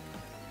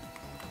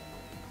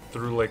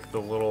through like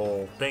the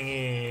little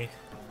thingy.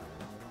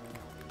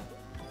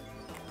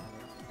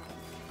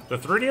 The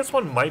 3DS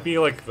one might be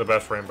like the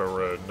best Rainbow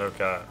Road, no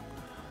cap.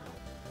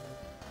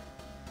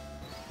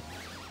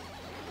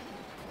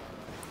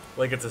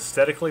 Like, it's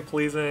aesthetically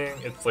pleasing,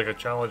 it's like a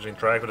challenging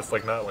track, but it's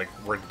like not like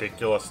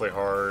ridiculously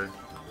hard.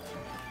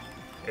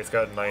 It's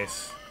got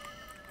nice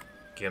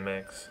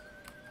gimmicks.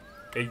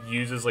 It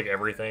uses like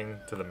everything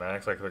to the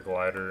max, like the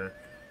glider.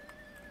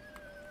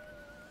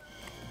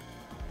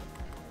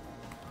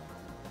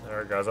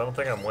 Alright guys, I don't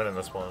think I'm winning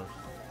this one.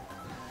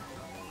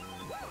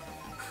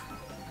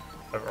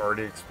 I've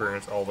already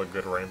experienced all the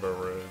good Rainbow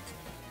Roads.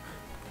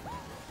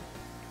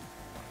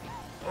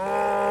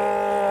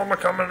 Oh, I'm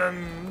coming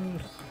in!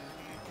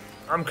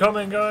 I'm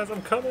coming, guys,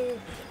 I'm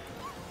coming!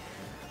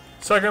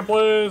 Second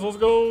place, let's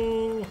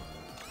go!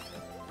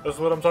 This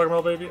is what I'm talking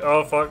about, baby.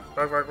 Oh, fuck.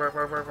 Fuck.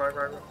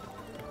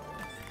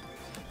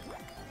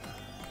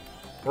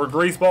 We're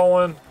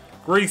greaseballing.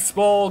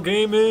 Greaseball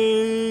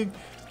gaming!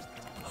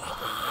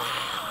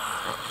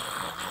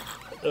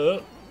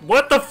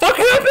 What the fuck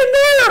happened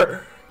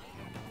there?!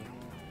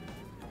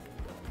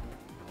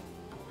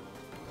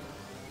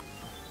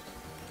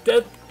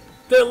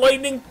 That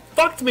lightning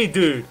fucked me,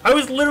 dude. I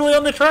was literally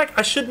on the track.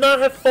 I should not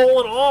have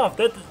fallen off.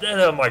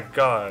 Oh my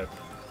god.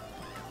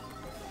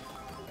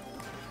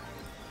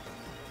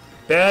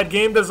 Bad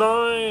game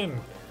design!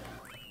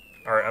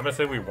 Alright, I'm gonna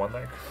say we won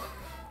that.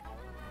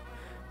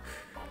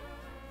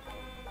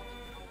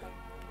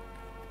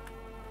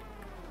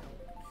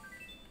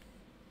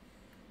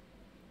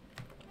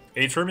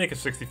 H Remake of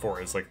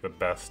 64 is like the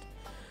best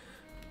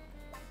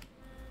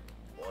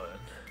one.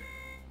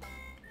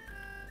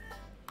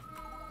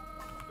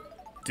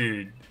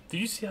 Dude, did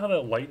you see how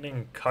that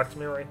lightning cucked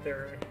me right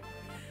there?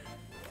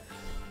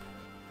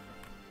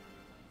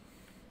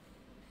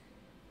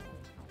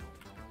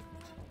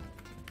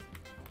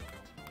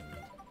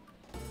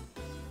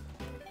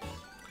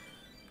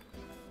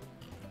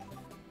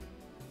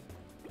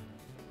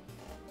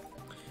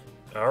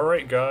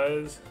 Alright,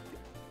 guys.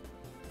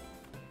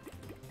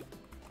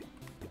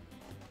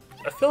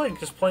 I feel like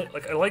just playing,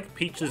 like, I like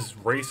Peach's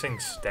racing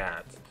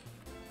stats.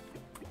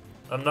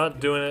 I'm not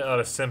doing it out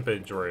of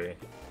simpage.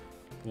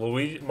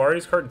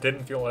 Mario's Kart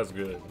didn't feel as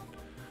good.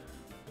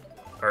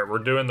 Alright, we're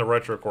doing the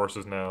retro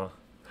courses now.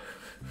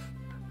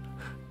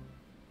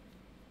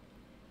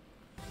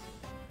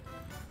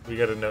 We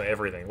gotta know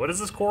everything. What is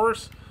this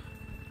course?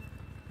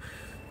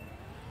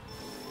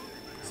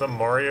 Some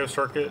Mario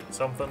circuit,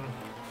 something?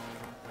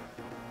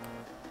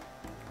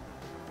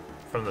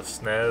 From the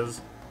SNES.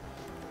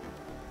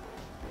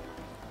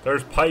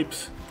 There's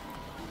pipes.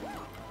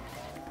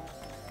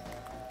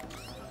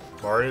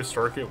 Mario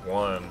Circuit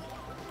 1.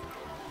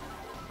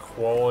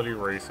 Quality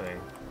racing.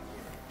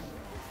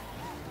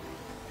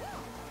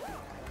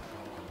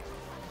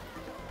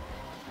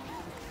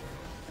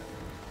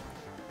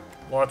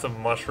 Lots of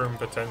mushroom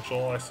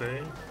potential, I see.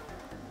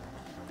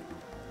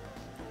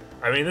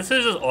 I mean, this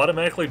is just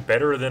automatically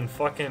better than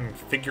fucking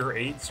Figure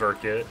 8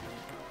 Circuit.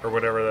 Or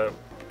whatever that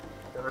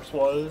course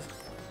was.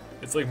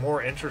 It's like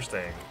more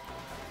interesting.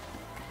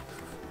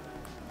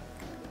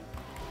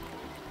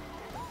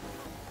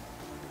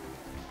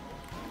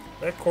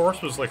 That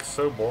course was like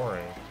so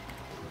boring.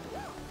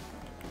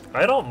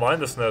 I don't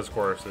mind the SNES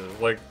courses.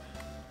 Like,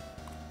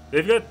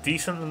 they've got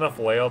decent enough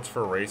layouts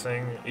for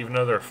racing, even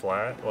though they're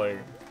flat. Like,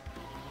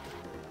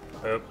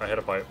 oh, I hit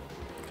a pipe.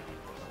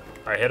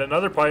 I hit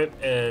another pipe,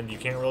 and you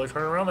can't really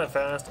turn around that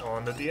fast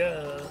on the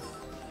DS.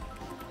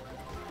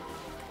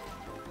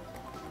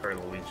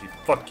 Alright, Luigi,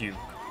 fuck you.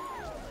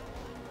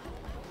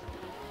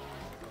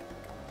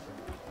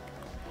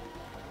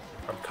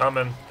 I'm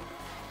coming.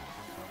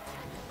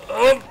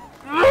 Oh!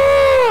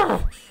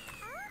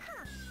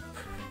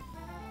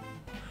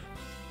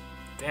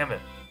 Damn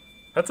it.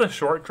 That's a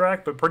short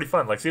track, but pretty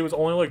fun. Like, see, it was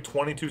only like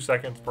 22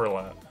 seconds per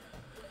lap.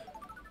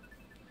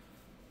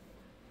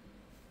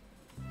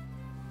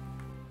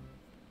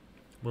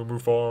 Moo Moo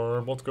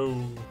Farm, let's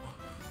go.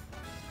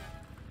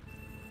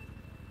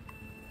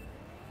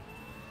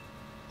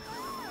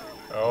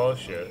 Oh,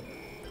 shit.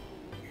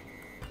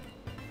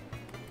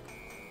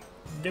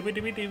 Dibby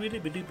dibby dibby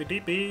dibby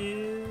dibby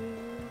dibby.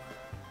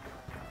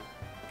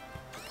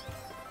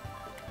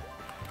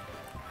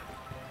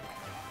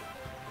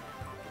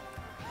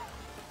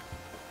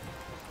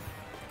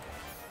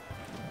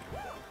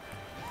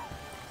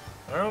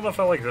 I don't know if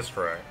I like this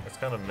track. It's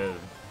kind of mid.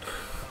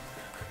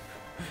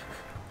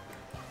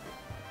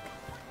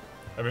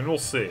 I mean, we'll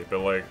see, but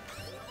like,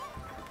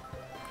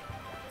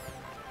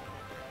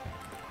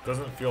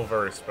 doesn't feel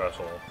very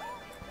special.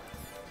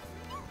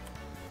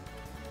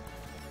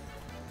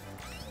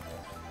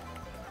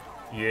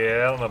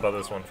 Yeah, I don't know about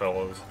this one,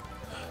 fellas.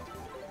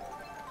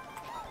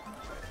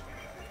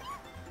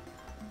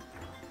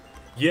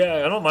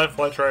 Yeah, I don't mind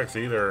flat tracks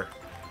either.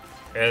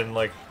 And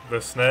like, the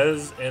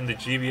SNES and the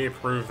GBA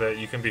prove that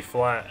you can be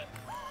flat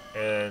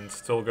and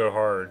still go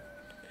hard.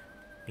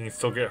 You can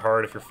still get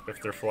hard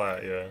if they're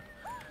flat, yeah.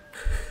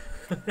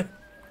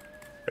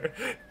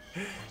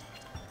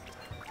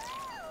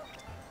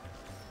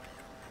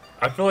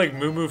 I feel like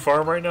Moo Moo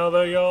Farm right now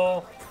though,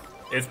 y'all,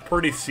 it's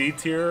pretty C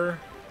tier.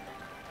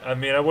 I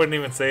mean, I wouldn't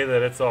even say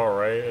that it's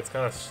alright. It's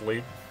kind of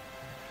sleep.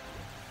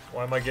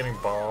 Why am I getting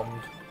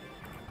bombed?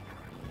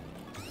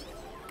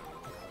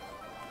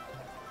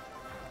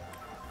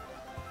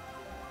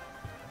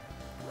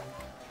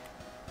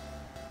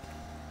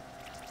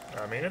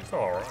 I mean, it's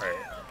alright.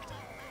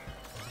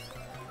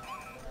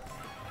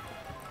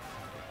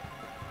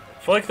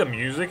 I feel like the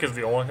music is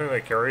the only thing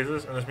that carries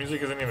this, and this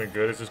music isn't even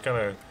good. It's just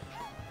kind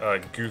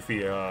of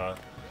goofy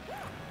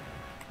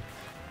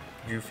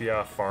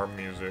farm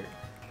music.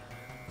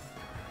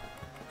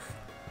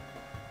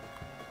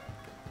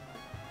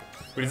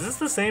 Wait, is this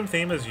the same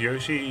theme as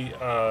Yoshi,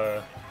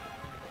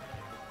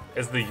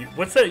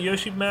 what's that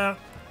Yoshi map?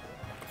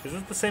 Is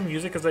this the same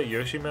music as that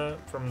Yoshi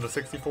map from the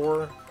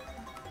 64?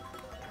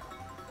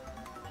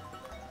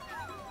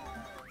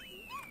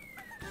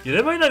 Yeah,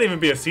 that might not even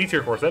be a C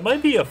tier course. That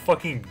might be a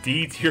fucking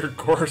D tier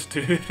course,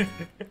 dude.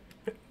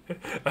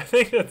 I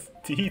think that's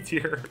D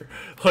tier.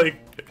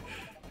 Like,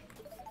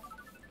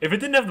 if it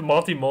didn't have the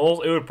Monty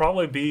Moles, it would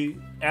probably be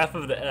F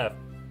of the F.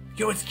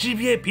 Yo, it's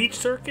GBA Peach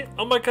Circuit?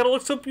 Oh my god, it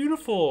looks so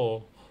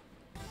beautiful.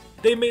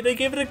 They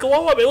gave it a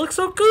glow up. It looks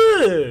so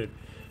good.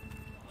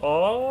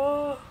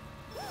 Aww.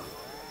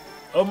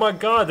 Oh my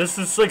god, this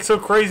is like so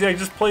crazy. I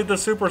just played the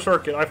Super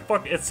Circuit.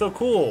 It's so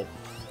cool.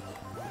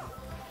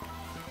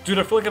 Dude,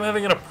 I feel like I'm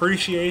having an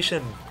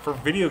appreciation for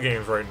video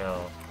games right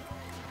now.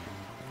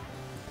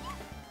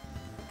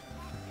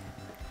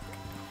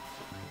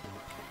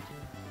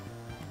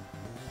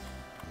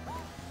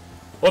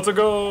 Let's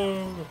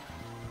go!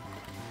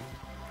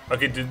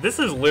 Okay, dude, this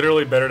is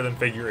literally better than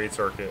Figure 8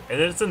 Circuit, and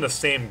it's in the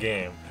same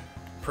game.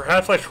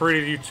 Perhaps I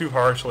treated you too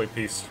harshly,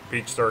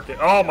 Peach Circuit.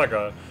 Oh my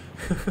god.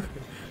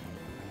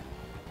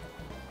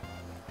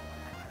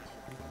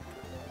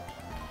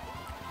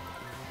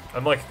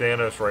 I'm like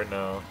Thanos right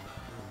now.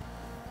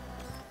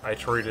 I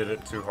treated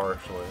it too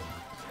harshly.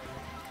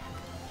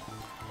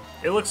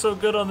 It looks so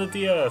good on the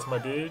DS, my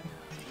dude.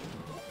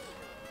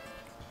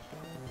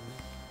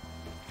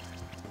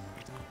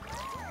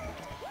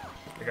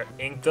 I got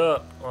inked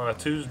up on a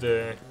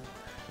Tuesday.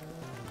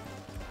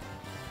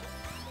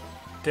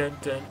 Dun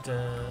dun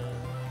dun.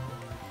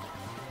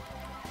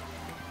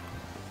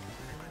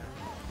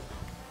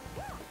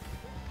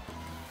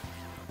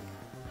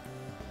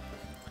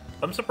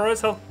 I'm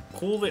surprised how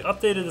cool they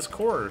updated this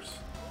course.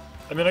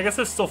 I mean, I guess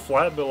it's still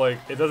flat, but like,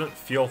 it doesn't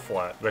feel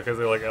flat because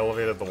they like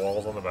elevated the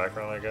walls on the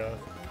background, I guess.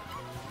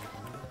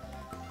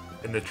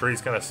 And the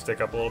trees kind of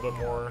stick up a little bit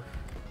more.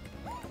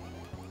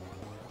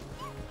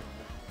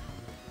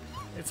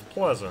 It's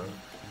pleasant.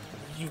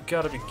 You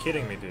gotta be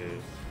kidding me,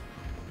 dude.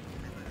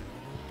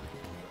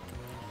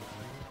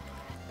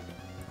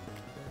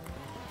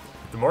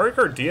 The Mario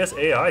Kart DS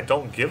AI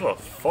don't give a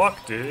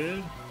fuck,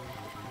 dude.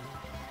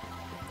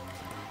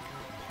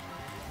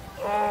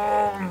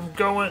 Oh, I'm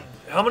going.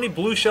 How many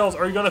blue shells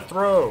are you gonna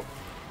throw?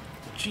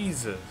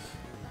 Jesus.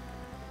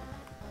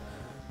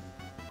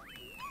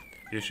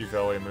 Yoshi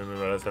Valley and Moo Moo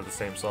Meadows have the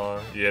same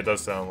song. Yeah, it does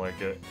sound like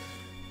it.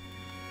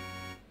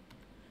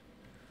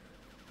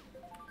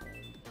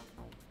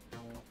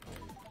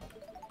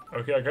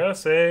 Okay, I gotta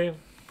say.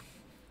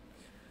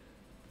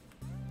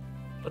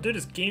 Oh, dude,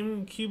 it's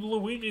GameCube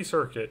Luigi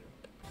Circuit.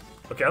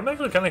 Okay, I'm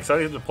actually kind of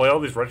excited to play all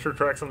these retro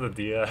tracks on the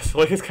DS.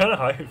 Like, it's kind of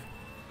hype.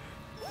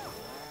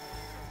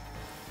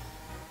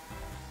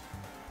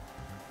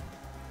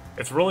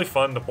 It's really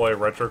fun to play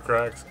retro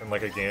tracks in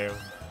like a game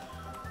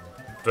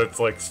that's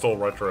like still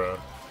retro.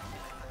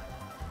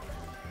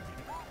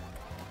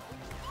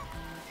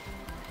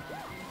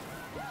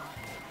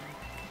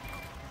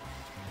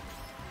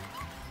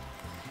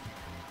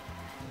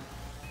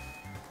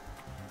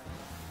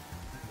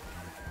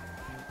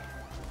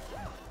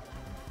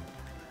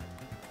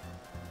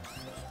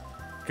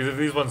 Because if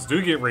these ones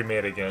do get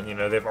remade again, you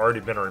know, they've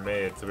already been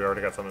remade, so we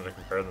already got something to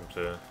compare them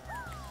to.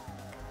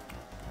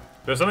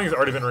 But if something's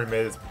already been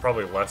remade, it's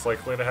probably less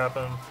likely to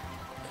happen.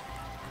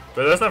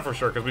 But that's not for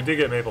sure, because we did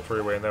get Maple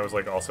Freeway, and that was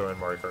like also in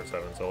Mario Kart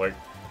 7, so like,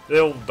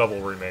 they'll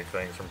double remake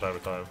things from time to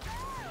time.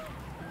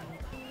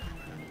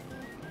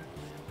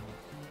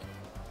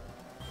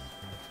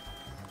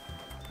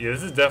 Yeah,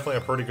 this is definitely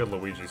a pretty good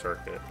Luigi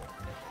circuit.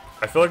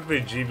 I feel like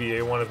the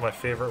GBA one is my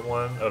favorite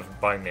one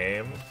by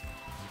name,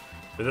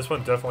 but this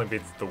one definitely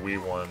beats the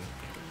Wii one.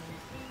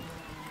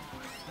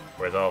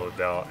 Without a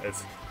doubt.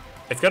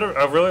 It's got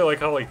I really like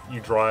how like you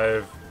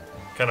drive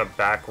kind of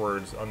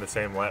backwards on the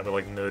same lap, but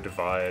like no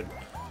divide.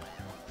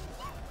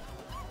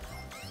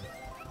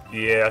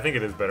 Yeah, I think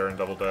it is better in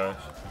Double Dash.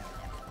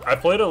 I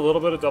played a little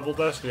bit of Double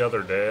Dash the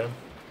other day.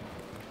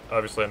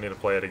 Obviously, I need to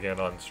play it again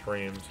on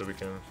stream so we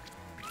can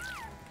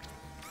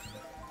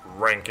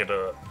rank it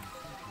up.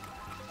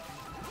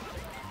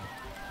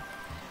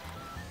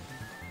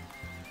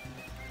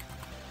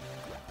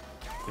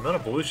 The amount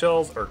of blue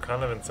shells are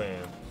kind of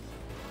insane.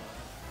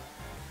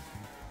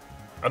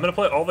 I'm gonna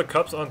play all the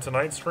cups on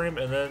tonight's stream,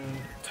 and then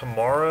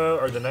tomorrow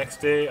or the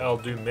next day I'll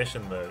do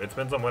mission mode. It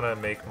depends on when I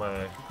make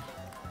my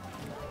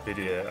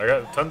video. I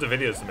got tons of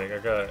videos to make. I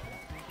got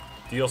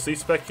DLC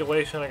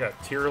speculation, I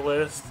got tier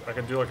list, I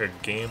can do like a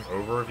game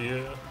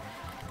overview.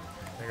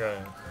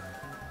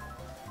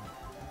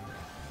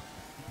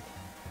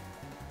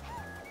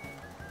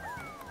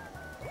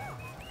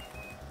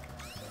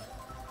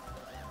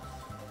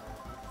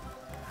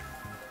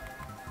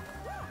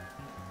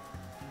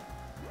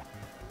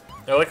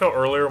 I like how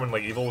earlier when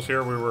like Evil was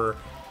here, we were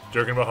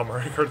joking about how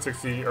Mario Kart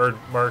 60 or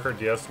Mario Kart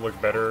DS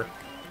looked better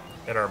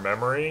in our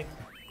memory.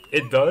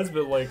 It does,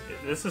 but like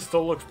this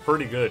still looks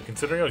pretty good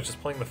considering I was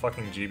just playing the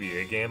fucking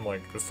GBA game.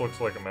 Like this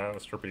looks like a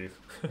masterpiece.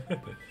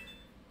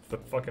 It's the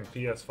fucking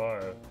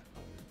PS5.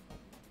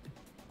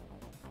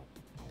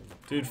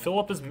 Dude,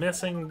 Philip is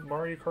missing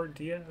Mario Kart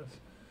DS.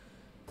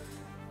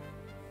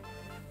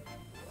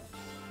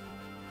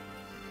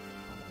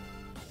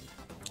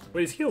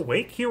 Wait, is he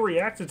awake? He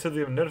reacted to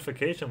the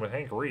notification with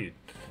Hank Reed.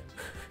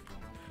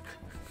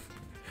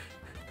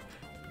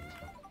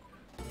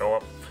 Go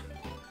up.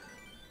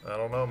 I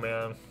don't know,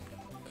 man.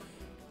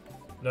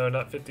 No,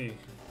 not 50.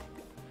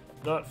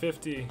 Not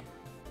 50.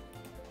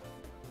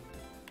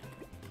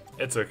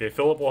 It's okay.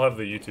 Philip will have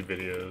the YouTube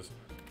videos.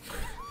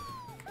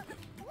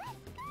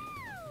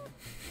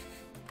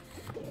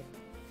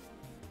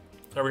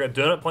 Alright, we got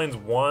Donut Plains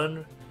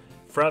 1,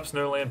 Frap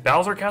Snowland,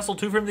 Bowser Castle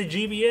 2 from the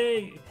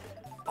GBA.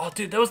 Oh,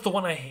 dude, that was the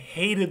one I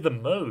hated the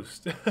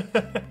most.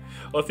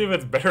 Let's see if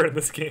it's better in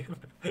this game.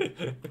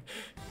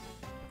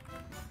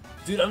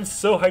 Dude, I'm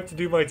so hyped to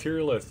do my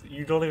tier list.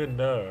 You don't even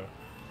know.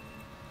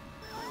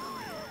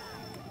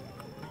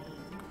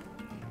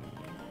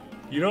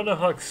 You don't know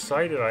how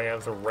excited I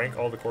am to rank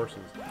all the courses.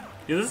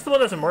 Yeah, this is the one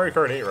that's in Mario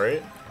Kart 8,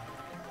 right?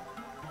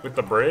 With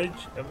the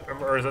bridge?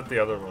 Or is that the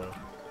other one?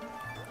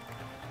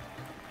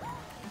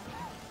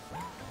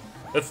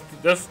 That's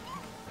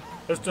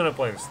Donut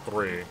Plains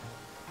 3.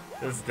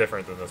 This is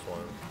different than this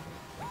one.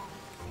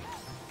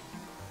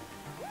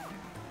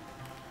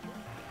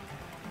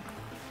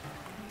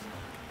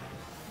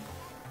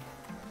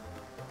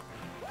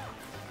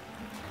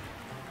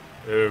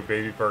 Ooh,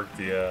 Baby Park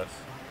DS.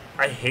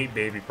 I hate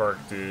Baby Park,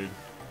 dude.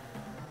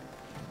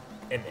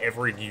 In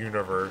every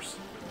universe.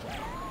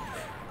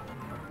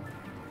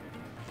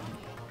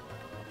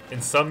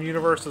 In some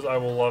universes, I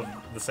will love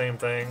the same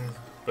things,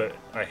 but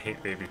I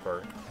hate Baby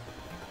Park.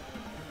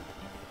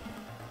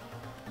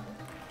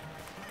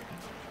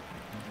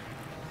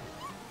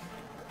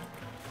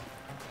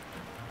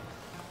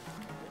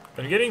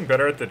 I'm getting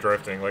better at the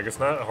drifting. Like, it's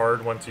not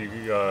hard once you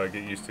get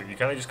used to it. You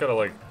kind of just gotta,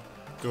 like,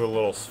 do a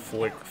little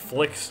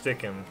flick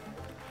sticking.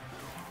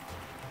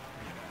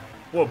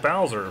 Whoa,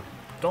 Bowser.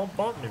 Don't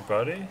bump me,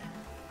 buddy.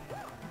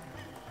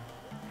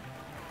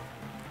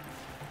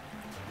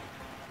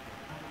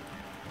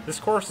 This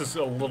course is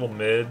a little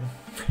mid.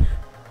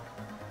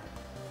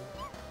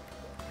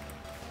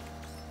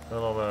 I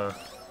don't know.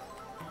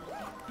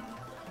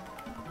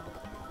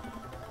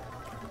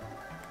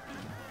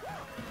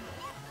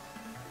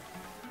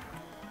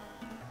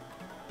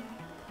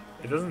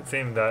 It doesn't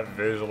seem that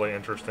visually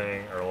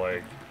interesting or,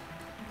 like,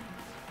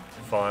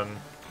 fun.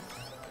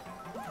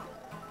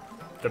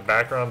 The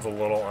background's a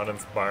little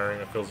uninspiring.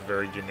 It feels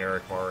very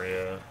generic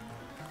Mario.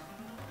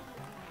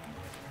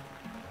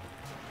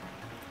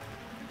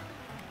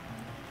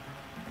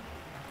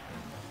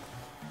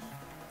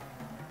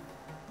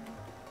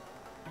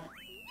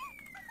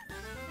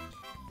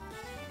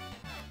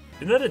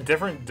 Isn't that a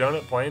different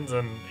Donut Plains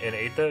in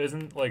 8 though?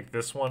 Isn't, like,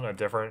 this one a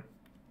different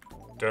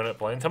Donut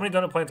Plains? How many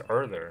Donut Plains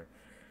are there?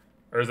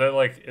 Or is that,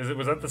 like,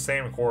 was that the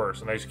same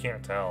course and I just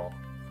can't tell?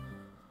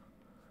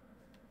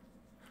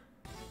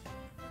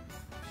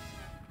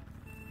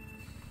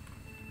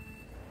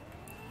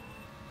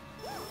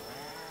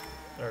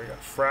 There we go.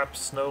 Frapp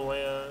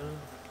Snowland.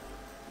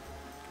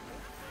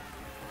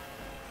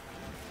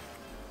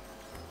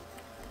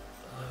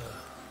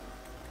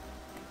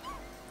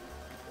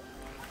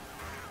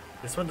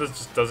 This one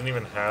just doesn't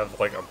even have,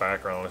 like, a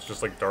background. It's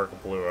just, like,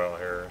 dark blue out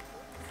here.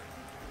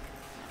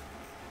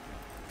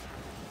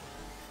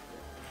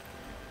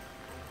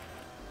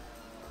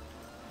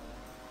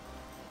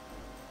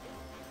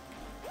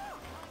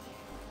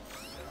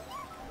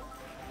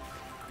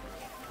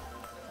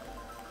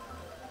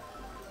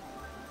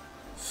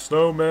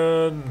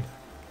 Snowman!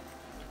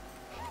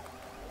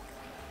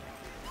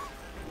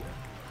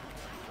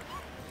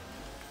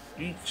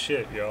 Eat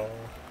shit, y'all.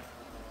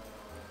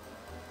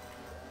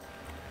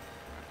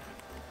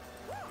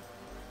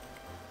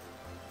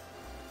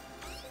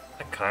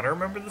 I kinda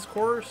remember this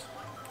course.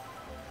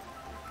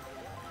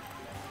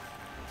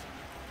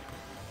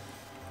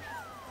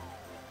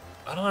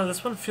 I don't know,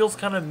 this one feels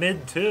kinda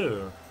mid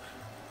too.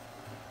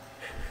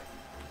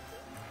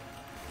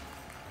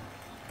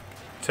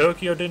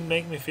 Tokyo didn't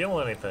make me feel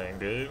anything,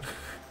 dude.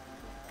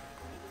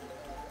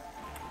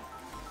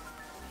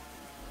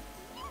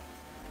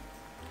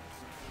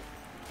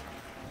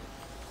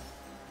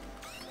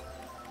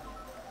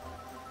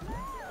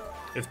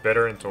 It's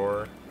better in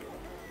Tour.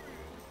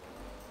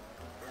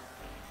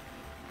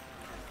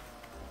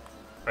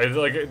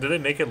 Did they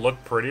make it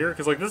look prettier?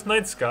 Because, like, this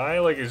night sky,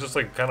 like, is just,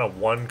 like, kind of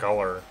one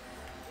color.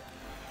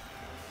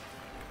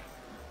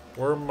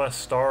 Where are my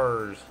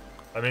stars?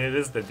 I mean, it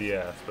is the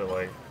DS, but,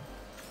 like...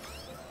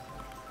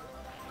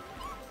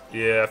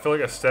 Yeah, I feel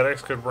like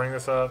aesthetics could bring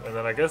this up, and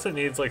then I guess it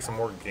needs, like, some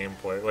more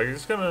gameplay. Like,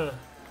 it's gonna...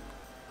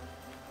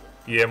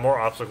 Yeah, more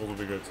obstacles would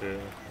be good,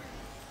 too.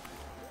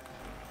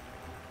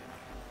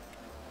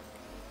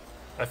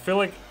 I feel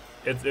like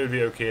it would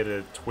be okay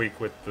to tweak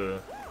with the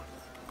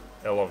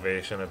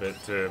elevation a bit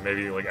to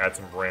maybe, like, add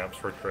some ramps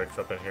for tricks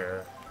up in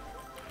here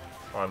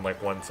on,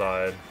 like, one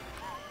side.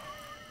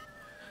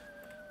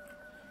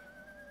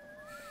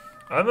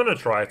 I'm gonna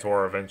try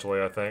Tour eventually,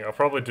 I think. I'll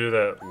probably do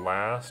that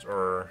last,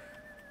 or...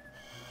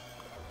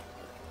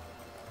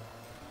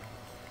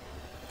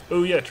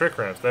 Oh yeah, trick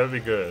ramps, that would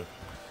be good.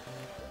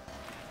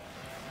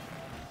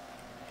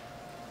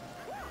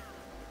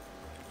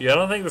 Yeah, I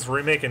don't think this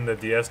remake in the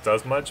DS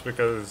does much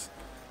because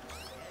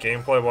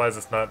gameplay-wise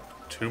it's not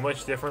too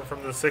much different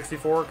from the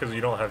 64 because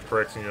you don't have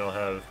tricks and you don't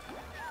have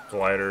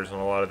gliders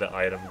and a lot of the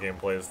item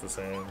gameplay is the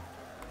same.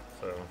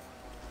 So...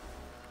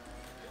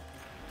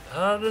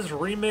 this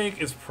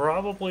remake is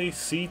probably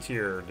C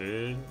tier,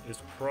 dude.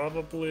 It's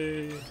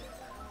probably...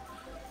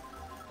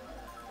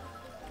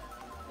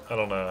 I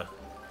don't know.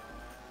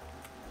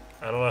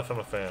 I don't know if I'm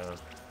a fan.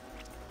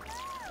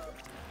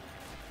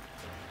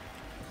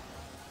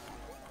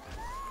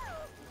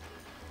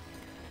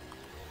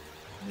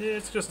 Yeah,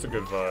 it's just a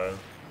good vibe.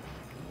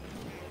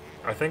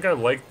 I think I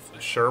liked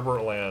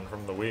Sherbert Land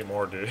from the Wii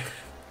more, dude.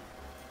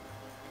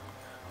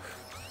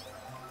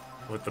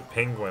 with the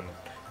penguin.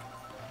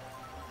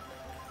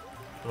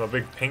 I'm a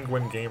big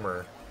penguin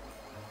gamer.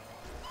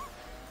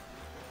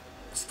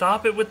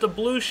 Stop it with the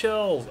blue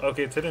shells!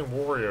 Okay, it's hitting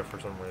Wario for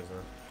some reason.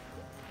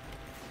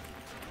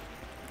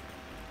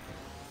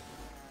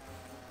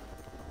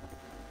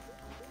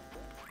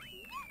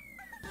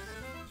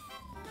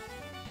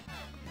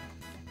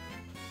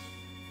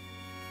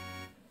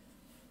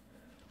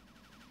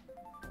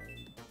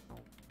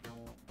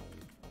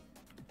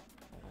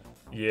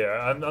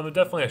 Yeah, I'm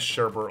definitely a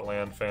Sherbert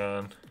Land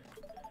fan.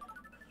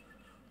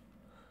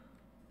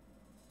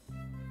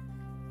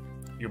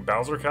 You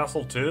Bowser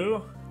Castle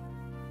too?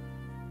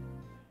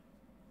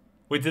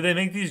 Wait, did they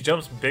make these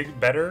jumps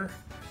better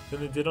than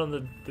they did on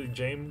the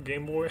Game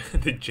Boy?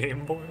 The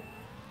Game Boy?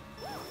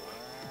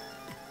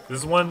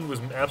 This one was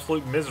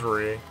absolute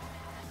misery.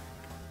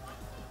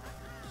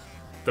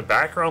 The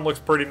background looks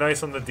pretty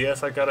nice on the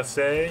DS, I gotta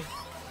say.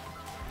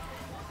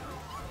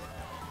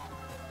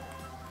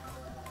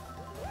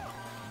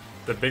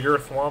 The bigger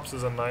thwomps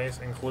is a nice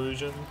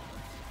inclusion.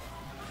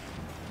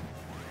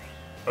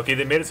 Okay,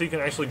 they made it so you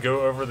can actually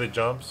go over the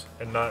jumps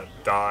and not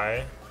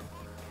die.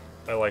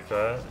 I like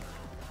that.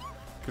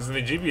 Because in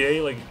the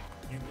GBA, like,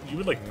 you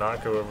would, like,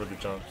 not go over the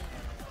jumps.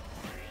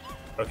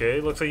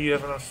 Okay, looks like you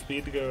have enough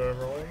speed to go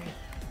over one.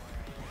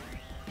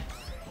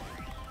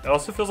 It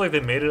also feels like they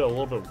made it a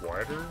little bit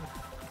wider.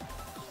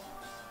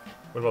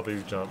 What about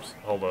these jumps?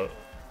 Hold up.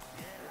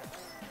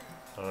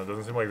 It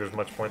doesn't seem like there's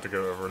much point to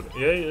go over.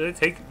 Yeah,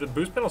 the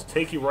boost panels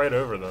take you right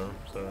over them,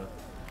 so.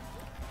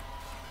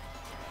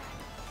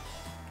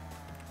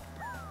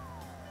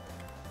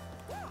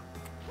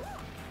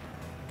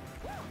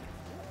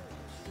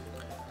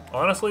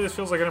 Honestly, this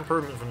feels like an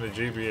improvement from the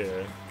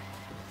GBA.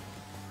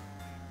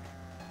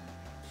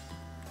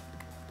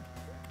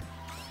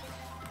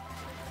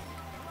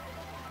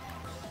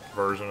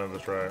 Version of the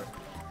track.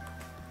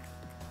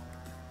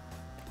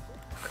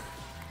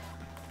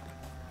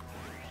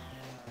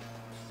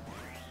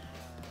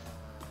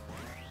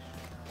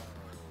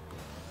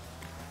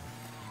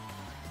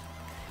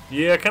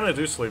 Yeah, I kind of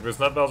do sleep. It's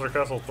not Bowser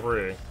Castle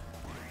 3.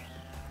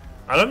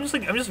 I'm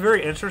just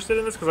very interested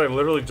in this because I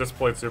literally just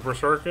played Super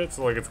Circuit,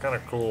 so like it's kind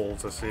of cool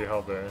to see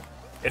how they.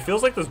 It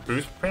feels like those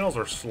boost panels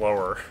are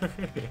slower.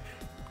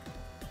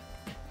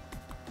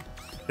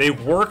 They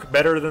work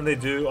better than they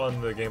do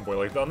on the Game Boy.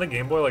 Like on the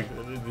Game Boy, like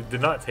it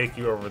did not take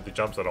you over the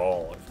jumps at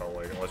all. It felt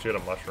like, unless you had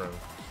a mushroom.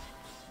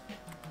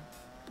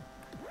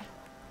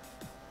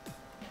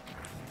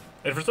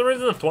 And for some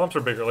reason the thwomps are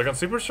bigger. Like on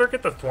Super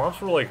Circuit, the thwomps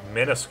were like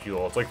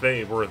minuscule. It's like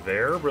they were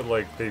there, but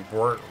like they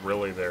weren't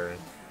really there.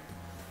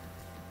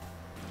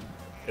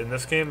 In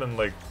this game and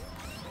like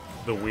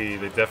the Wii,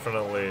 they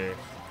definitely,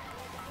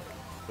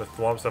 the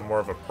thwomps have more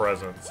of a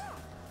presence.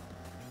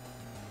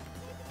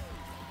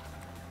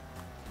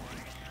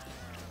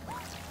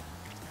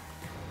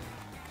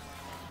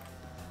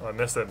 Oh, I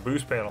missed that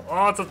boost panel.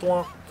 Oh, it's a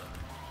thwomp.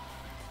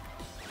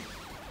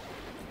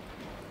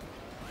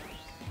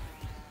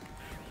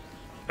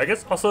 I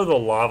guess also the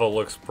lava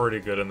looks pretty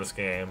good in this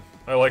game.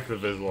 I like the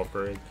visual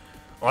upgrade.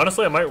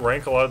 Honestly, I might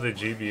rank a lot of the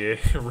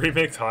GBA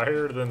remakes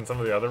higher than some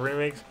of the other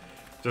remakes,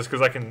 just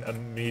because I can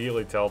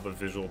immediately tell the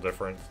visual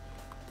difference.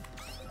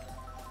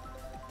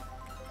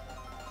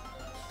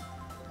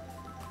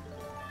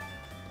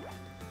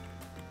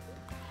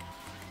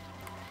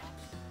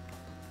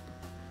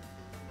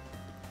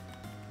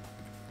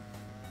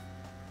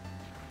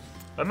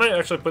 I might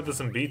actually put this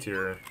in B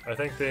tier. I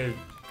think they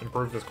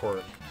improved this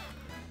course.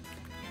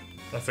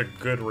 That's a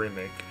good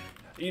remake.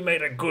 You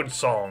made a good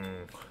song,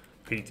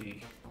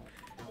 PT.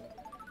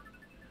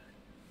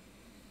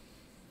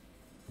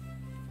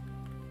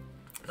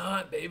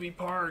 Not Baby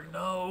Park,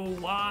 no,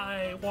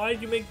 why?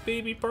 Why'd you make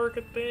Baby Park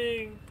a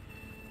thing?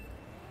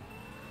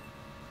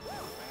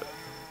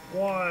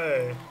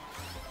 Why?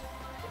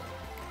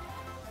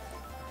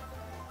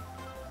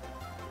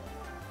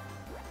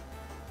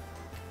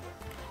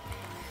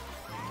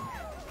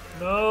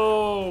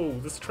 No,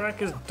 this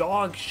track is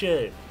dog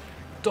shit.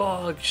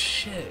 Dog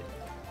shit.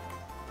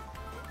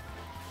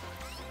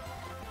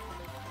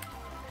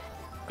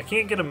 I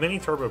can't get a mini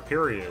turbo,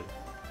 period.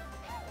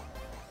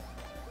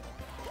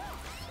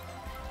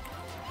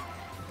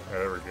 Oh,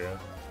 there we go.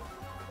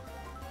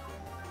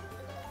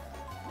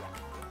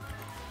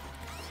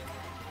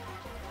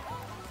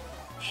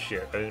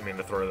 Shit, I didn't mean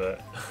to throw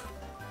that.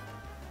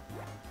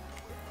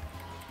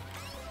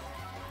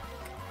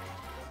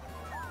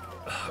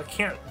 I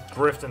can't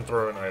drift and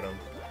throw an item.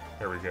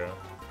 There we go.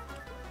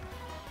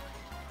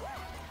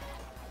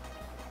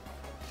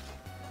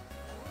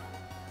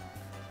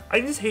 I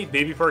just hate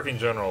Baby Park in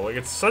general. Like,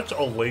 it's such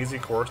a lazy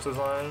course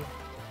design.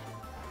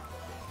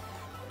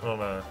 I don't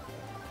know.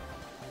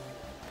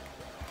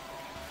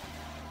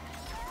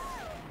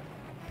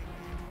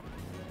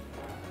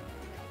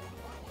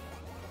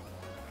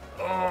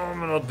 Oh, I'm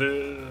gonna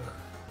do...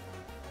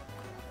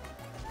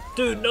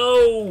 Dude,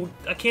 no!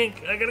 I can't...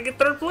 I gotta get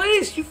third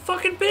place, you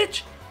fucking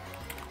bitch!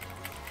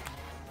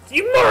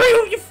 You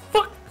Mario, you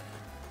fuck...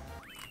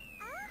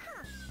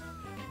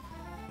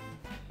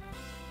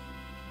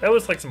 That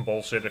was like some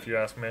bullshit, if you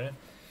ask me.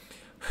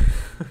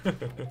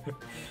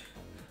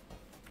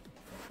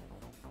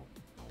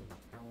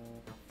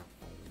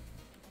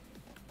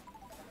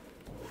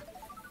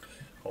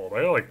 Hold on,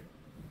 I gotta like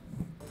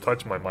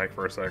touch my mic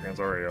for a second.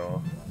 Sorry,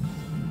 y'all.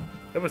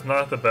 That was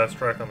not the best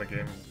track on the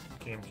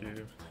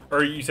GameCube.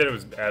 Or you said it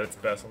was at its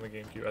best on the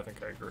GameCube. I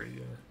think I agree.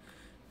 Yeah.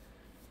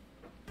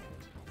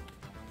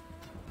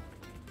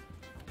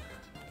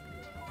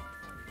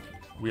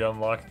 We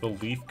unlocked the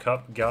Leaf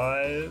Cup,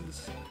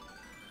 guys.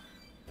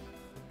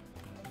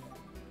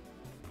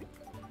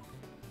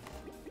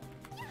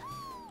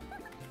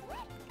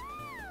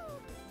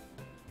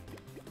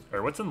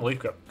 Alright, what's in the Leaf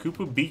Cup?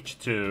 Koopa Beach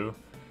 2,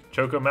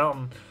 Choco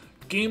Mountain,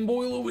 Game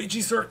Boy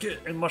Luigi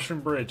Circuit, and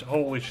Mushroom Bridge.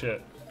 Holy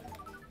shit.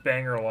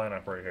 Banger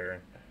lineup right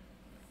here.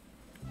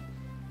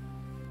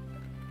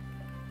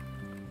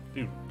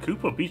 Dude,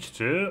 Koopa Beach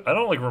 2? I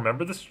don't like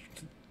remember this.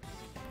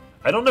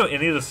 I don't know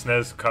any of the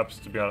SNES cups,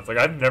 to be honest. Like,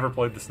 I've never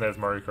played the SNES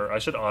Mario Kart. I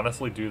should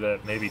honestly do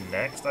that maybe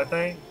next, I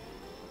think.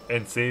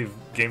 And save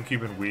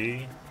GameCube and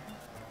Wii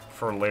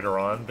for later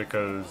on,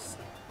 because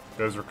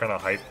those are kind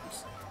of hype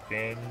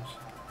games.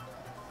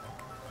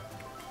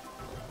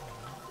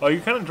 Oh,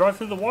 you kind of drive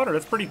through the water.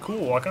 That's pretty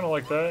cool. I kind of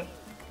like that.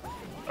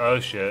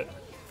 Oh, shit.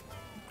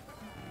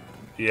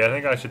 Yeah, I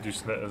think I should do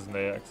SNES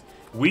next.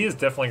 Wii has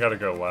definitely got to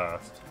go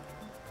last.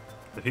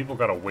 The people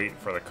got to wait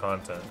for the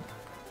content.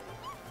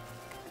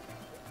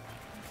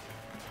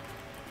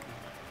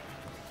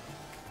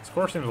 This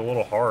course seems a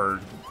little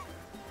hard.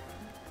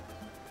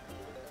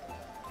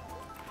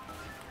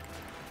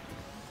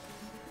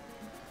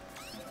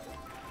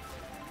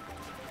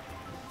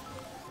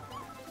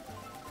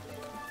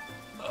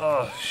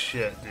 Oh,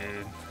 shit,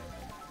 dude.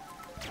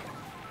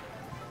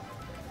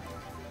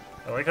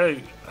 I like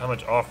how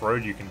much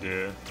off-road you can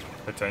do,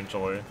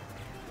 potentially.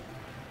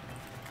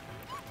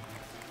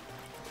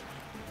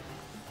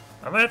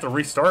 I might have to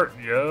restart,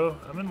 yo.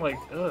 I'm in like,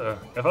 ugh.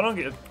 If I don't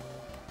get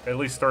at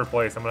least third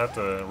place, I'm gonna have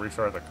to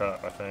restart the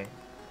cup, I think.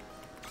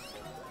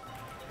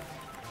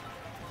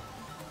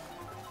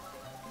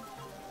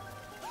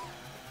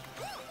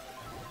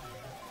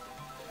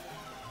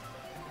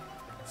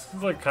 This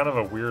is like kind of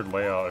a weird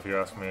layout, if you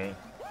ask me.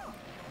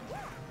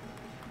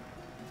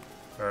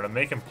 Alright, I'm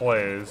making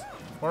plays.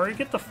 Mario,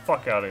 get the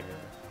fuck out of here.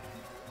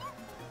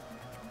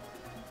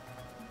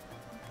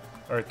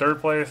 Alright,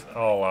 third place,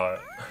 I'll allow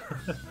it.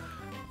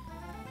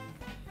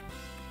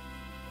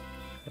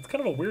 It's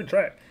kind of a weird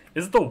track.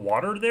 Is the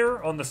water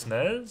there on the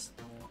SNES?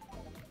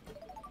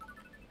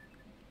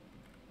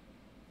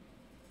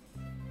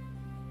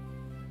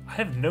 I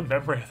have no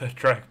memory of that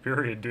track,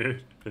 period,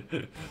 dude.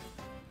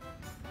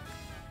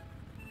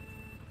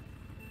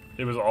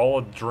 It was all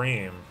a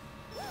dream.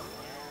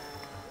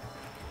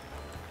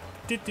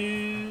 Yeah,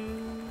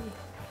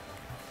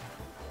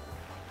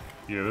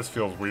 this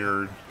feels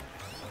weird.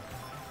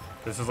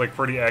 This is like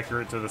pretty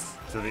accurate to the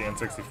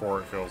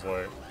N64, it feels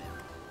like.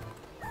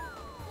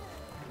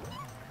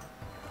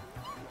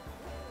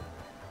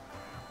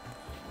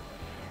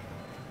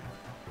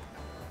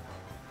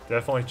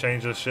 Definitely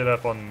change this shit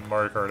up on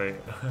Mario Kart 8.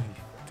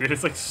 Dude,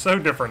 it's like so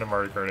different in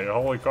Mario Kart 8.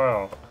 Holy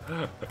cow.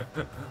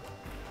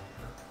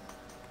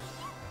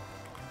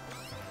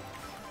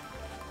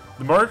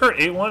 The Mario Kart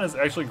 8 one is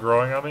actually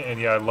growing on me, and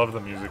yeah, I love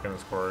the music in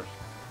this course.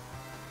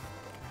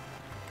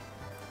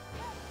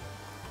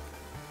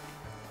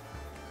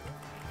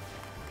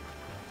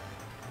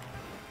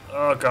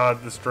 Oh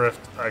god, this drift.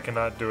 I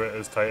cannot do it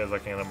as tight as I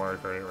can in Mario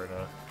Kart 8 right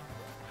now.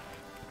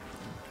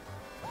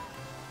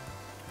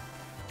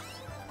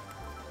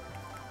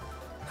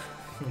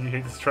 You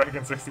hate this track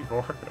in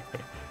 64?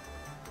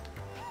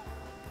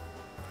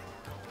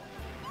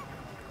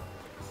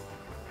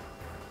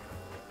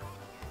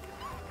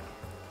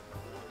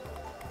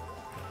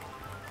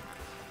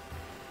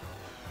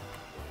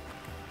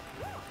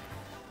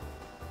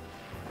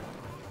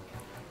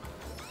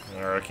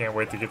 Alright, I can't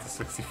wait to get to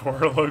 64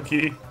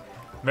 low-key.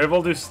 Maybe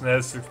we'll do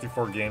SNES,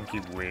 64,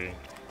 GameCube, Wii.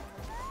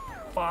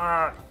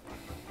 Fuck!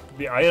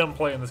 The item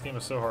play in this game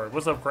is so hard.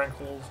 What's up,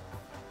 Crankles?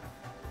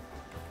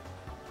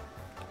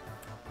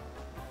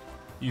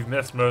 You've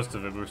missed most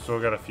of it, but we've still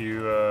got a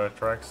few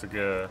tracks to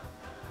go.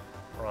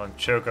 We're on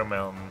Choco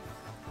Mountain.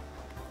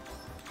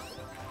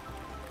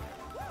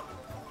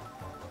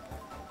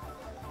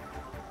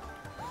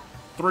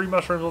 Three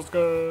mushrooms, let's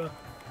go!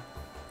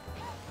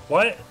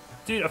 What?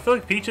 Dude, I feel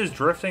like Peach's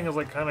drifting is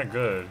like kind of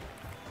good.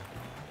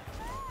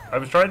 I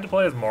was trying to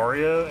play as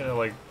Mario, and it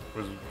like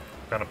was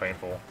kind of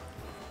painful.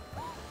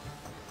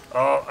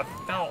 Oh, I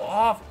fell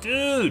off,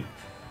 dude!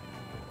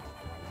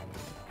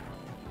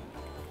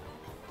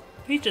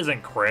 Peach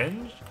isn't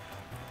cringe.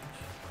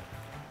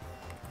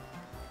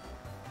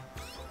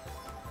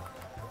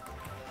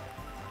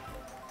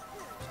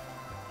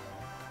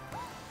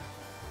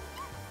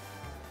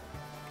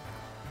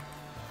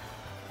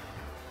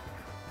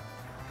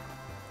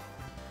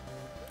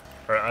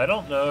 Alright, I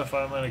don't know if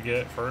I'm gonna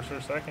get first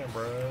or second,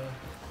 bro.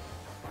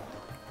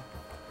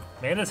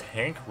 Man, is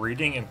Hank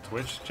reading in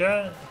Twitch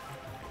chat?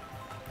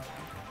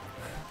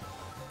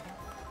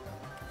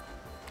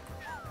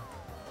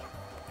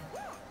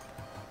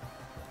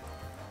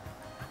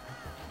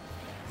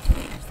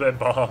 that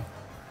bomb.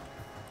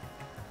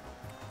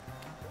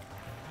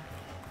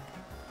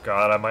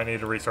 God, I might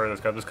need to restart this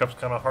cup. This cup's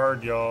kind of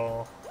hard,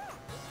 y'all.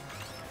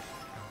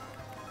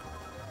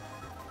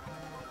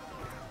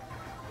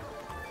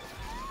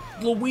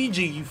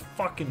 Luigi, you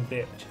fucking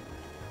bitch.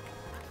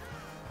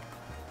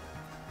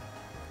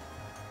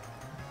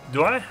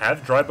 Do I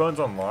have dry bones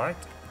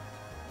unlocked?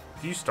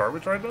 Do you start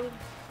with dry bones?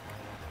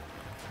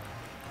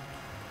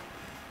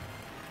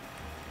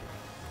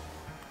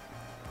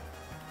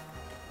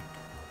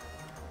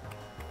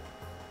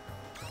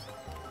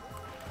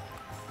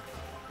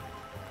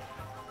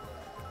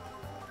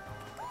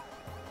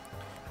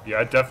 Yeah,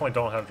 I definitely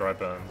don't have dry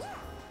bones.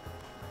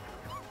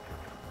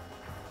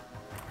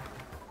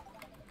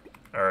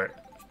 Alright.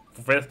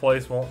 5th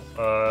place won't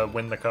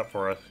win the cup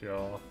for us,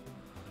 y'all.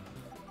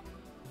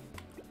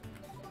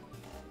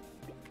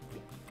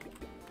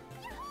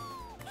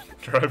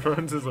 Dry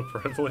bones is a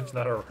privilege,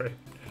 not a right.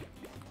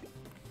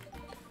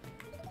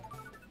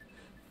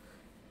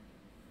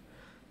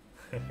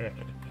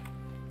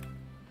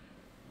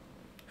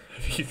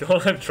 If you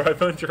don't have dry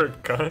bones, you're a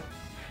cunt.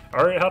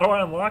 Alright, how do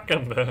I unlock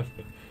them then?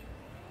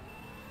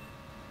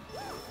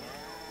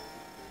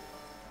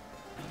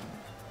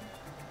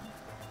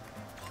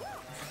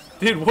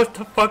 Dude, what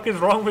the fuck is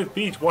wrong with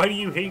Peach? Why do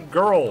you hate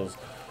girls?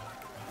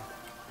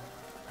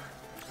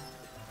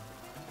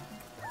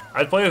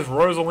 I'd play as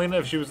Rosalina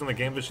if she was in the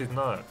game, but she's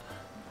not.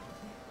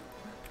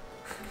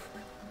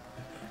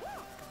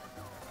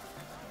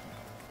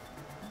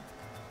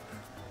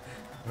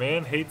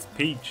 Man hates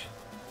Peach.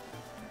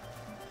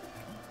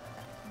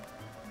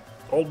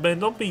 Old man,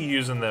 don't be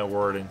using that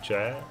word in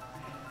chat.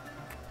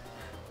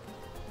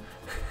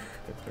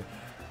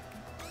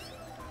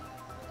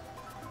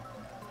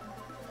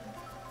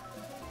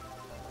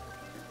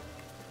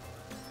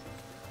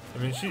 I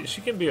mean,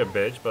 she can be a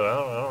bitch, but I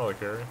don't really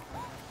care.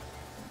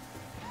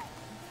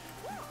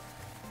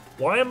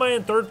 Why am I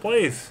in 3rd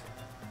place?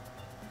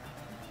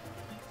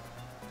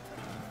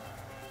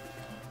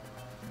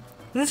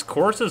 This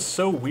course is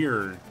so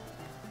weird.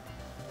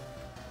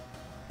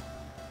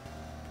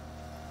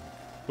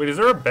 Wait, is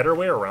there a better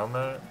way around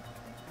that?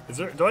 Is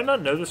there? Do I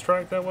not know this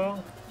track that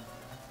well?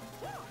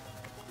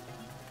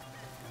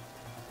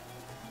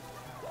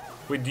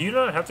 Wait, do you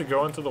not have to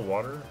go into the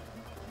water?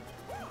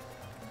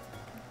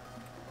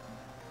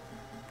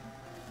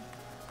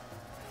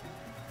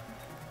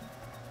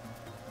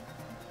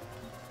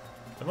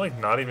 I'm like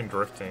not even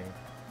drifting.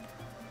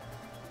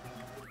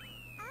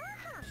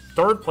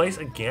 3rd place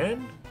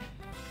again?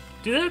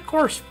 Dude, that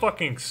course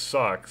fucking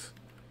sucks.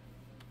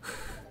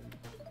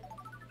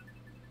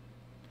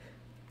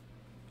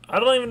 I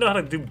don't even know how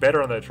to do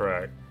better on that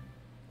track.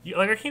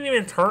 Like, I can't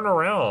even turn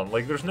around.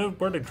 Like, there's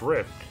nowhere to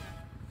drift.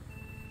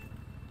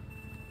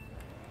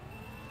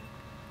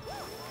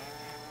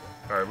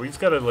 Alright, we just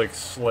gotta, like,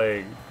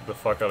 slay the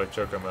fuck out of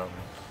Choco Mountain.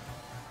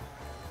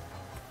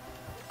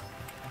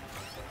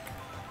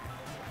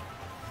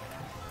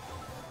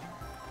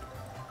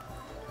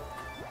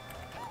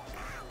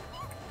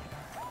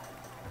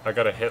 I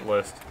got a hit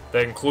list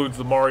that includes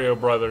the Mario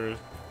Brothers.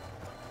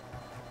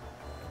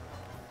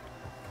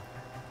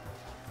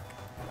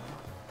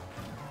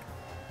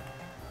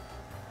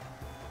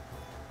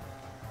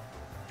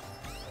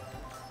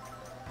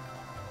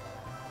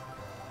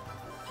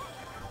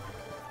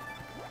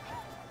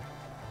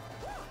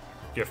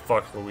 Get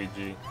fucked,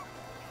 Luigi.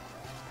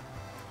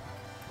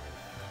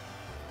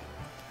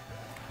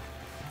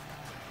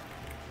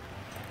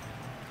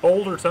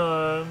 Boulder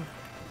time.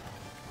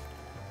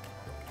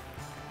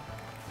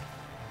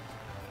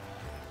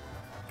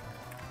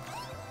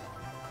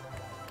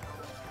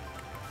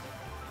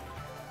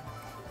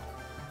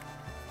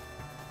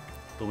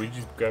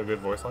 Luigi's got a good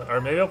voice line.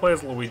 Alright, maybe I'll play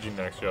as Luigi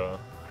next, y'all.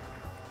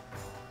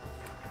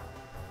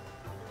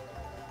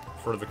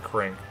 For the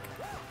crank.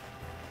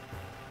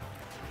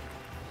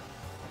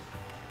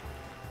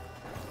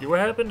 Yeah, what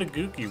happened to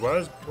Gookie?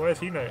 Why is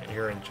he not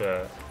here in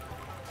chat?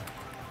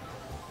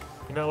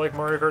 You not like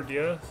Mario Kart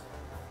DS?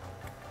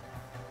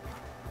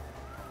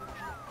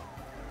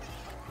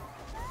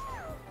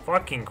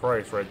 Fucking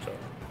Christ, Red Chuck.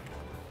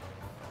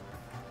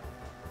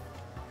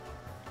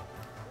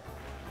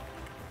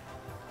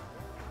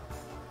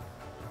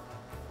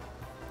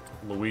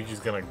 Luigi's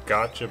gonna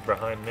gotcha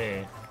behind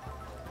me.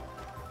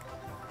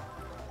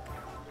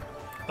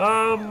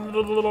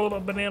 Little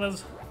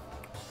bananas.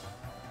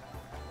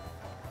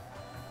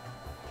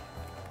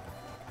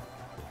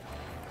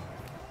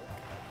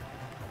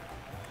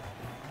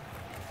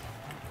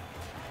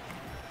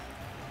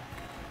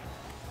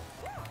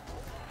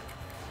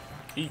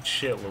 Eat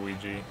shit,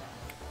 Luigi.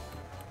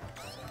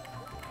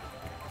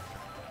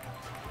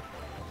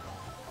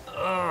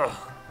 Ugh.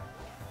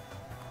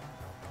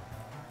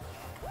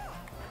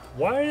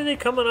 Why are they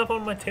coming up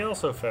on my tail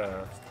so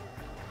fast?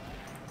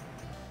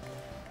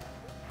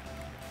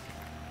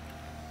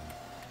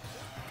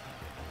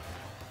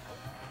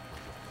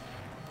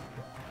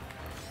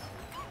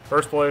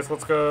 First place,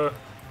 let's go.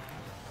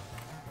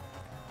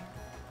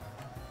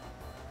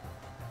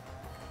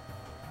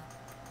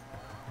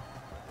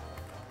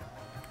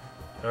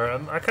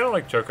 Alright, I kind of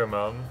like Choco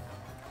Mountain.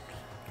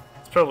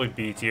 It's probably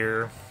B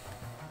tier.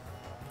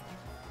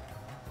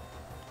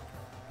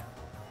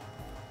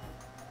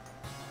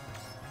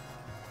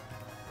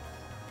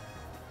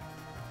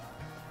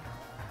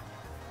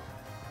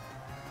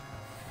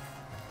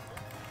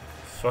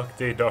 Fuck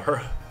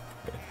Daydara.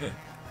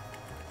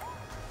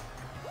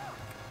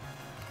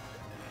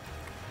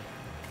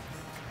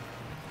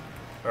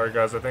 Alright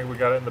guys, I think we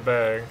got it in the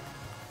bag.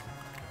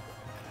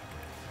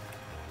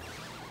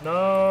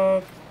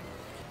 No.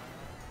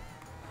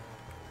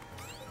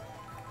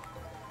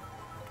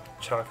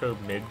 Choco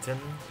Midton.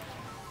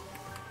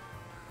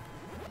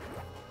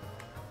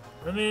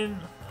 I mean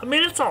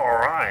it's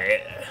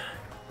alright.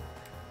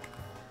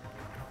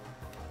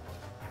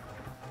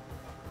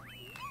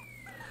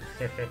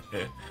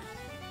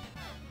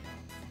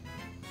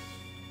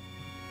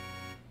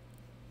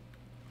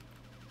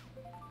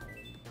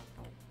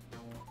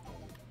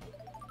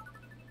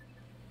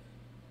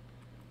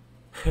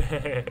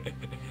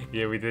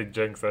 Yeah, we did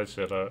jinx that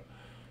shit up.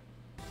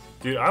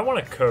 Dude, I want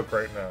a Coke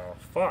right now.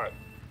 Fuck.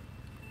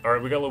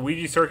 Alright, we got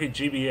Luigi Circuit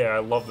GBA. I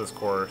love this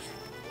course.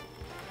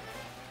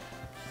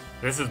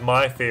 This is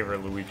my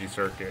favorite Luigi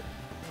Circuit.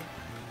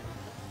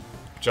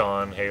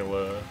 John,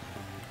 Halo.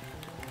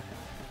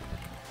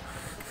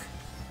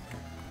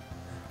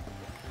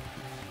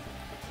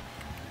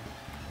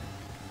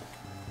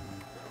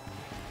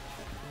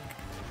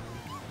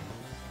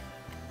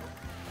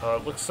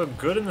 It looks so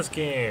good in this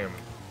game.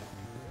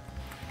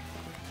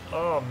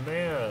 Oh,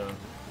 man.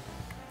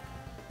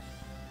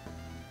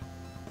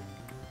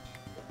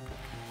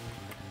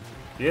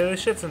 Yeah,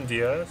 this shit's in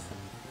DS.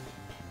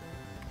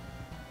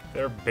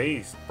 They're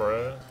based,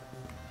 bruh.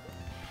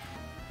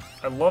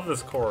 I love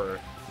this course.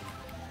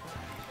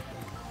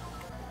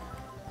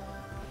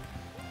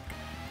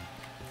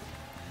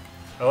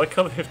 I like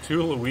how they have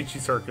 2 Luigi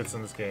circuits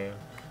in this game.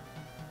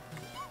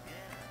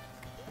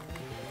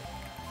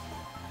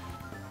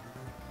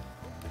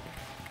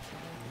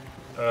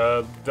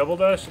 Double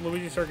Dash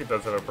Luigi Circuit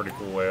does have a pretty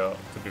cool layout,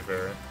 to be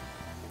fair.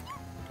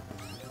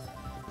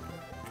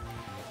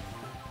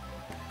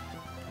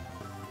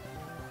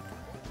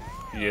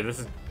 Yeah, this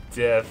is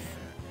def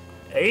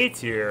A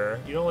tier.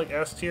 You don't like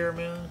S tier,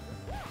 man?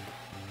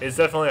 It's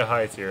definitely a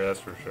high tier, that's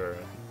for sure.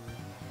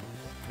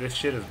 This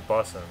shit is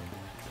bussin'.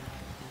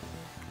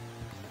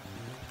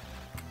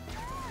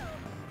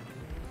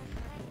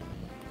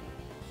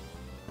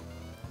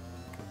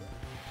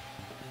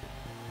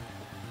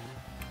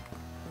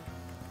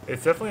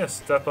 It's definitely a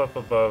step up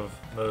above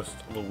most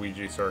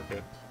Luigi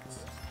circuits.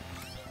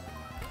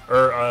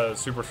 Or,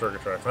 Super Circuit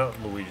tracks, not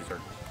Luigi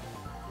circuit.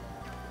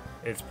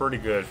 It's pretty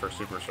good for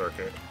Super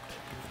Circuit,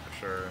 for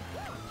sure.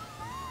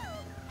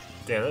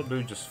 Damn, that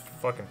dude just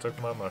fucking took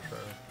my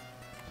mushroom.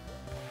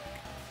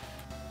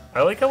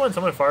 I like how when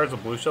someone fires a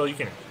blue shell, you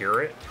can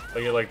hear it.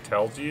 Like, it, like,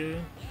 tells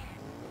you.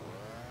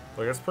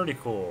 Like, that's pretty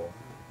cool.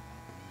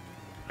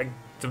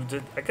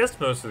 I guess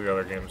most of the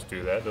other games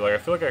do that, but like I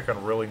feel like I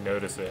can really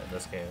notice it in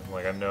this game.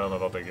 Like I know I'm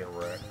about to get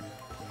wrecked.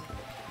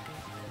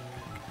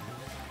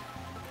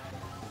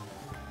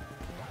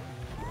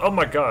 Oh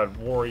my god,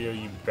 Wario,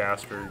 you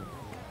bastard.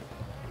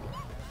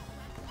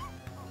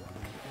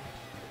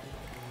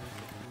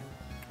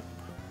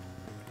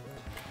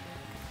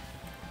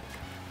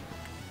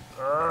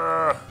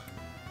 Oh,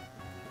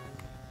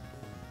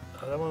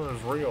 that one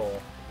was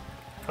real.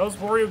 How's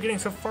Wario getting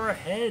so far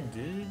ahead,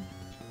 dude?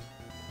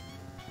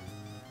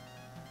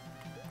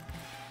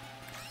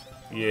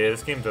 Yeah,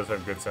 this game does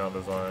have good sound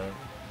design.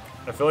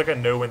 I feel like I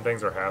know when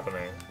things are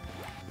happening.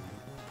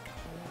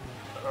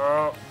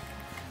 Oh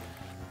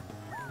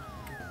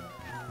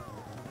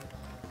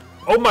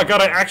my god,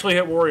 I actually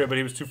hit Wario, but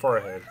he was too far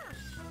ahead.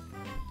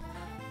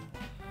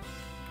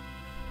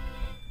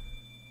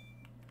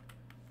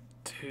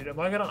 Dude, am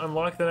I gonna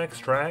unlock the next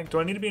track?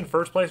 Do I need to be in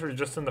first place or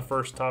just in the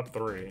first top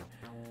 3?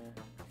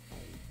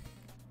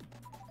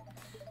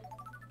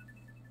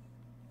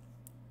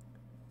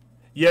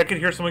 Yeah, I could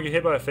hear someone get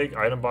hit by a fake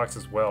item box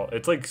as well.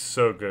 It's like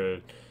so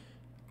good.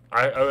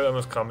 I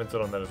almost commented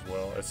on that as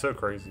well. It's so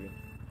crazy.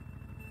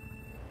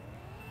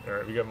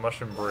 Alright, we got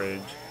Mushroom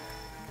Bridge.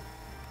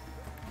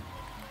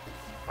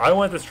 I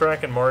want this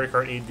track in Mario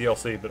Kart 8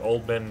 DLC, but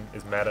Old Ben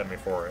is mad at me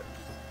for it.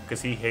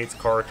 Because he hates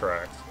car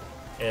tracks.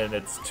 And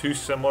it's too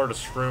similar to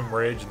Shroom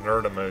Ridge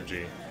Nerd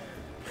Emoji.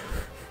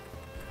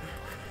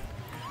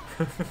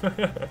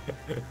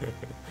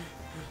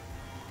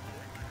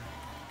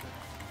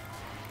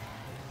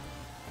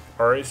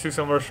 Alright, it's too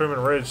similar to Shroom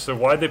and Ridge, so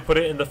why'd they put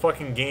it in the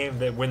fucking game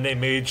that when they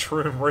made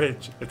Shroom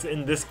Ridge? It's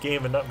in this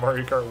game and not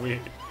Mario Kart Wii.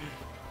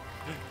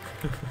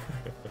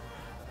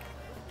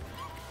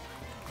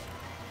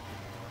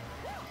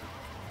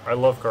 I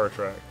love car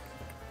track.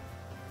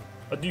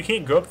 You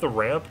can't go up the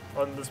ramp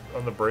on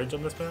the bridge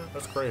on this map?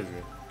 That's crazy.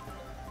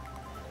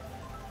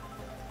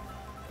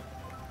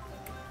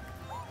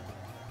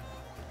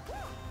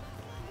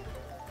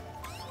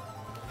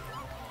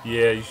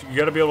 Yeah, you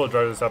gotta be able to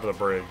drive to the top of the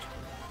bridge.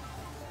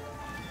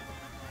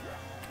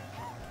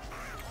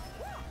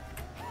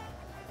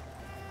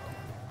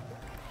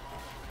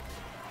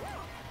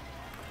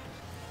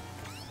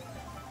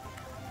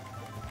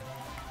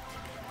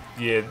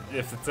 Yeah,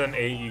 if it's in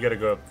 8, you gotta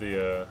go up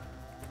the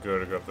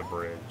go up the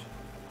bridge.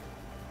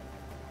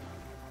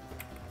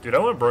 Dude, I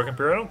want Broken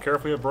Pier. I don't care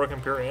if we have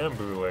Broken Pier and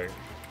Bootleg.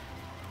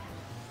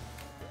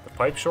 The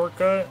pipe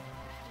shortcut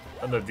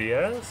on the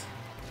DS?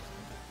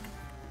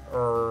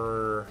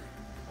 Or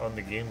on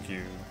the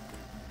GameCube?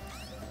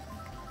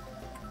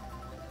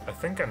 I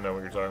think I know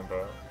what you're talking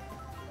about.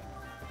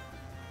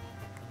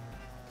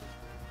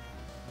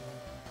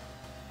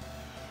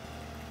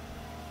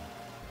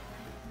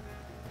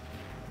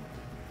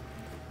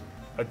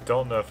 I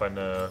don't know if I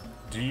know.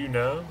 Do you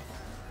know?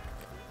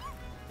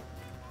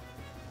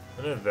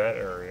 I know that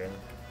area.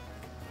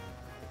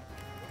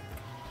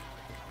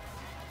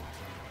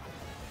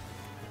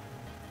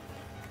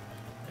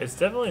 It's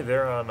definitely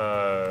there on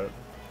the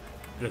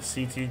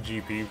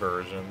CTGP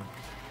version.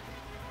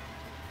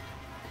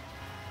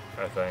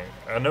 I think.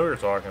 I know what you're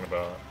talking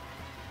about.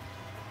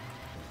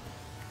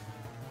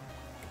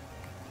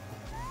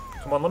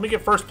 Come on, let me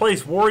get first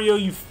place,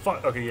 Wario, you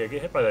fuck. Okay, yeah,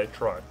 get hit by that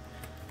truck.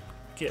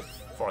 Get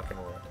fucking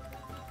wrecked.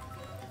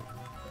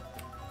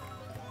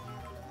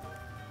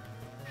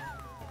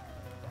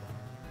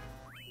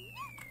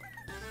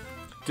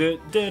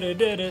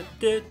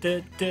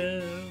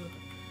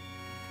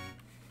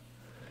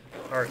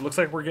 Alright, looks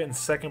like we're getting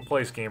second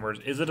place,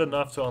 gamers. Is it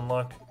enough to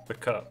unlock the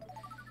cup?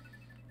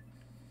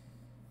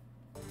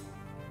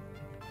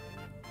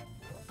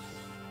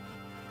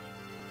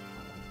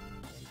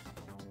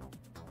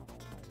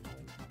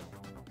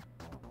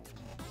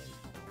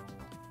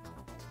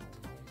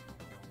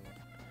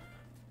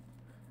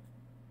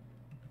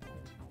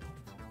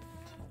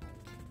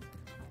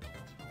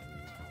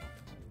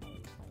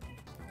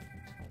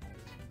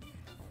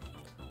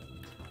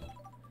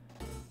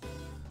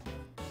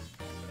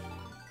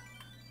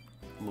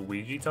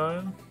 Luigi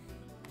time?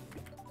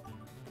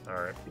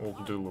 Alright, we'll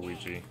do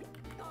Luigi.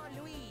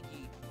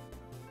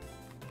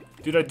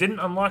 Dude, I didn't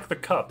unlock the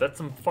cup. That's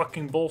some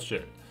fucking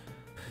bullshit.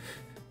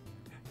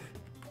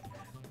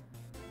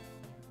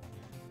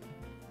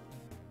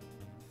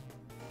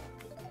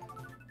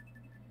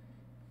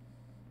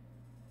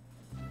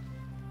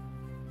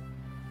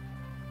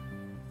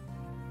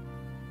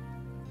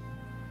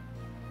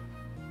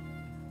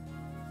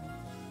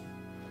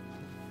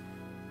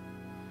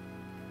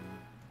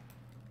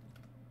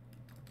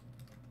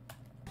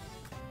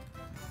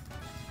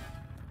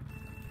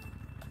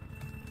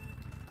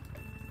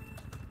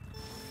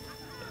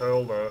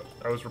 Hold up.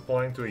 I was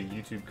replying to a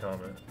YouTube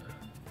comment.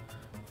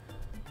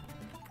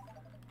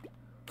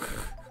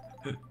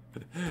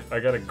 I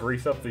gotta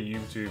grease up the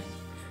YouTube.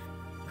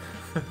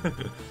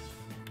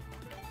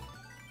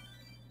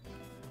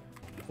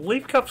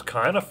 Leaf Cup's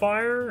kinda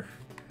fire.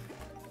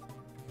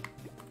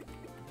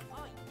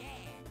 Oh yeah.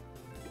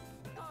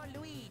 Oh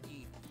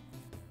Luigi.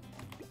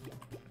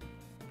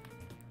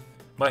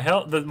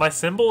 My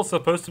symbol is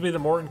supposed to be the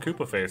Morton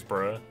Koopa face,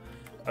 bruh.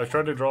 I was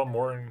trying to draw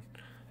Morton.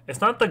 It's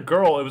not the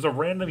girl, it was a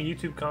random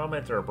YouTube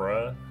commenter,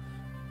 bruh.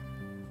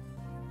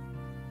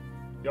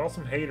 Y'all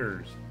some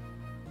haters.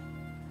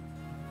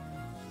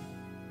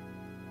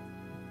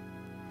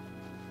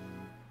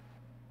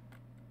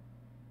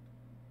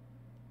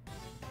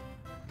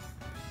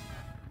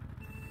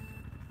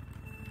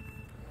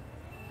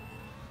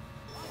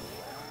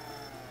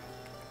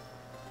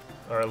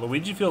 Alright,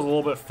 Luigi feels a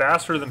little bit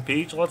faster than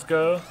Peach. Let's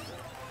go.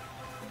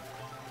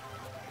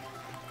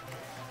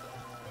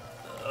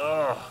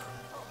 Ugh.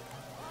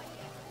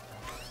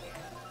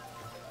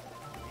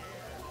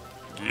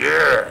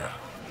 Yeah!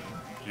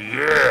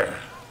 Yeah!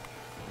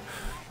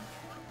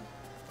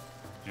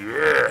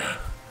 Yeah!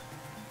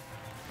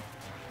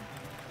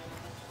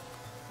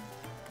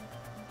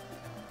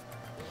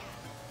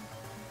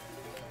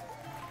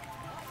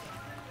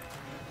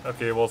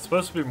 Okay, well, it's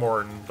supposed to be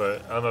Morton,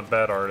 but I'm a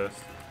bad artist.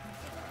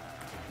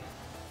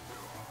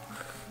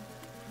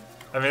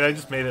 I mean, I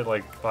just made it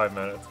like 5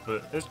 minutes,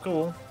 but it's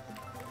cool.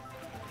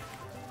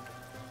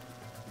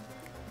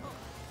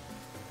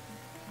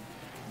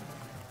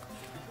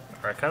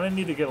 I kind of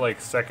need to get like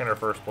second or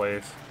first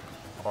place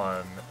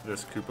on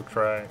this Koopa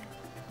track.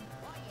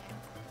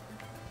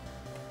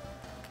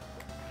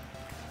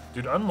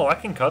 Dude,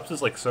 unlocking cups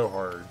is like so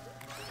hard.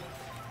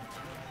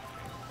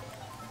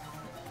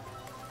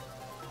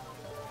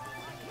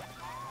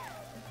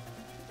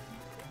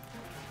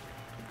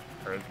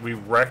 Alright, we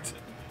wrecked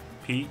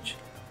Peach.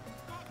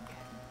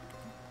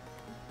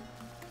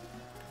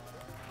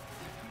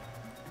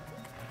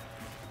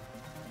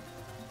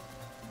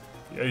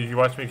 Yeah, you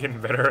watch me getting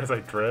better as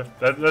I drift?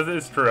 That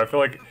is true. I feel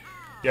like,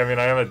 yeah, I mean,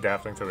 I am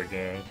adapting to the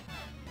game.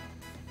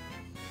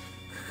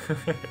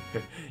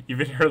 You've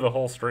been here the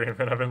whole stream,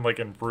 and I've been, like,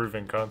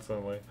 improving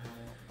constantly.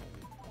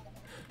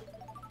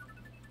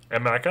 I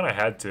mean, I kind of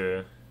had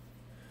to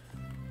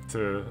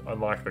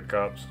unlock the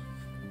cups.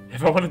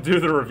 If I want to do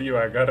the review,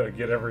 I gotta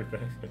get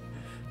everything.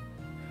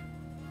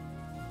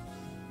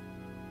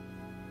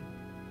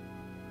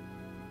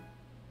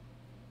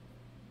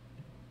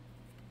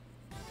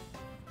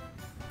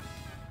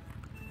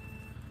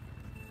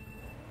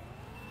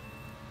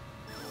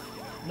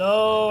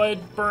 No, I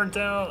burnt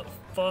out.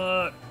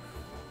 Fuck.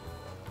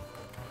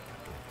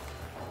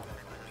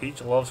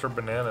 Peach loves her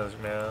bananas,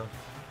 man.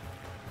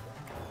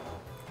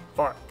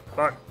 Fuck,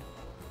 fuck.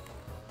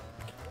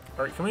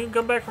 Alright, can we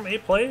come back from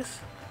 8th place?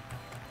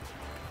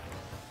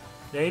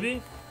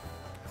 Maybe?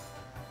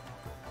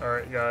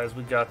 Alright, guys,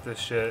 we got this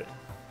shit.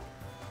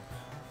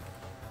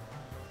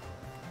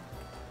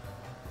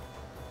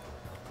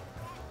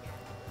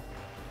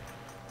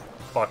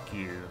 Fuck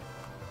you.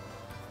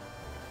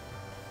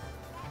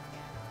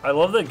 I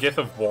love that gif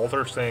of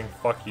Walter saying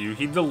fuck you.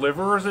 He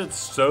delivers it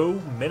so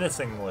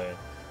menacingly.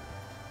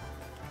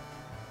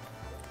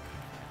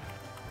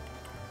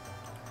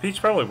 Peach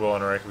probably will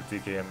interact with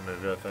DK in the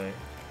movie, I think.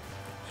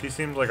 She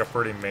seems like a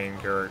pretty main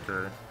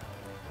character.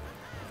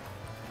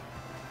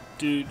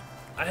 Dude,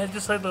 I had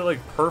just had the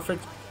like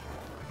perfect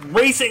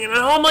racing and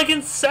now I'm like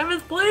in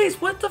 7th place!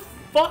 What the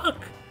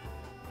fuck?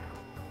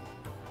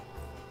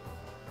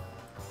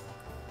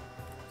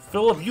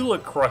 Philip, you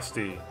look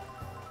crusty.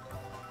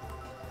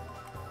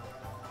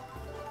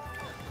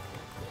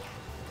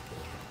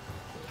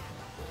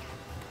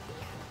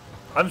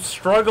 I'm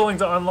struggling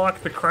to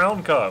unlock the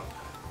Crown Cup.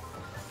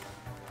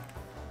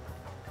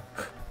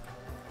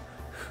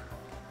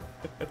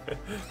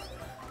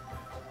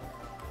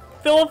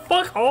 Philip,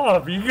 fuck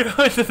off! You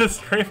go into the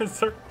stream and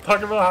start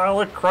talking about how I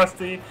look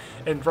crusty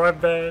and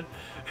drive bad.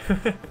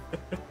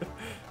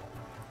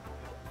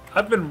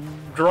 I've been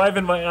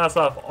driving my ass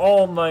off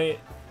all night,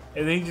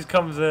 and then he just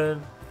comes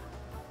in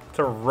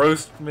to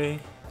roast me.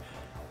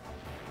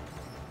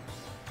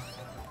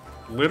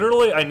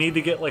 Literally, I need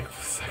to get like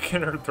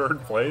 2nd or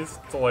 3rd place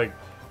to like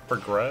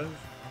progress.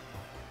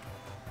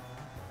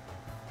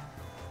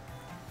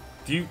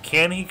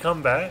 Can he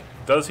come back?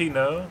 Does he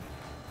know?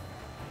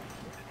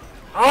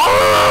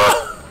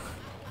 Oh!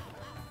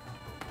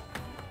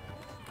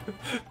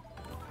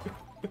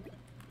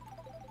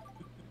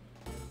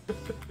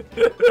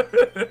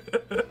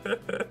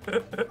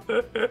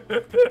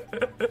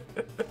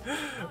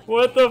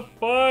 What the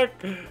fuck?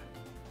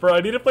 Bro, I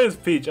need to play as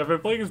Peach. I've been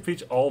playing as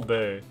Peach all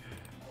day.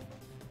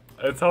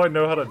 That's how I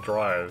know how to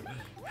drive.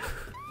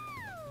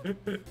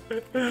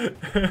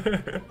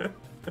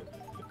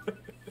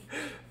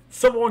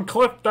 Someone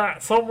clip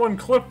that! Someone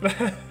clip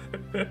that!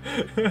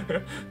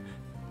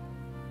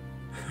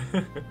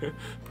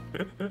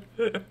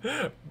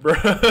 Bro.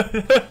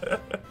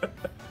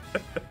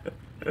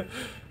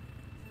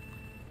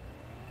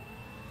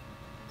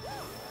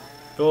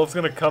 Philip's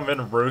gonna come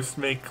in, roast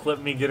me,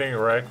 clip me getting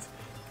wrecked,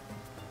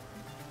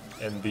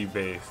 and be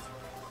based.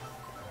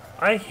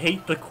 I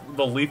hate the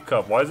Leaf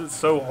Cup. Why is it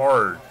so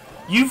hard?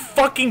 You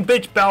fucking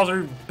bitch,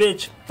 Bowser!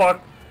 Bitch!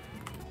 Fuck!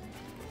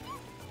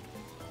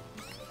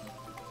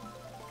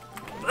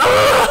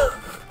 Ah!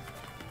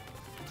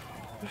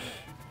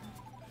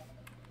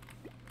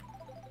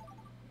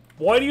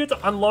 Why do you have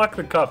to unlock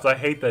the cups? I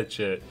hate that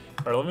shit.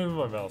 Alright, let me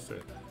move my mouse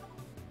here.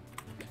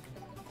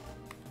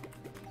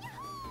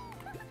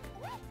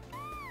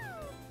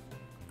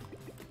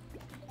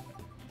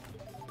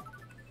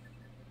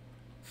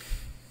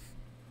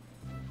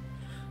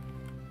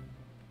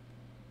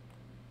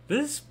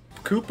 This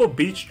Koopa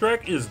Beach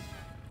track is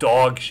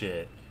dog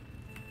shit.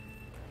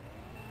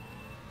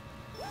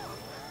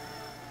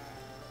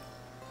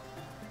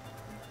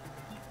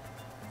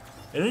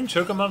 And then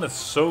Chocomon is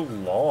so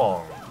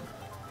long.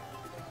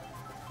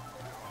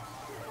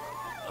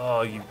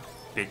 Oh, you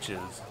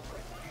bitches.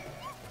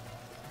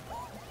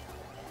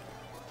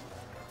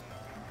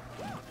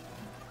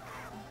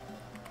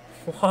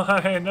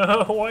 Why?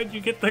 No, why'd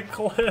you get the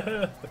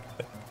clip?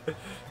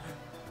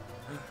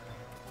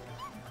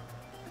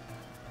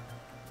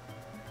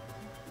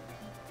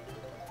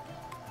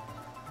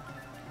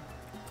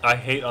 I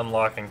hate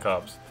unlocking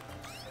cups.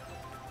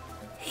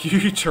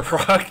 Huge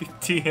rock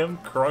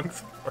TM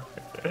Krunks.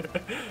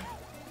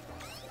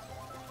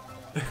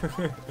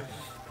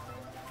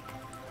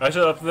 I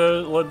should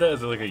upload that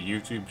as like a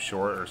YouTube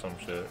short or some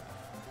shit.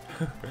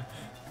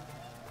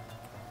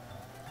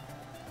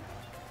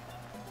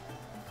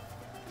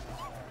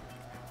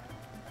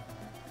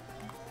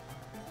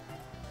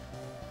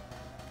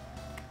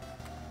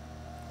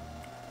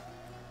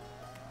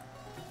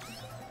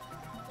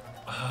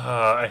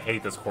 I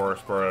hate this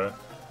course, bro.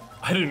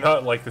 I do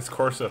not like this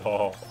course at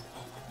all.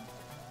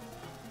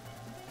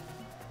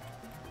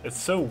 It's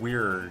so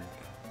weird.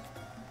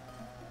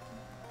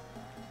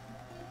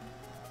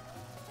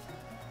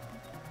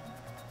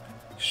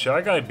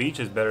 Shy Guy Beach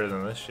is better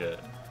than this shit.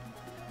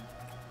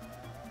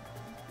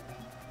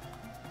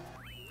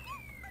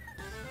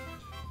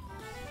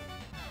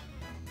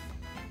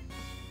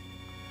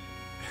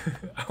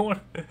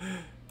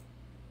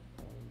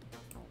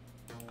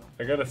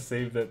 I gotta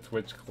save that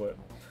Twitch clip.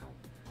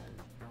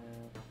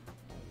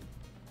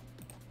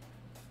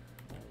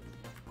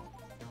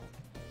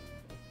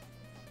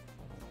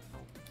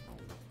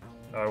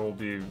 I will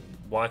be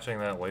watching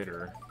that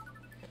later.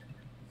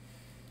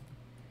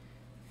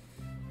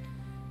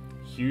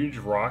 Huge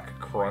rock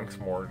Krunks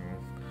Morton.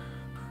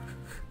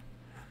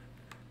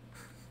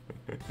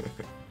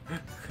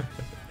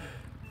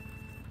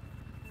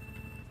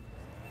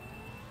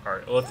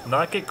 Alright, let's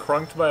not get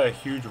crunked by a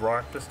huge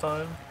rock this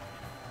time.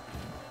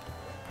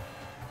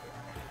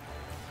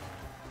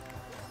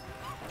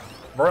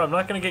 Bro, I'm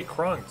not gonna get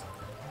crunked.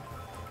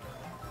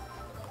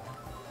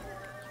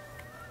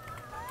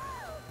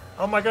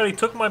 Oh my god, he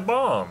took my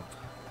bomb.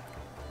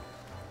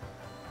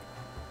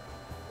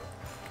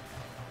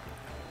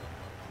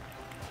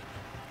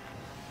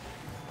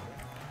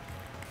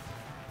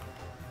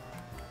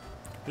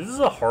 This is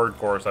a hard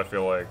course, I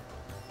feel like.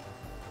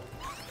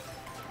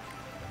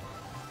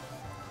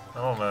 I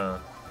don't know.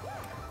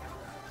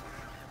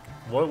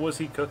 What was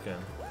he cooking?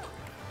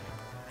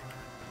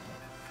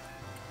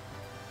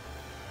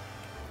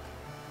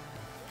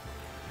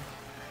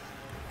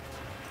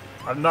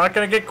 I'm not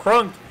gonna get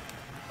crunked.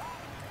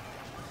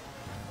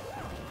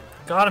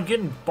 God, I'm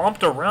getting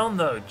bumped around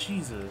though.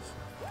 Jesus.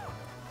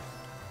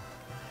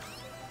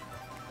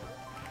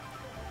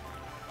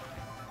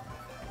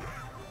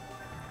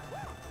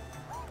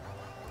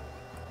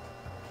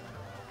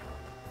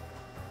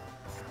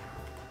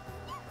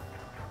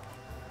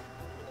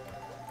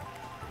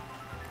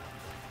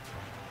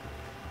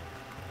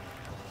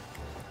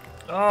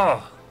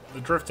 Oh,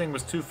 the drifting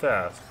was too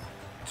fast.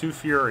 Too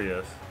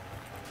furious.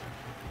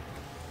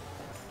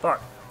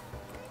 Fuck.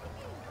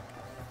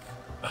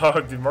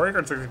 Oh, dude, Mario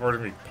Kart 64 is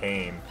gonna be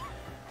pain.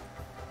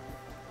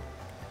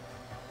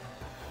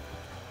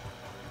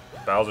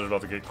 Bowser's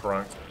about to get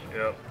crunked.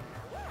 Yep.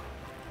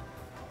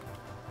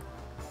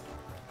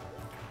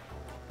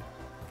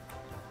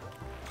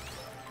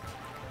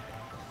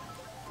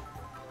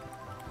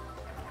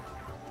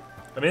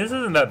 I mean, this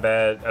isn't that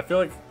bad. I feel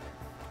like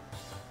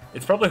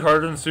it's probably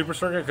harder than Super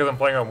Circuit because I'm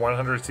playing on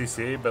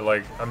 100cc, but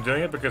like, I'm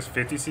doing it because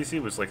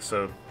 50cc was like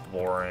so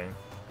boring.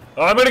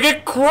 Oh, I'm gonna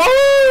get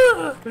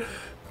crunked!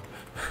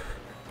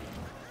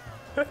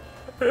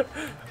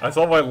 I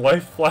saw my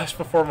life flash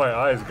before my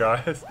eyes,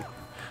 guys.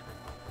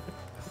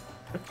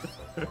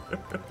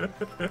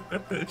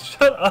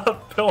 Shut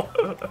up, Bill.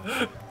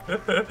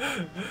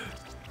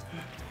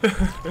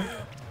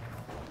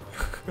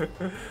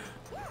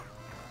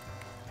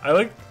 I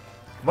like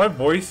my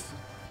voice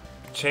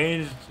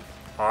changed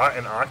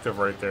an octave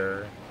right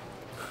there.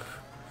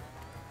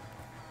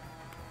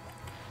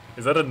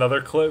 Is that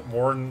another clip?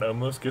 Morton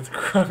almost gets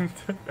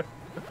crunked.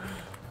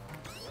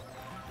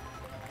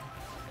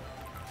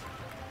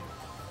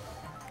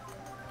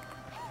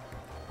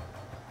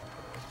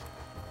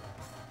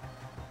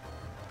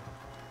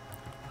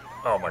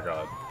 Oh my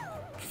god.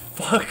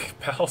 Fuck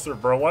Bowser,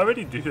 bro. Why would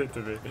he do that to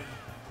me?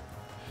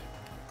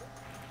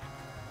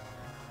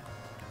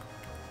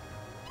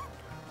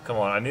 Come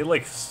on, I need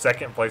like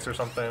second place or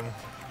something.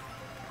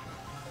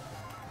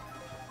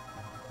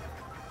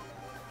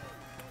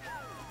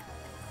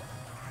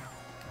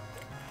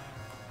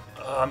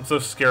 I'm so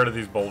scared of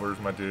these boulders,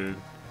 my dude.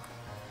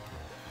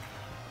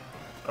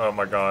 Oh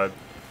my god.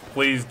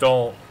 Please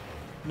don't.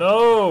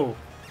 No!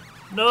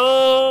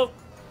 No!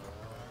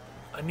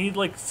 I need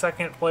like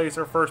second place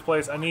or first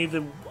place. I need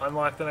to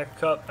unlock the next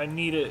cup. I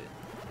need it.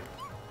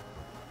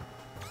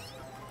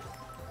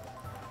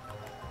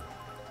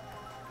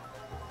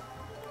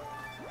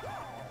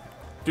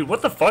 Dude,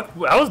 what the fuck?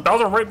 How was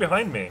Bowser right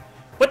behind me?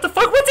 What the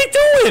fuck? What's he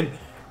doing?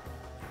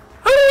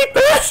 How did he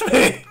pass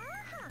me?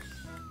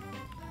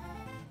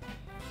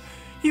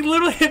 He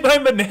literally hit my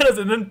bananas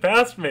and then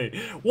passed me.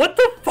 What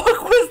the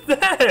fuck was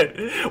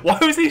that? Why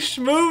was he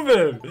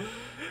schmoovin'?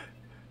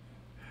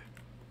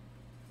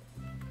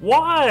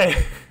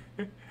 Why?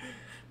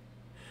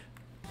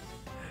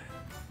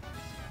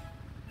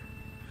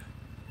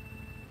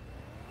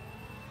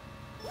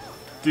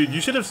 Dude, you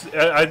should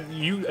have.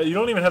 You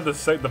don't even have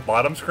the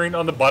bottom screen.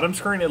 On the bottom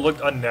screen, it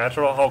looked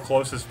unnatural how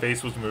close his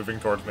face was moving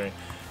towards me.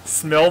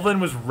 Smelvin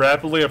was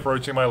rapidly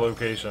approaching my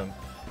location,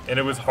 and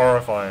it was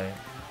horrifying.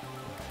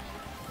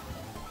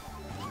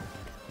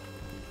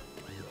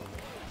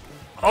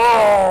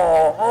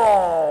 Oh!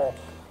 Oh!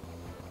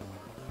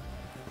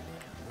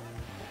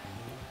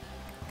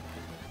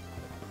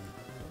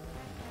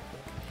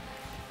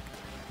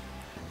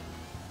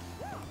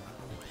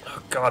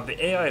 Oh god,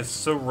 the AI is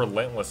so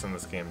relentless in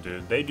this game,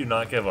 dude. They do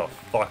not give a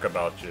fuck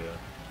about you.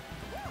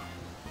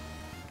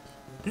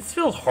 This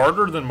feels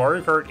harder than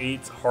Mario Kart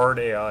 8's hard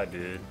AI,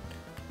 dude.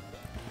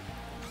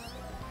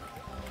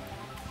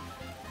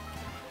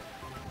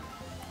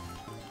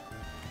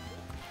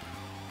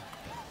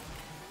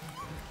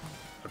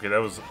 Okay, that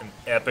was an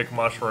epic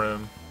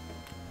mushroom.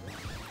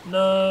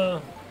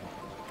 No.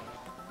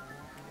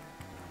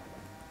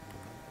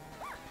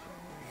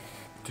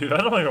 Dude, I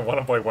don't even want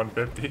to play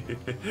 150.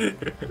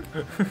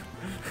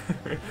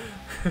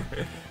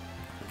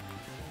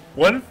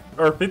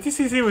 Or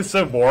 50cc was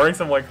so boring,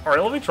 so I'm like,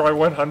 alright, let me try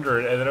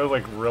 100, and then it was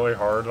like really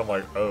hard, and I'm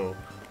like, oh.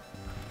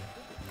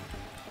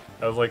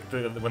 I was like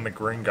when the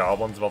Green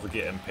Goblin's about to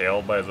get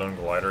impaled by his own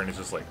glider, and he's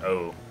just like,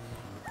 oh.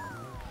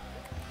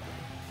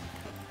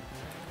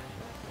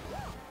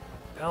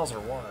 Bowser,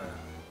 why?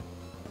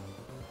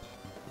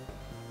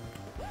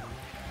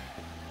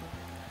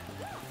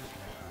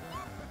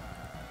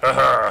 Ha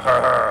ha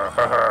ha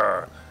ha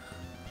ha.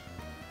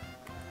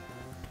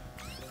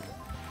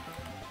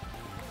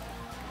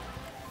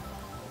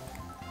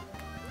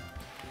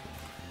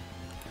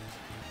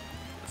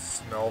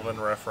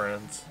 Smelvin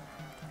reference.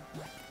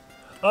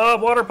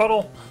 Water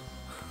puddle!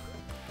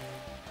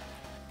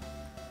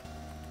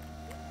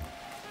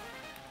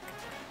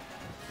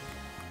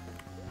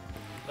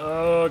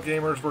 Oh,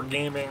 gamers, we're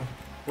gaming.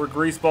 We're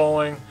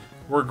greaseballing.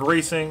 We're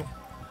greasing.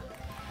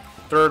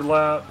 Third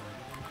lap.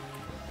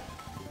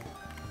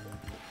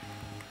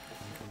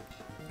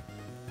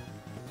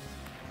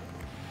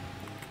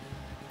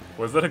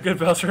 Was that a good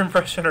Bowser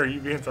impression, or are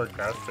you being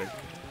sarcastic?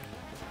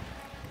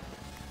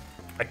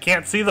 I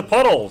can't see the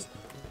puddles!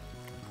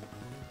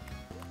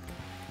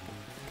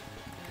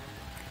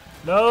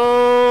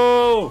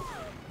 No!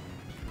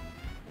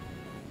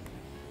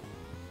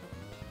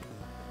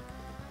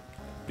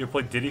 You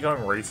play Diddy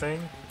Kong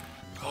Racing?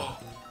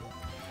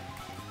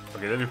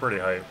 Okay, that'd be pretty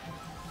hype.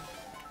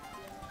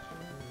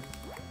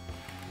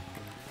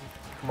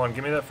 Come on,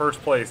 give me that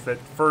first place, that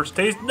first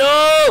taste.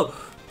 No!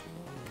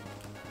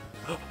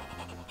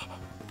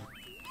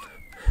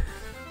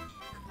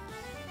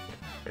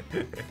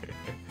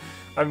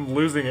 I'm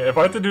losing it. If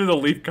I have to do the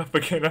Leaf Cup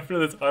again after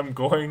this, I'm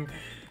going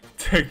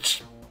to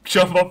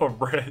jump up a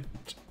bridge.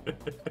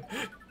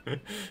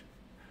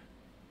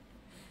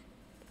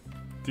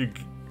 Dude,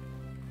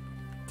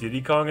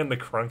 Diddy Kong in the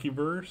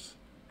Crunkyverse?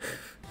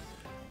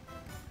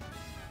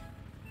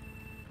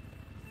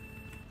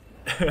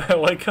 I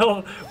like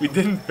how we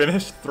didn't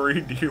finish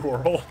 3D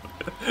World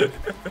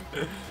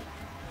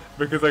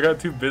because I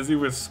got too busy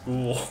with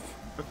school.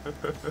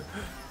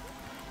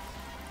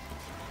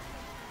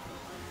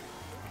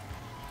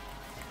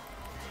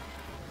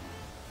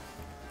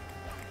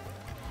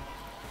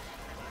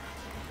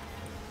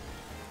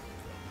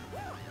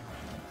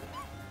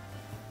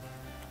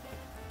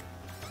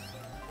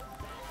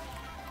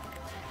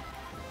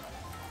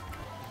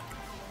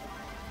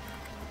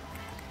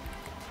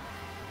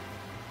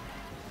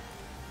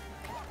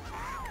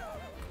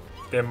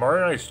 Damn,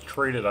 Mario and I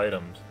traded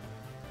items.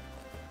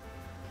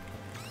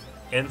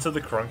 Into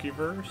the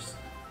Crunkyverse?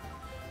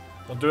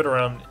 We'll do it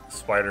around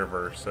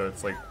Spider-Verse, so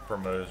it's like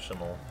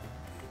promotional.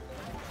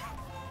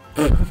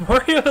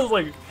 Mario is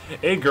like,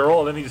 hey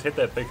girl, and then he just hit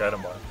that big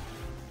item box.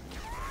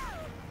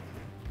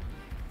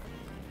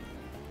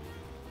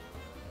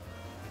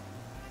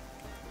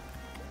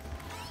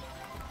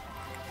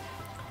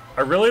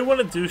 I really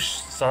want to do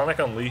Sonic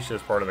Unleashed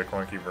as part of the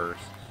Crunkyverse.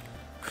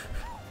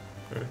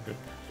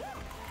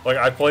 Like,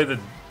 I play the...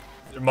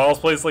 Miles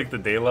plays, like, the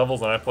day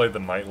levels, and I play the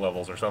night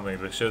levels or something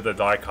to show the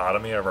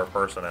dichotomy of our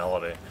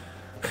personality.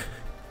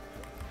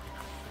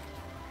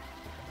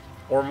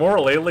 Or more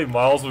lately,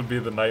 Miles would be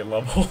the night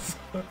levels.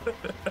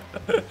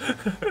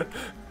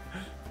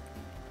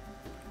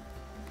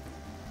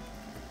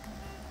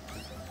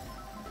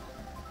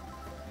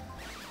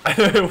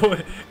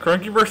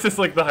 Crunkyverse is,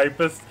 like, the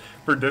hypest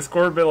for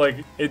Discord, but,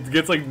 like, it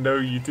gets, like, no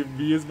YouTube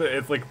views, but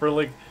it's, like, for,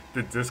 like,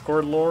 the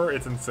Discord lore,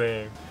 it's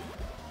insane.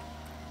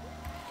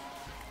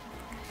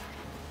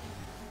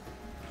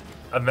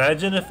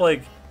 Imagine if,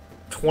 like,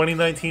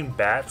 2019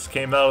 Bats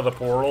came out of the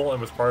portal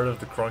and was part of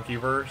the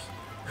Crunkyverse.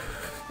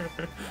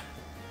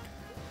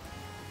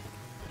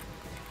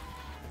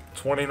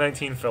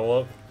 2019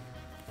 Philip.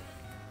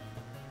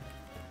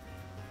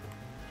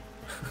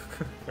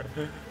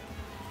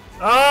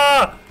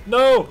 Ah!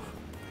 No!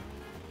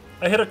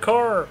 I hit a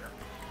car!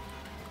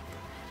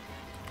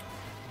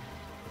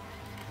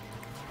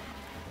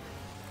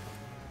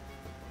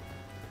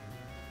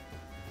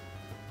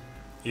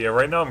 Yeah,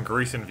 right now I'm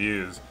greasing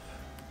views.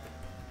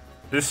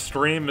 This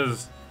stream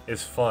is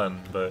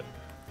fun, but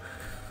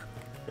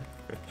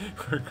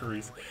we're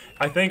greasing.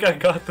 I think I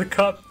got the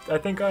cup. I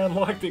think I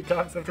unlocked it,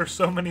 guys, after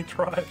so many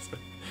tries.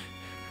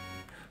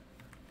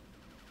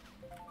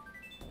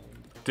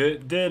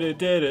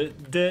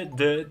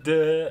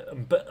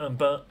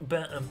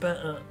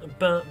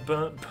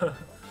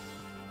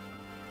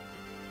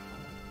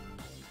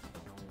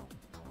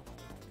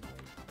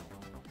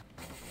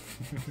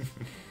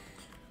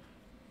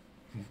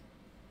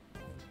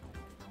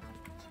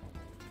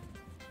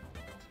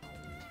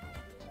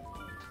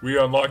 We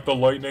unlocked the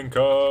Lightning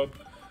Cup!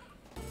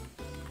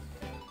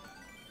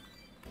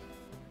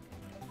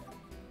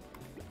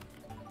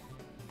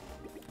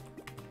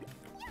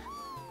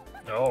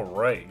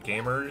 Alright,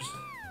 gamers.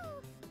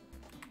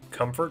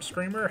 Comfort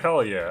streamer?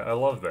 Hell yeah, I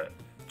love that.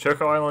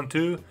 Choco Island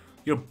 2,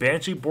 yo,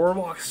 Banshee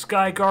Boardwalk,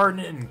 Sky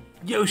Garden, and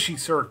Yoshi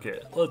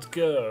Circuit. Let's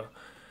go.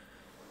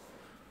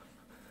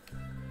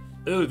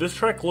 Ooh, this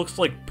track looks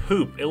like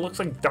poop. It looks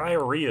like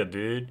diarrhea,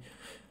 dude.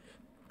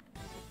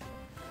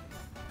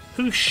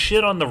 Who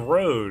shit on the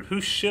road?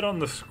 Who shit on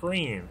the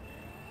screen?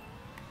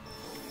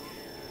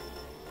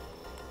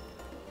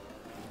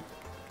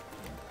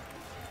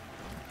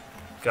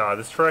 God,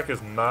 this track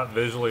is not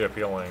visually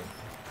appealing.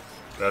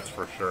 That's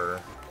for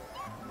sure.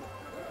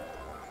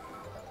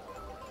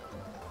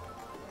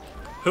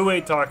 Who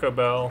ate Taco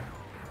Bell?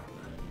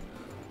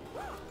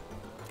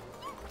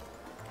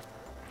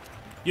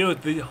 Yo,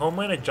 did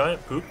Homeland a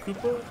giant poop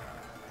Koopa?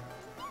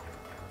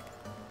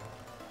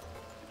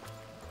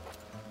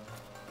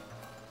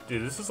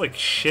 Dude, this is like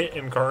shit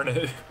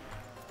incarnate.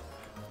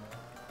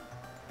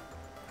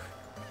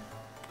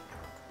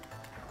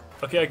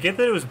 Okay, I get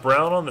that it was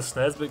brown on the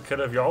SNES, but could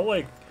have y'all,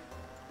 like...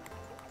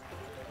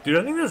 Dude,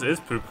 I think this is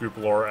Poop Group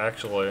lore,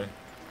 actually.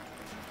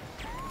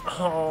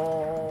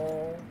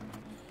 Oh.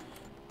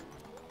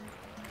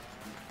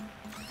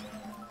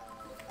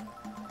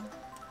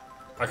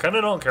 I kind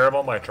of don't care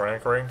about my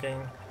rank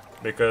ranking,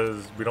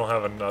 because we don't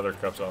have another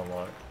cup to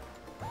unlock.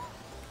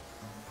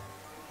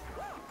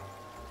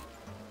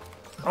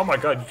 Oh my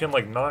god, you can,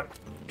 like, not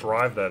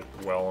drive that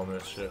well on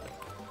this shit.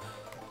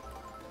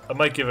 I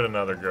might give it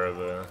another go,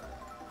 though.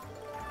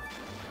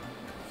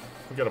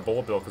 We got a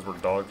bullet bill because we're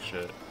dog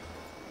shit.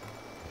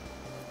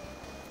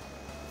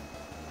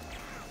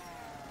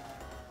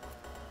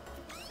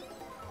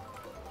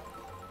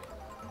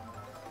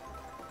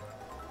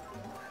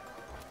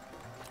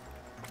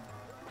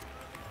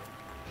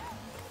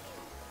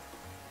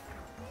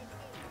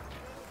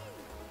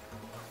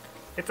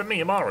 It's a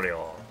me,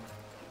 Mario.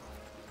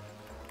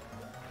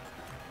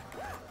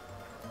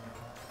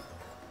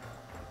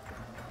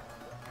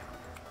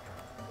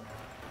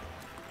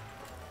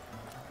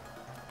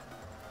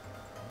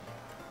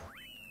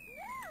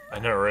 I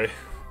know, right?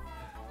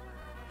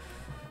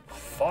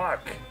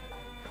 Fuck.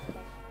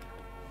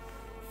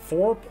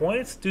 4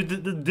 points? Dude,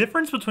 the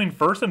difference between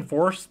first and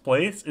fourth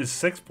place is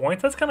 6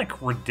 points? That's kind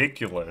of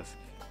ridiculous.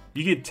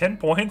 You get 10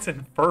 points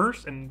in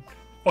first and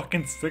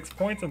fucking 6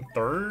 points in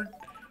third?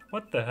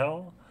 What the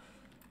hell?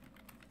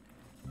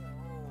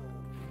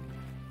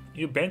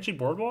 You Banshee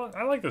Boardwalk?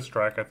 I like this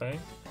track, I think.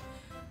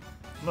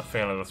 I'm a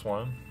fan of this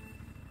one.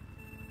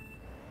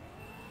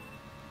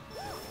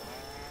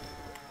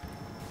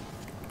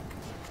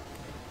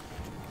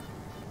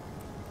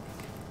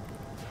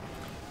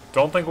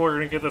 Don't think we're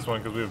gonna get this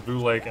one because we have Boo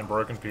Lake and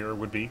Broken Pier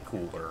would be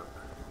cooler.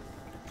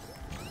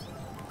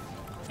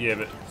 Yeah,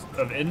 but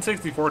of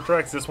N64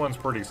 tracks, this one's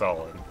pretty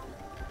solid.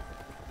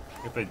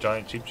 Get the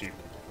giant Cheep Cheep.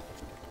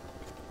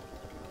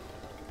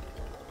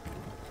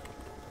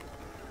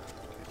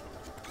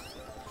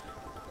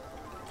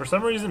 For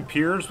some reason,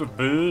 piers with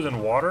booze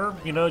and water,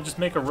 you know, just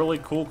make a really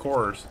cool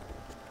course.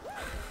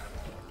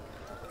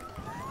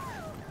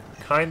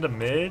 Kinda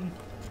mid.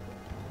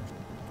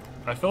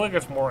 I feel like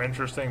it's more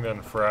interesting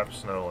than Frap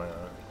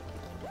Snowland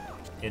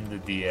in the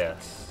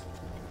DS.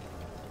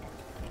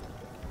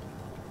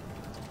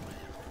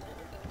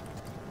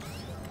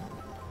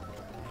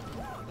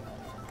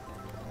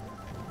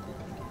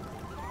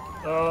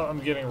 Oh, I'm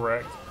getting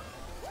wrecked.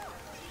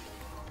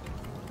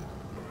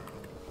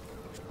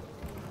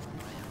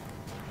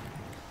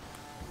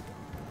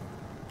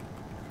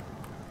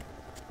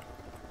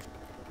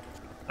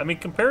 I mean,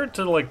 compared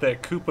to like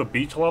that Koopa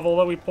Beach level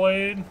that we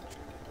played,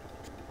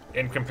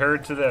 and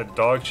compared to that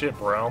dog shit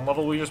brown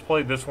level we just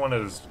played, this one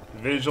is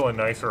visually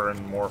nicer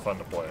and more fun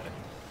to play.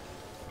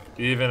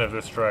 Even if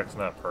this track's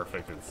not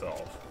perfect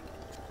itself.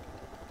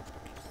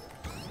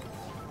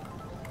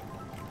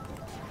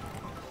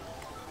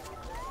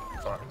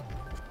 Fuck.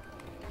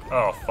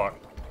 Oh, fuck.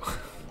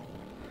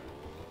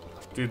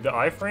 Dude, the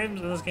iframes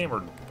in this game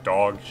are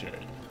dog shit.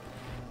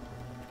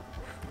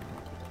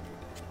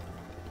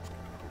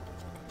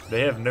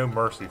 They have no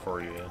mercy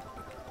for you.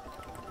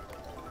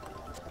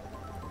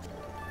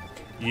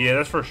 Yeah,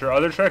 that's for sure.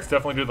 Other tracks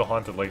definitely do the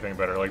Haunted Lake thing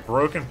better. Like,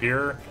 Broken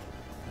Pier,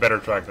 better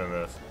track than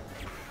this.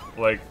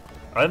 Like,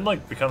 I'm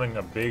like becoming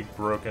a big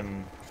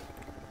Broken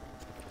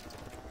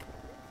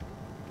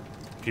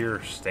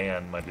Pier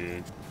stan, my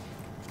dude.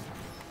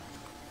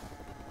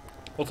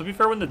 Well, to be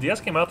fair, when the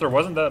DS came out, there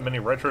wasn't that many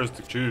retros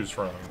to choose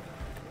from.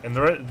 And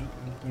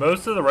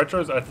most of the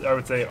retros, I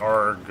would say,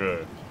 are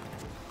good.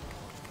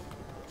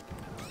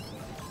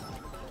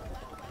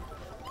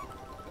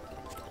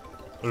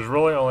 There's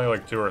really only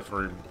like 2 or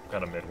 3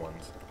 kind of mid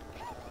ones.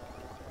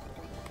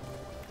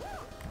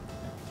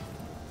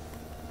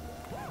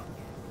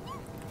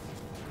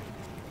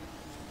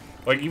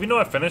 Like, even though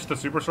I finished the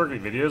Super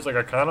Circuit videos, like,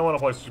 I kind of want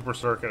to play Super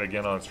Circuit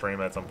again on stream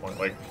at some point.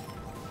 Like,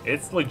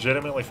 it's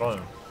legitimately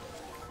fun.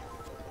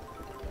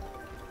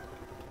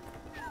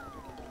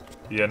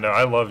 Yeah, no,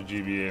 I love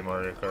GBA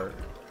Mario Kart.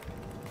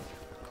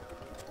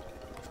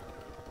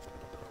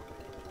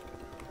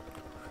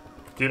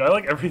 Dude, I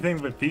like everything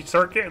but Peach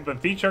Circuit, but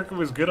Peach Circuit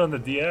was good on the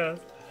DS.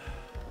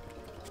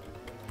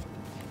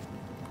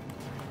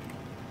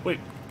 Wait,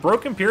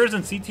 Broken Piers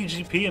in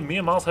CTGP and me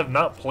and Miles have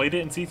not played it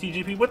in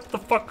CTGP? What the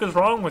fuck is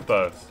wrong with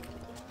us?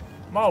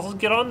 Miles, let's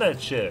get on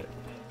that shit.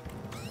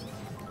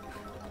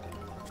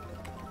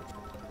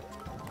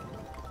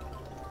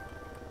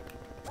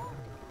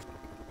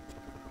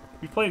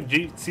 We play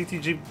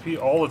CTGP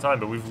all the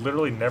time, but we've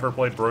literally never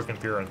played Broken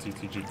Pier on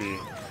CTGP.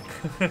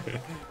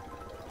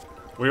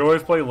 We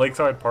always play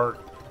Lakeside Park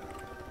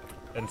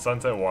and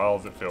Sunset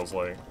Wilds, it feels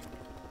like.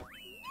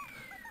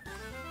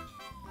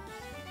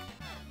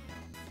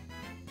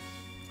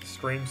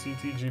 Stream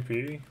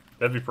CTGP?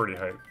 That'd be pretty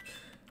hype.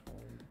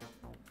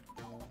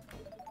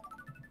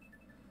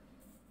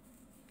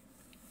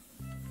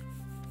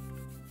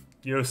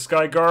 Yo,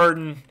 Sky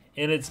Garden,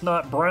 and it's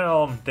not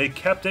brown. They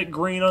kept it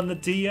green on the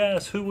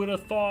DS. Who would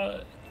have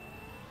thought?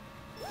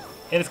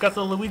 And it's got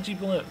the Luigi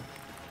blimp.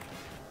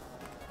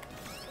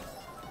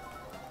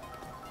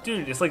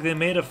 Dude, it's like they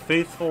made a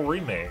faithful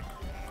remake.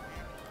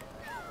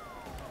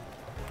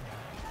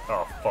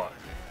 Oh, fuck.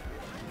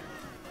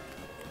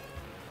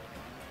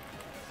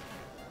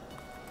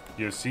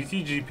 Yo,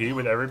 CTGP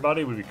with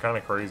everybody would be kind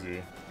of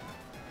crazy.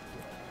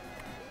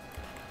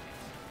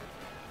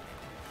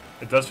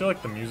 It does feel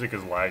like the music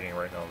is lagging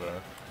right now,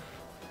 though.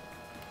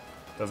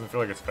 Doesn't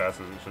feel like as fast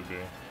as it should be.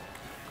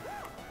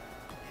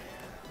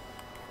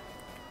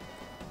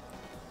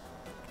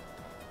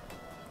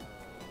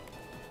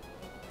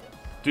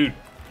 Dude,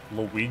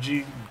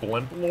 Luigi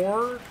Blimp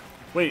lore?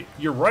 Wait,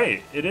 you're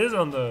right. It is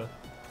on the...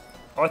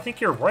 Oh, I think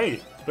you're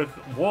right. But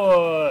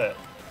what?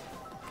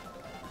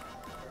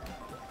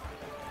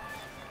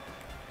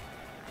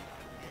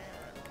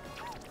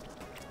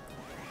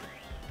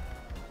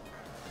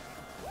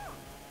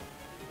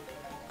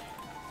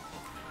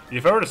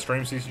 If I were to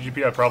stream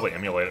CCGP, I'd probably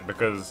emulate it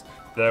because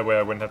that way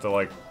I wouldn't have to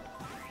like...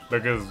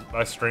 Because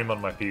I stream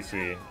on my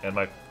PC and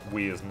my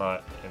Wii is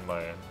not in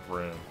my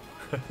room.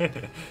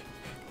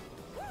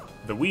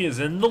 The Wii is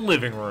in the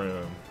living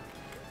room.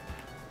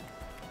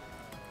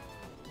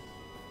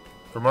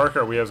 For Mario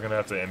Kart Wii, I was going to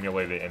have to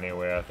emulate it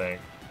anyway, I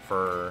think,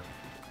 for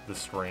the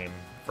stream,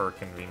 for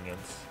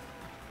convenience.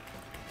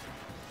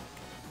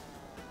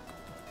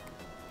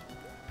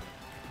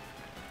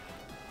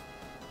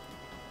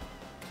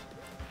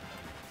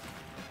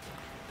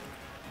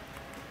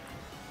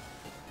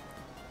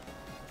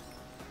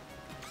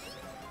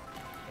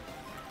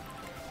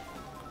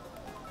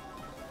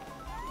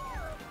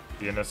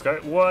 You know, Sky...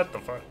 What the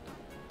fuck?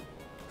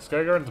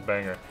 Sky Garden's a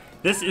banger.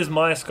 This is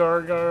my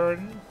Sky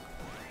Garden.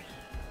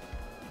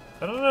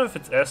 I don't know if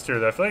it's S tier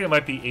though. I feel like it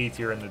might be A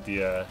tier in the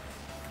DS.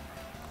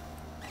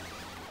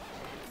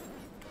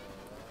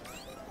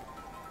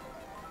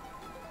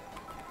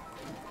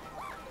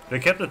 They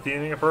kept the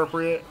theming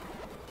appropriate,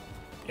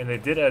 and they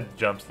did add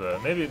jumps though.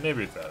 Maybe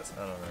it's S.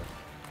 I don't know.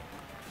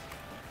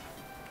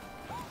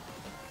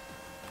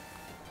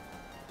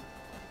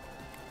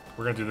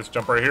 We're gonna do this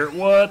jump right here.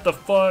 What the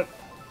fuck?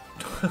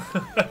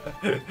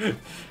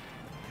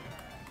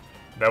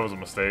 That was a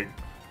mistake.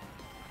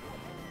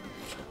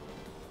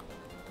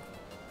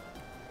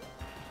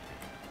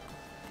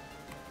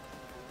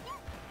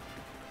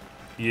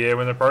 Yeah,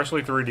 when they're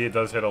partially 3D, it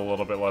does hit a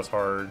little bit less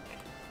hard.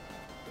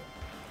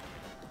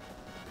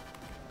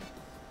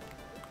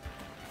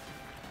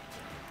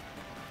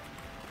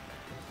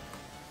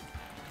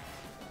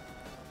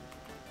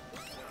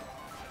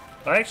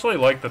 I actually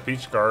like the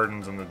Peach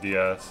Gardens in the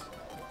DS.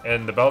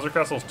 And the Bowser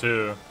Castles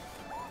too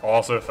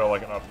also felt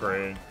like an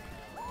upgrade.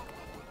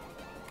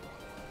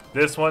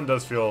 This one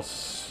does feel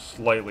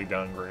slightly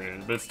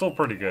downgraded, but it's still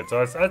pretty good.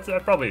 So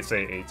I'd probably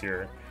say A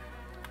tier.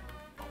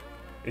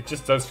 It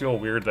just does feel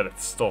weird that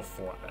it's still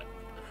flat.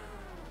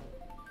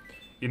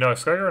 You know,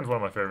 Sky Garden's one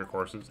of my favorite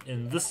courses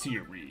in the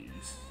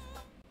series.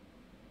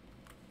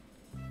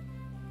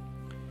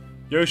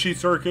 Yoshi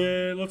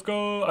Circuit, let's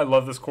go! I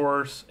love this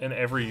course in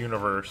every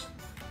universe.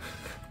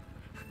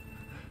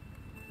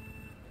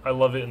 I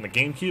love it in the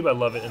GameCube, I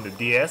love it in the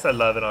DS, I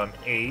love it on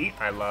 8,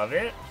 I love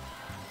it.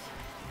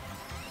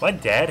 My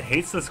dad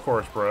hates this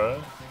course,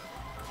 bro.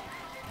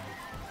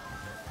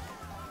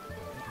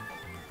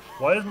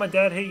 Why does my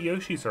dad hate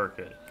Yoshi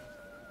Circuit?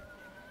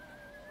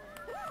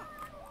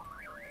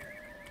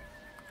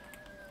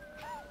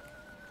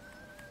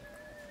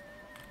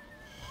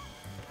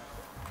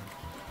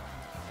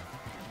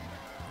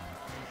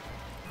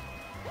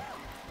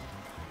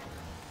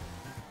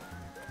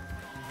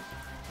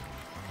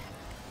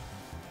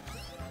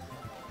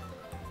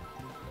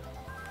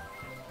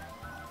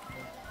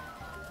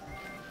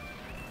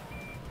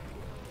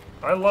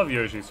 I love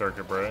Yoshi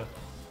Circuit, bro.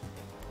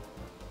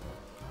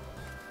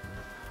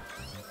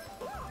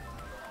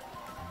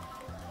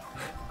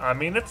 I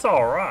mean, it's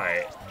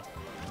alright.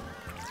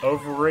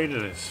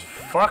 Overrated as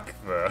fuck,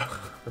 though.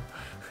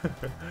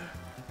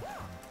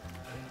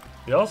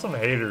 Y'all some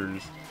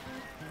haters.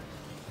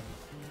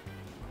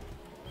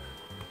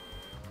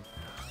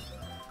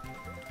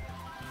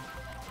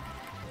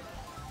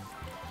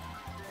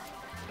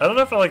 I don't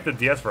know if I like the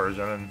DS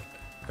version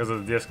because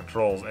of the DS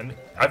controls, and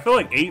I feel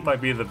like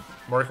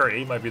Mario Kart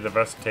 8 might be the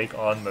best take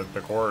on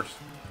the course.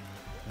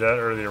 That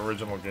or the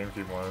original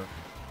GameCube one.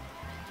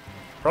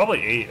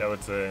 Probably 8, I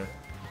would say.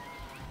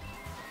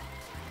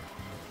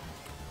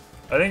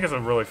 I think it's a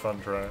really fun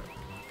track.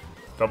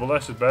 Double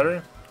Dash is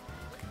better?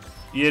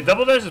 Yeah,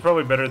 Double Dash is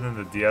probably better than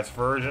the DS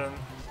version.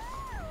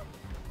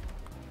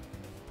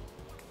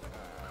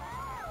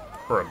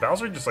 Bro,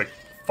 Bowser just like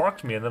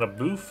fucked me and then a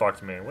Boo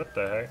fucked me. What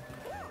the heck?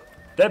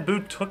 That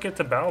Boo took it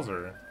to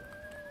Bowser.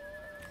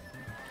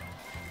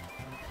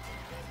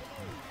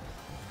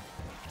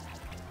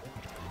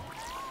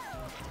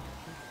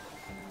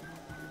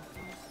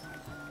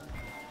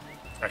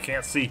 I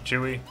can't see,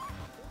 Chewie.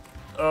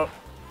 Oh.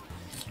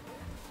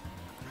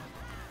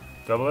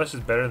 Double Dash is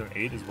better than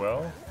 8 as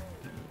well?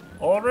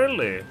 Oh,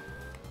 really?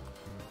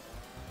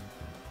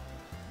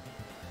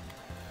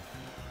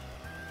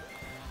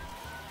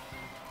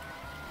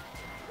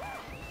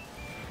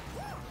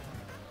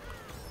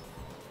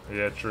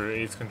 Yeah, true.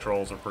 8's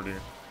controls are pretty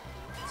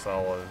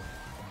solid.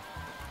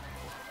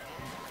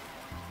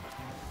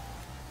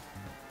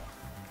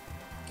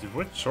 Dude,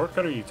 what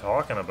shortcut are you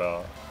talking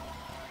about?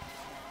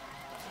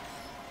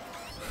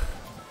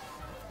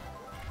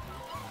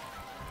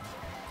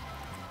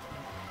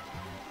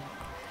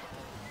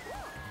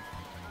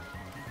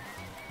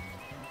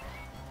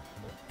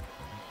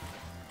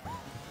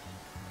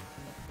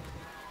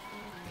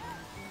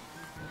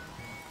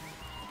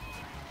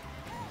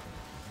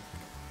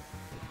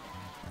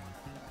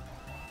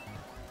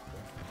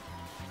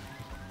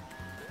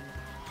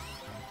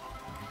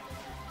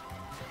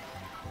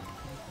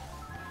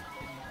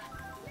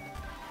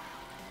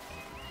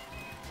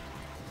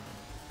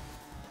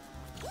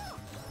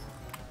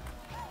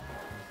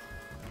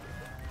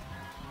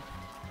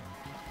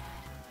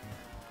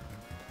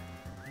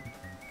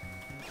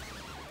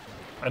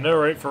 I know,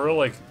 right? For real,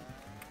 like,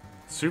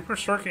 Super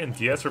Circuit and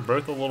DS are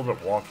both a little bit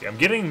wonky. I'm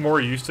getting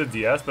more used to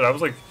DS, but I was,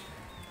 like,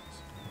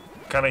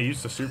 kind of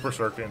used to Super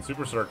Circuit, and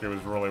Super Circuit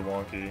was really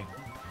wonky.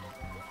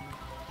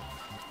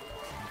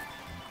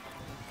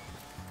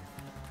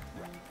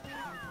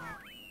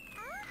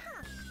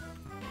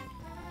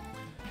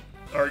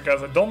 Alright,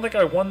 guys, I don't think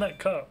I won that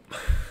cup.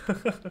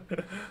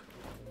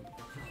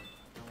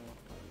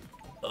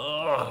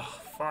 Ugh,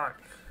 fuck.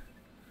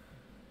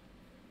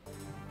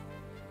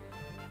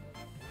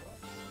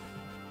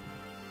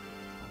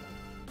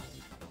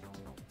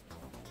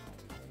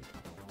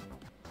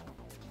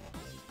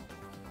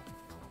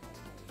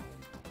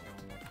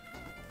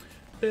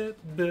 Dude,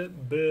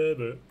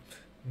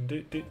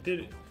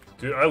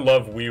 I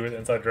love Wii with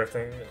inside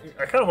drifting.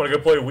 I kind of want to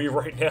go play Wii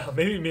right now.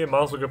 Maybe me and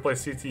Miles will go play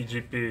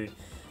CTGP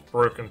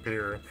Broken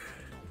Pier.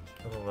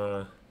 I don't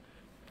know.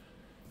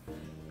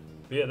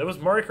 But yeah, that was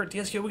Mario Kart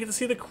DS. Yo, we get to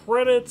see the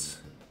credits.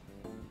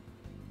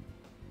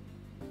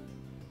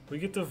 We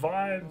get to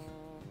vibe.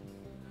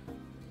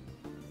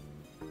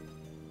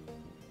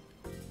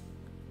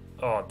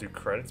 Oh, dude,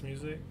 credits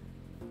music?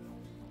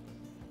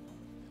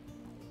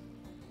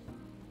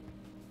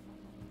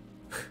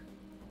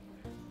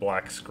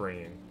 Black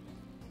screen.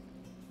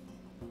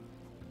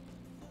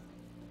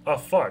 Oh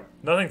fuck,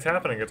 nothing's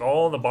happening. It's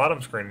all on the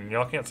bottom screen and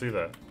y'all can't see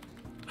that.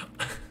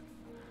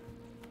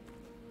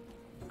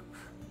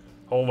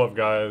 Hold up,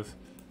 guys.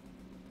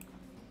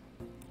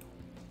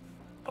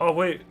 Oh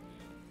wait,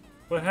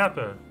 what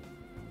happened?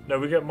 No,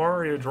 we got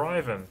Mario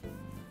driving.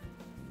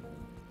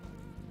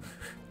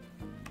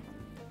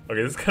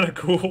 Okay, this is kind of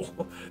cool.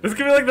 This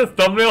could be like the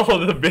thumbnail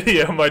of the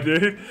video, my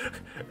dude.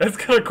 That's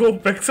kind of cool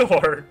pixel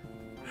art.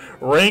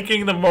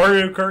 Ranking the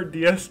Mario Kart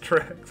DS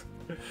tracks.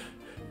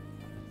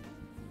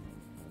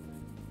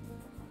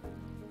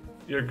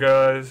 You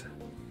guys.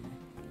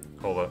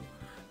 Hold up.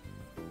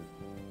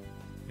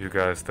 You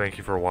guys, thank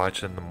you for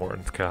watching the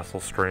Morton's Castle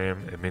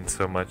stream. It means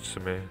so much to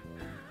me.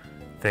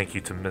 Thank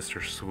you to Mr.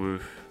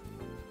 Swoof,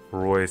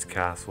 Roy's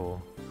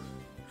Castle,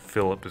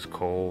 Philip is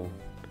Cold,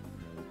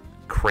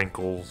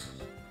 Crinkles,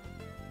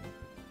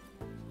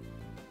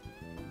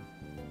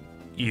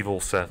 Evil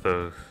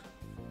Sethos,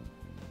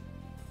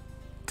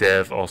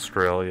 Dev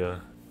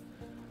Australia,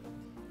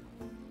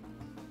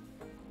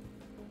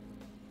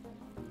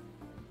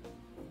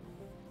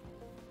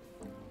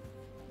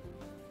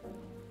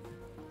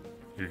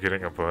 you're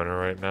getting a boner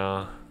right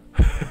now.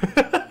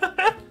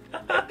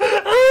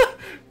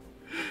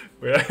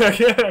 Wait,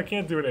 I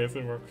can't do an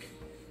ASMR.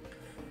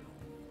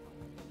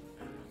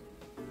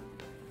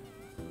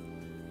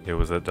 Yo,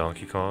 was that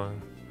Donkey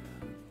Kong?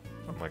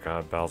 Oh my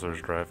god,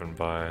 Bowser's driving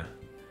by.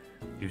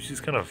 He was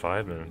just kind of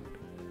vibing.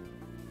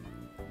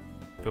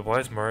 But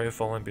why is Mario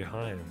falling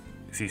behind?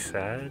 Is he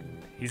sad?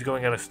 He's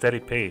going at a steady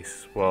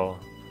pace. Well,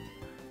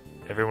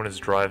 everyone is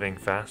driving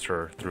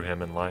faster through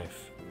him in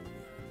life.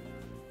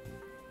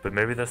 But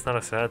maybe that's not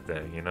a sad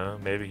thing, you know?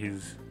 Maybe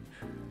he's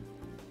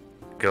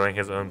going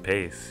his own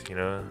pace, you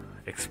know?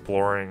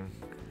 Exploring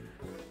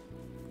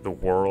the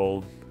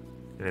world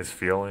and his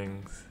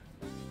feelings,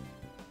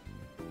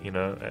 you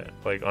know?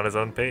 Like, on his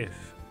own pace.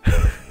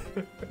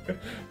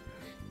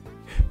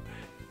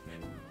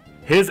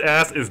 His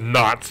ass is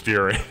not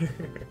steering.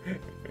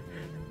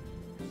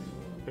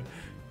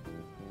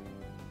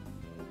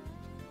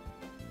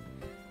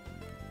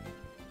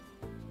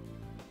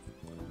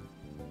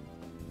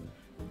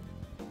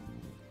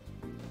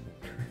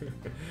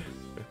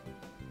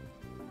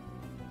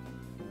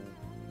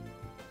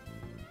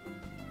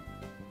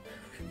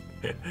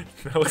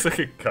 That looks like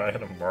a guy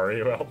in a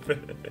Mario outfit.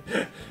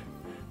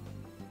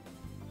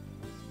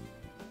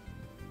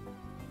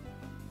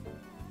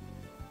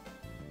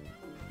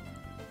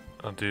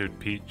 Oh dude,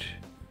 Peach.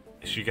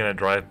 Is she gonna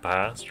drive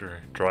past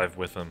or drive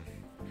with him?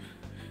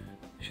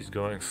 She's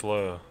going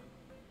slow.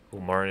 Will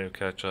Mario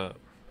catch up?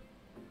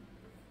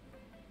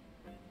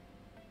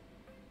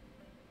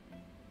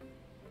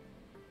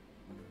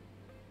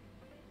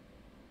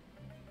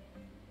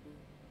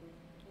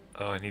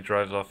 Oh, and he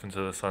drives off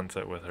into the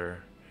sunset with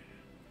her.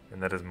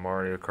 And that is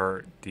Mario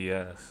Kart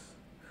DS.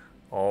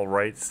 All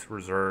rights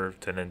reserved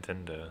to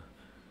Nintendo.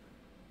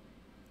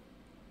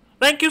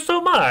 Thank you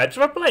so much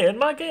for playing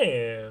my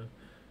game.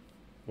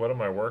 What am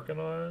I working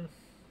on?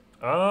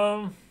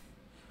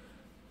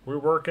 We're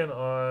working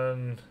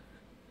on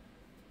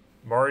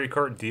Mario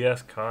Kart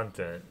DS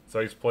content.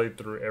 So he's played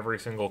through every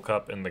single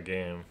cup in the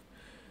game.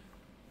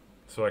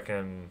 So I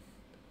can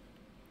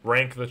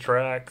rank the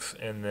tracks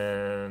and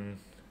then...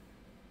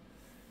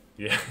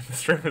 Yeah, the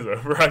stream is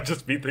over. I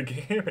just beat the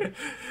game.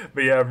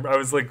 But yeah, I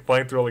was like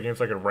playing through all the games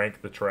so I could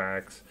rank the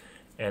tracks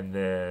and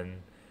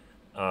then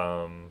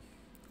kind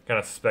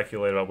of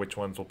speculate about which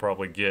ones we'll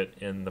probably get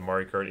in the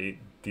Mario Kart 8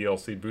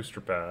 DLC Booster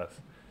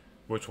Pass,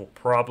 which will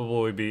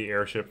probably be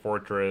Airship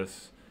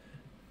Fortress,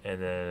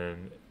 and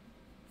then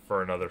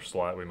for another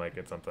slot we might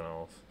get something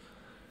else.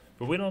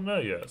 But we don't know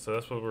yet, so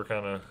that's what we're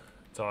kind of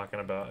talking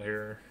about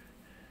here.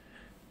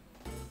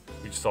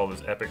 We just saw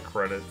this epic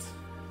credits.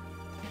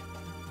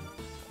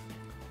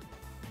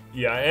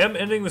 Yeah, I am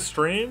ending the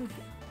stream,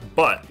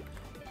 but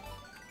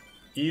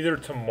either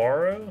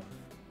tomorrow...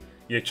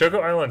 Yeah, Choco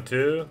Island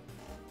 2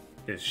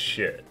 is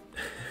shit.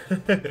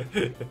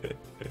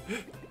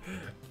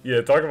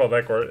 Yeah, talk about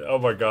that course. Oh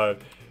my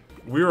god.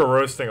 We were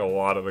roasting a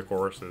lot of the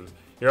courses.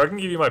 Here, I can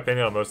give you my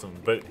opinion on most of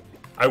them, but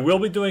I will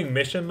be doing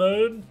mission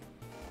mode.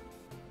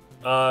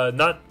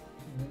 Not...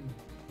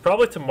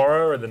 Probably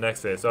tomorrow or the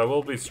next day, so I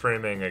will be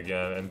streaming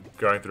again and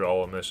going through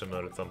all of mission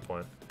mode at some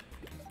point.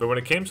 But when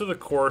it came to the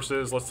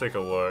courses, let's take a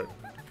look.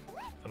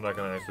 I'm not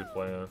going to actually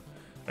play them.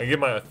 I can give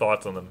my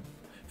thoughts on them.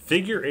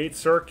 Figure 8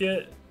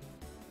 circuit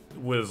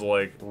was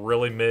like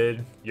really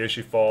mid.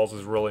 Yoshi Falls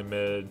is really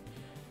mid.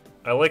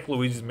 I like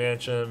Luigi's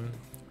Mansion.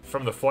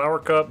 From the Flower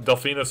Cup,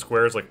 Delfino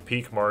Square is like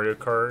peak Mario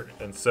Kart,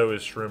 and so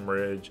is Shroom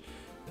Ridge.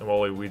 And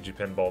Waluigi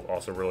Pinball is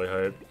also really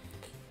hype.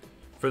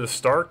 For the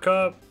Star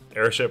Cup,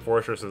 Airship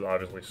Fortress is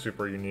obviously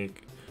super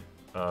unique.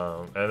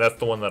 And that's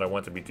the one that I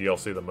want to be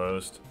DLC the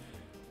most.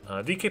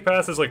 DK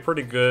Pass is like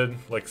pretty good,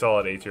 like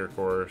solid A tier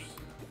course.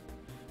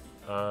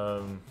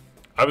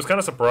 I was kind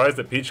of surprised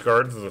that Peach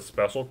Gardens is a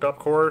special cup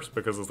course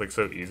because it's like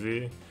so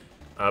easy.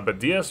 But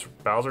DS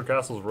Bowser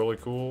Castle is really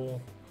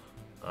cool.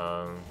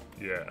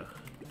 Yeah.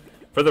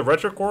 For the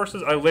retro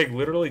courses, I like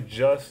literally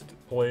just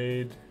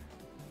played.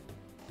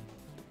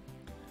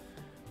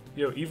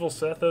 Yo, Evil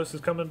Sethos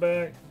is coming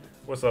back.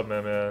 What's up,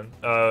 man?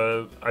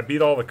 I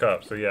beat all the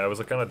cups, so yeah, I was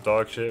like kind of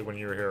dog shit when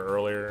you were here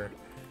earlier.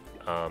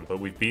 But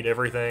we beat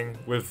everything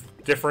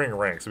with differing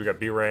ranks. So we got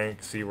B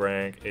rank, C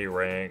rank, A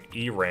rank,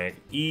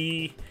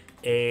 E,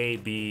 A,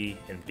 B,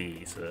 and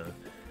B. So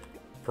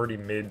pretty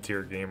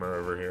mid-tier gamer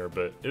over here,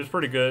 but it was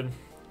pretty good.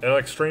 And I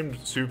like streamed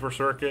Super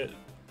Circuit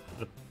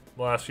the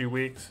last few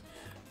weeks.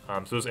 So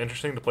it was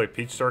interesting to play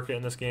Peach Circuit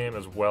in this game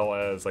as well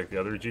as like the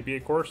other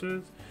GBA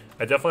courses.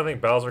 I definitely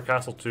think Bowser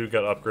Castle 2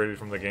 got upgraded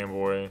from the Game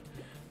Boy.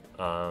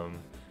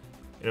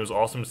 It was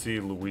awesome to see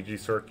Luigi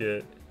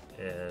Circuit,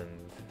 and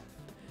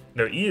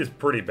no, E is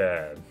pretty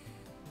bad.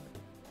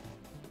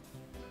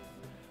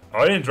 Oh,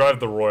 I didn't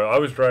drive the Royal. I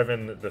was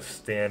driving the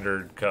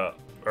standard cup,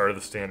 or the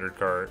standard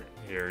cart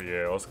here.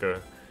 Yeah, let's go.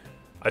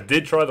 I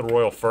did try the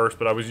Royal first,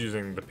 but I was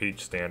using the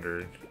Peach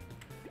standard.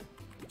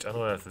 Which I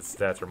don't know if the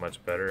stats are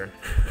much better.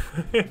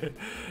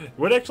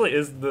 What actually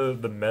is the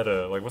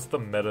meta? Like, what's the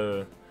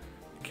meta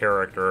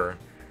character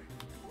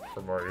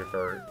for Mario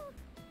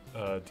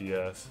Kart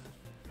DS?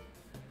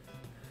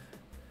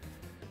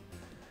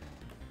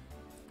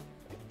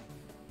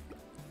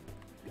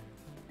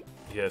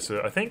 Yeah,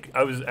 so I think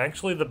I was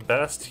actually the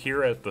best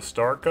here at the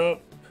Star Cup.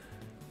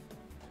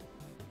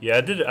 Yeah,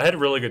 I had a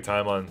really good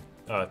time on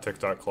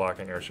TikTok Clock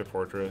and Airship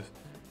Fortress.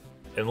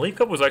 And League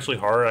Cup was actually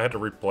hard. I had to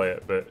replay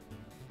it, but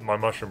my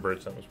Mushroom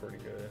Bridge time was pretty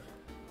good.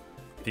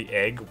 The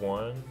Egg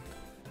won.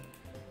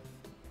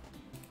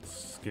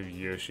 Let's give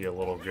Yoshi a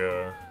little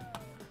go.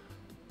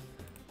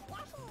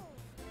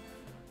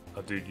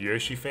 Oh, dude,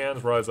 Yoshi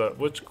fans, rise up.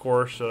 Which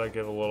course should I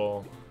give a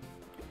little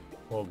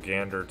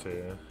gander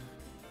to?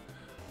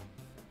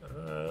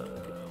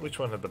 Which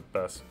one had the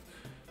best?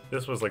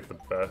 This was like the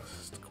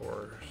best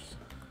course.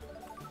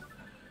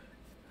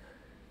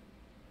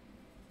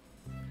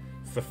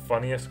 It's the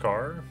funniest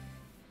car.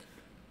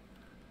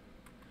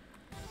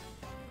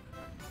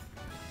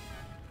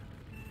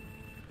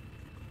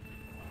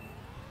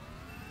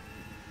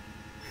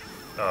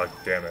 Oh,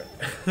 damn it.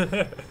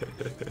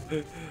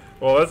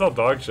 Well, that's how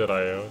dog shit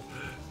I am.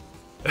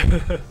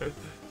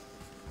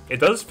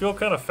 It does feel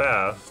kind of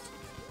fast.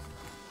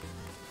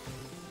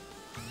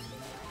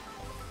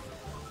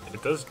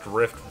 It does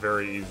drift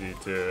very easy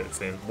too, it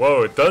seems.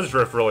 Whoa, it does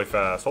drift really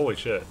fast. Holy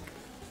shit.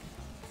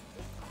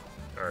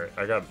 Alright,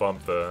 I got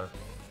bumped though.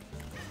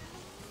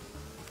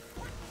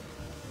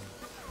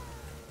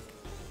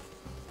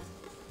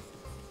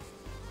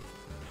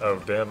 Oh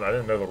damn, I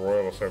didn't know the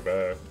Royal was so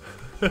bad.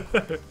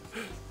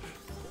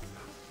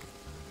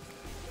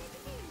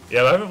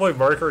 Yeah, I haven't played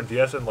Mario Kart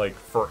DS in like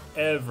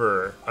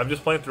forever. I'm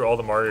just playing through all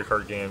the Mario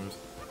Kart games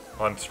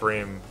on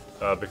stream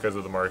because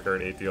of the Mario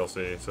Kart 8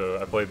 DLC.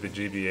 So I played the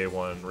GBA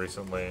one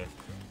recently,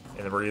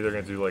 and then we're either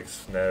gonna do like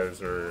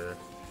SNES or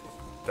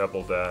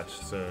Double Dash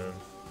soon.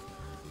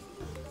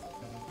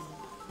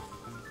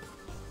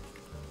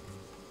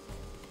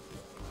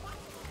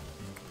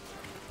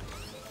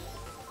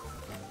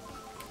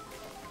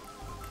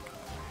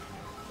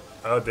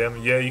 Oh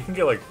damn, yeah, you can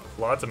get like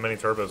lots of mini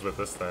turbos with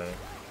this thing.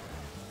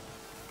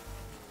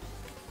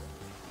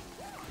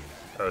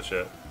 Oh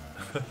shit.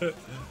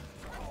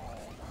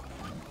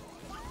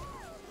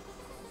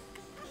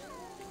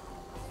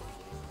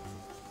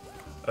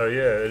 Oh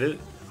yeah, it is.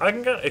 I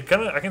can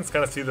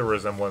kind of see the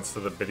resemblance to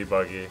the Bitty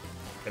Buggy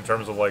in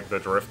terms of like the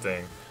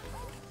drifting.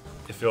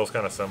 It feels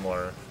kind of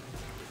similar.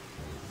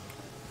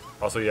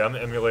 Also, yeah, I'm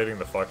emulating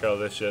the fuck out of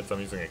this shit, so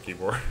I'm using a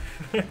keyboard.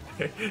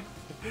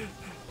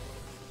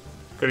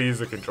 Could've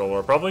used a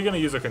controller. Probably gonna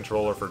use a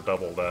controller for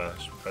Double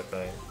Dash, I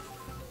think.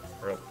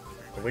 Or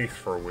at least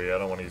for Wii. I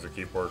don't want to use a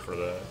keyboard for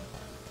that.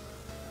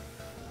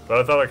 But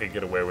I thought I could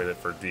get away with it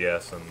for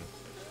DS and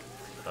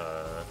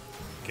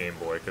Game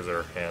Boy, because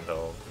they're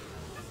handheld.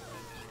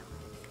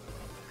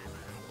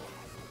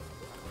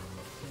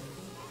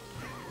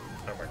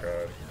 Oh my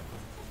god.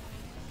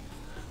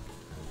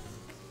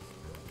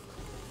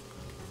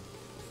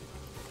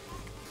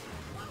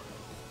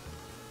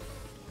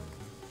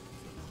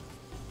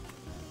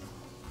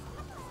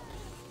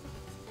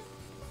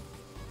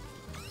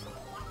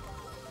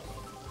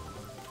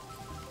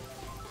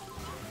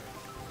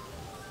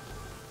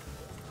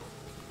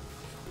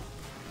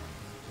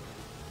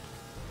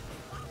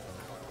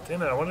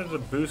 Damn it, I wanted to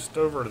boost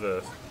over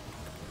this.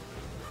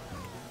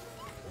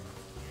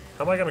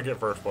 How am I gonna get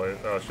first place?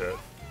 Oh shit.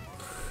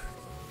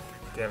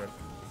 Damn it.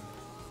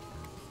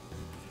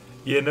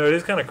 Yeah, no, it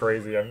is kind of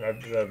crazy.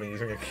 I've been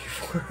using a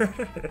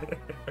keyboard.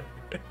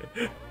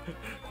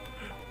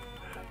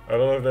 I don't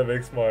know if that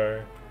makes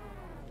my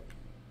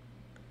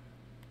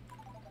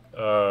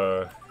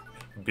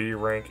B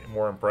rank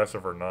more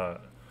impressive or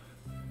not.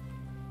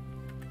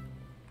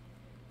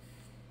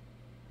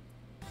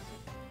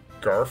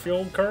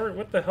 Garfield cart?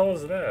 What the hell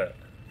is that?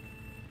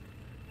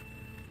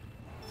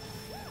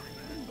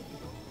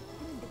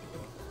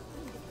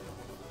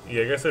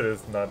 Yeah, I guess it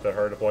is not that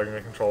hard to plug in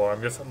a controller.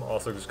 I'm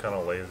also just kind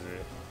of lazy.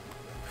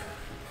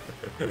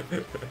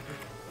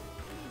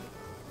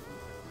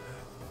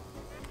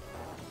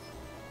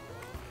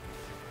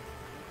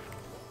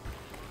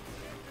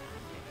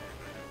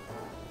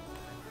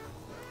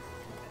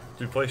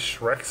 Dude, play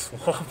Shrek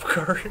Swamp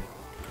Kart?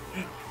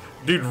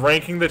 Dude,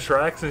 ranking the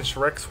tracks in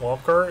Shrek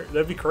Swamp Kart?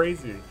 That'd be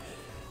crazy.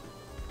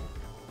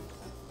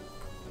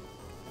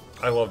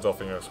 I love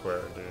Delfino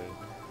Square, dude.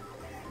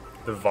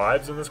 The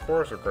vibes in this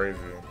course are crazy.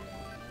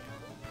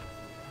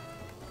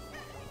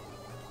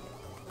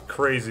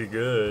 Crazy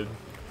good.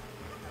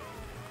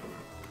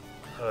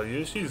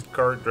 Yoshi's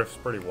kart drifts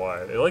pretty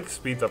wide. It like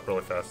speeds up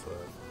really fast though.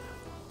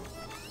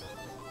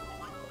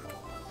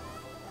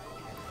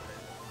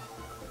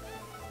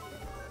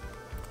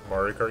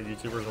 Mario Kart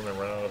YouTubers when they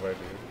run out of ideas.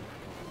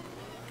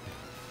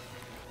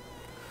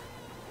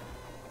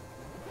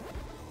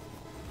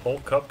 Whole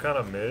cup kind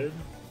of mid.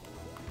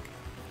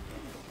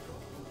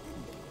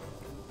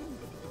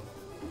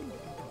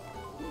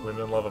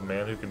 Women love a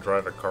man who can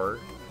drive a cart.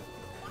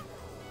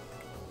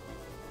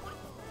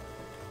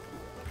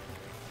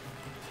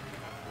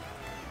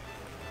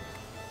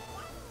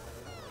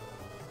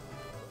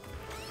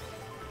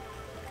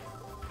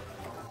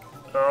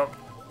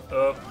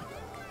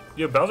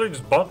 Yeah, Bowser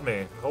just bumped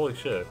me. Holy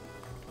shit.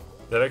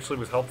 That actually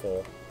was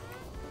helpful.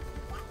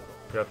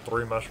 We got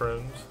 3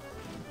 mushrooms.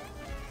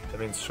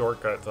 That means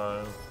shortcut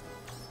time.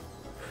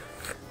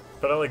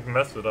 But I like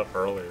messed it up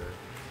earlier.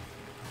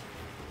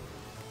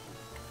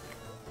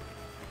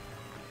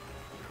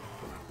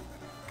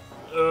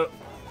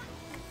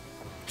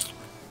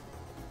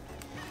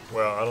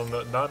 Well, I don't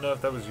know, not know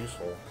if that was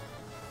useful.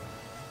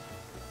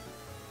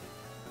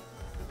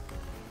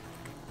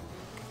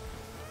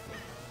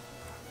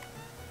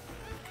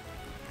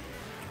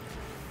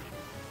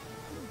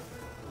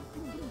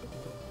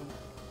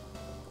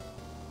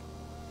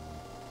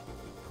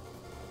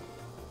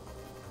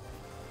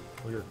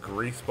 We are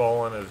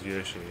greaseballing as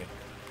Yoshi.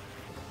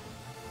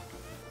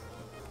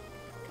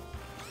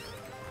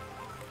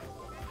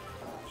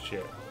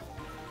 Shit.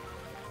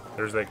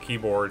 There's that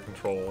keyboard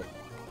control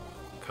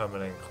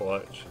coming in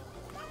clutch.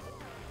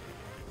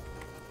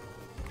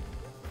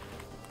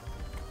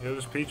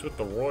 Here's Peach with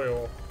the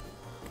Royal.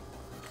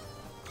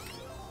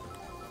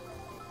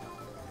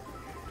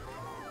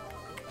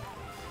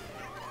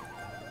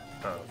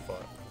 Oh,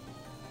 fuck.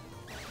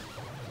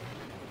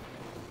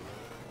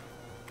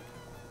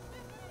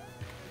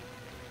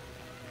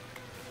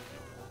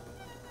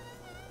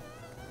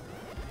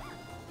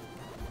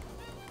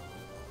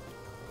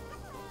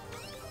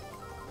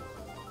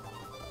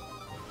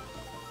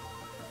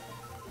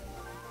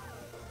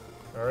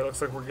 Alright,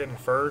 looks like we're getting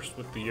first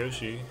with the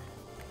Yoshi.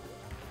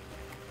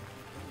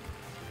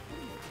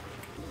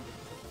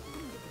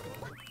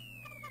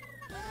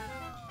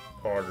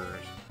 Poggers.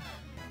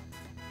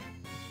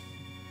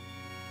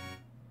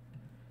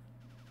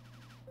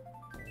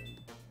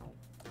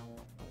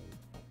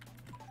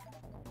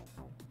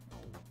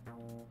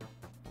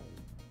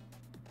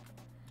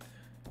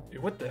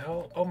 Dude, what the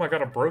hell? Oh my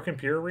god, a Broken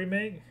Pier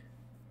remake?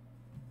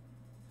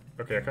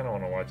 Okay, I kind of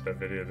want to watch that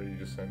video that you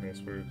just sent me,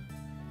 Swoop.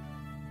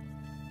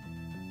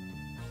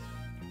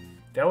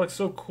 That looks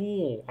so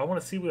cool. I want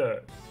to see what...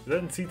 Is that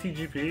in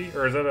CTGP?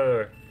 Or is that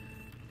a...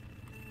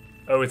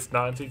 Oh, it's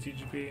not in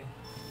CTGP?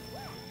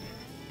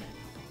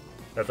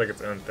 That's like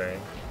its own thing.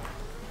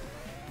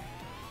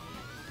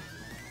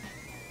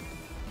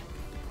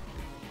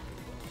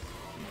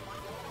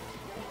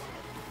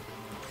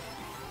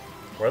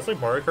 Why is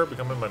like Mario Kart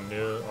becoming my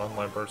new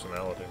online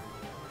personality?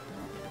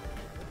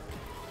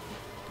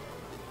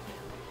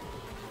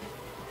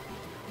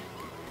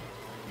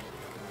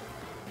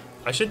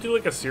 I should do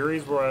like a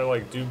series where I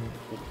like do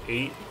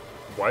 8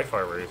 Wi-Fi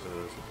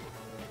races.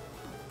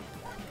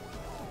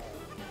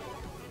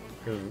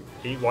 Cause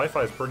 8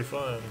 Wi-Fi is pretty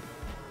fun.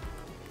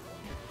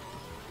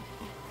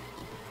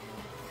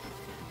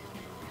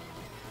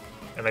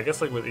 And I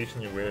guess like with each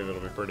new wave it'll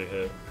be pretty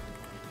hit.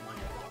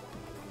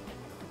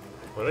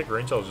 Well, that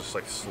green shell is just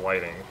like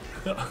sliding.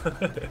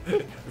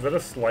 Is that a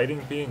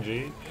sliding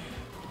PNG?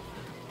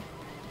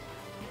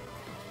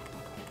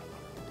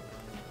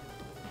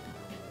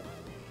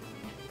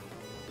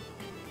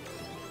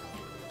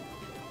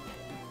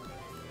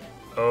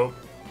 Oh,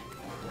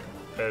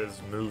 that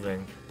is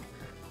moving.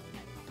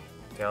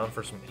 Down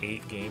for some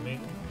 8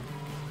 gaming.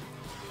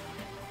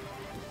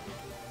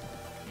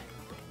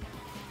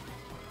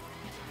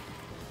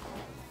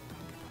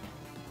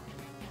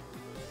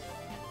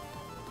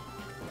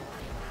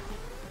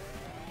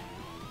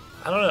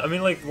 I don't know. I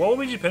mean, like,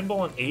 Waluigi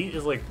Pinball on 8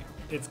 is like,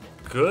 it's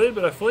good,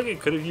 but I feel like it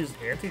could have used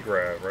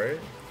anti-grav, right?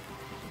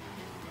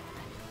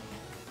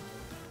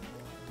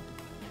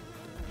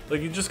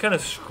 Like, it just kind of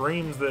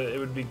screams that it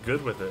would be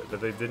good with it, that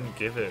they didn't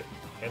give it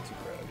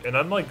anti-grav. And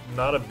I'm, like,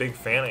 not a big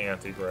fan of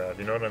anti-grav,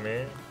 you know what I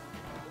mean?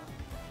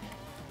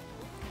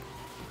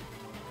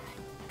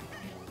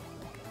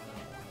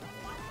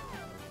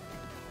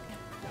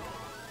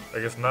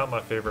 Like, it's not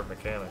my favorite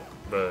mechanic,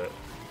 but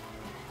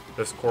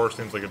this course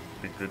seems like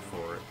it'd be good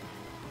for it.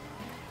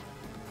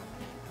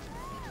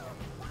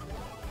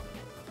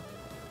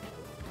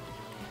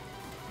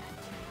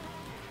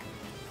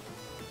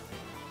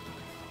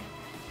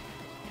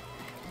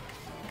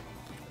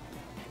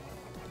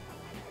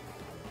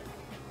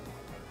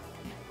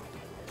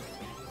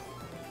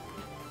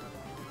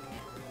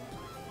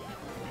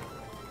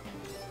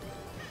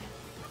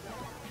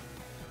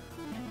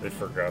 They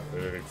forgot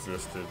that it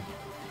existed.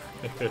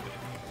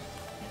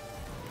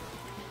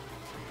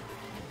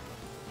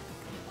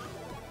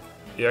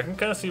 Yeah, I can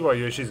kind of see why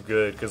Yoshi's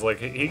good, because like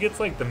he gets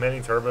like the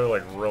mini turbo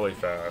like really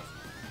fast.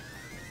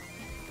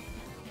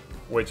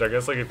 Which I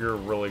guess like if you're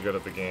really good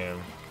at the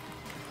game,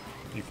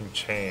 you can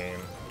chain.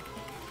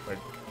 Like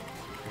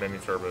mini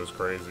turbo is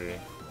crazy.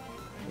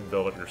 And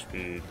build up your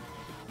speed.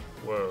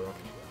 Whoa.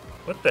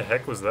 What the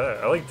heck was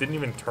that? I like didn't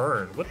even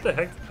turn. What the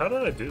heck? How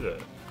did I do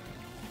that?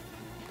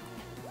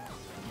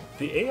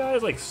 The AI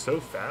is like so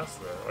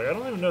fast though. Like I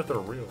don't even know if they're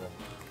real.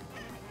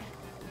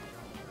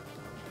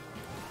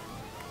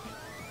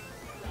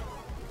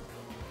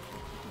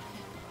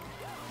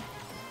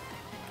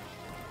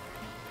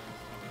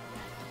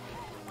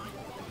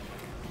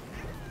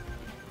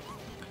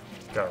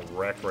 Got a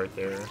wreck right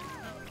there.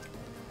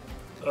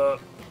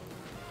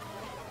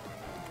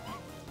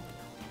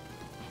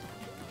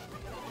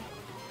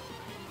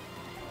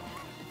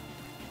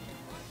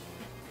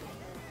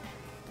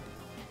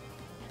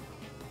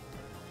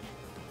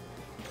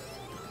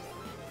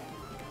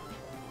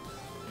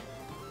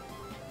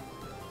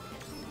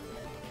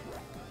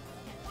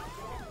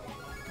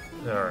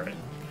 Alright.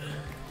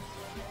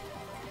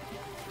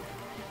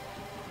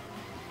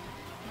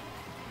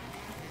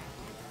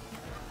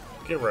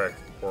 Get wrecked,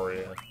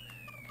 Poria.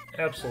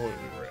 Absolutely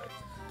wrecked.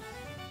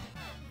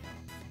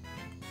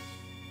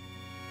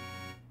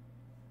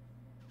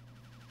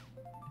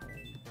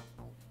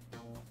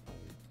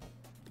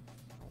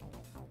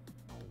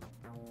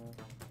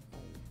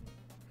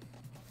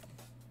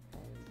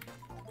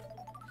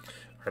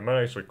 I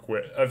might actually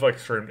quit. I've like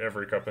streamed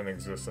every cup in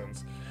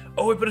existence.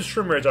 Oh wait, but it's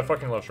Shroom Rage. I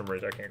fucking love Shroom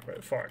Rage. I can't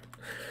quit. Fuck.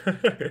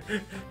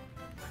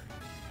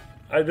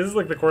 This is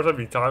like the course I'd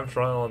be time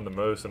trialing the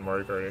most in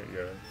Mario Kart 8.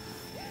 Yeah.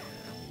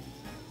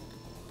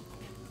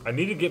 I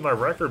need to get my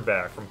record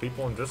back from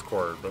people in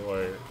Discord, but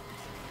like...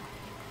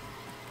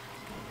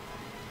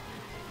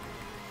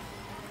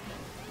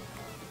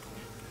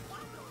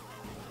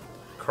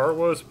 Kart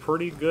was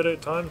pretty good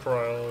at time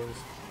trials.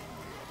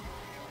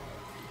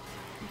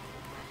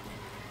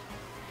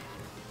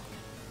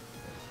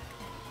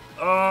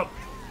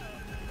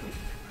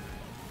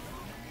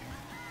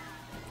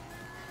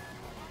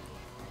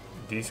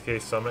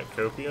 DK Summit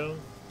Copio?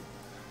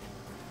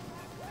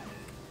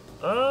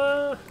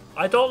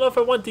 I don't know if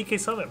I want DK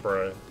Summit,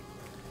 bro.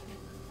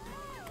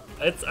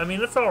 I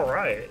mean, it's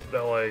alright,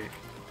 but like...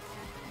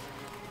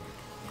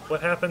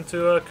 What happened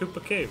to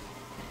Koopa Cape?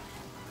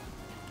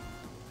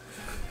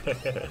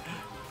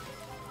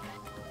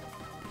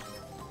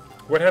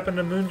 What happened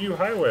to Moonview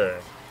Highway?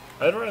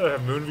 I'd rather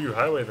have Moonview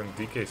Highway than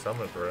DK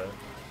Summit, bro.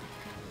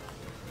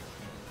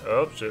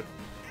 Oh, shit.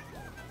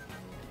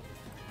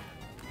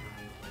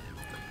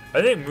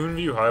 I think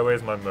Moonview Highway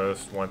is my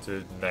most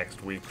wanted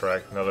next week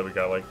track, now that we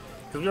got, like...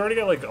 Because we already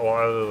got, like, a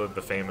lot of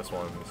the famous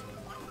ones.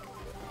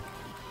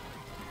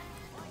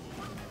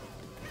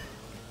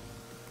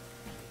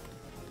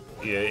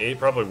 Yeah, 8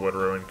 probably would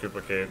ruin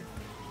Koopa Cape.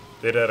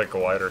 They'd add a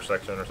glider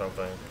section or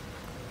something.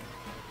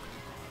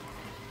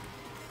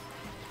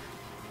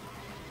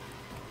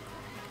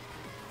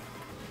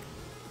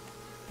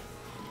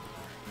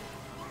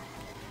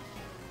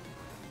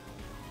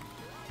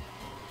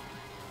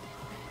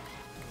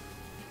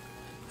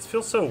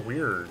 feels so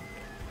weird.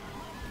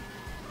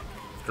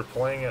 After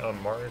playing it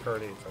on Mario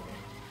Kart 8.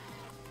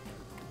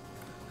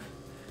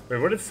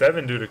 Wait, what did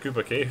 7 do to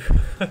Koopa Cave?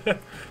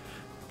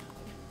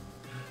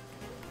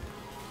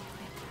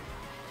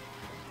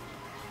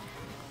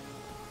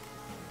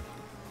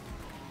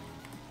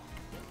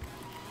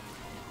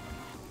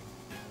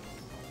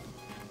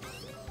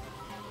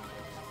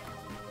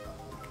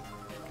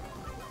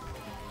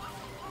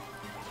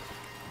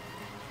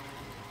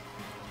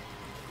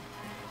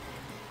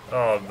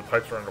 Oh, the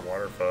pipes are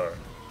underwater. Fuck.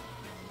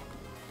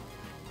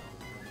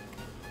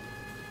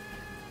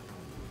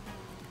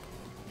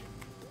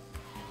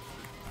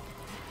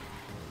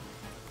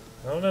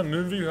 I don't know,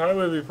 Moonview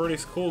Highway would be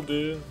pretty cool,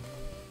 dude.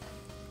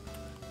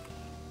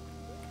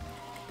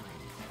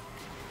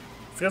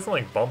 It's got some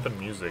like bumping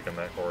music in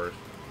that course.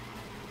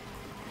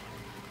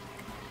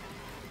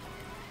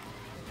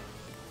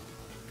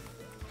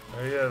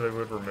 Oh yeah, they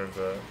would remove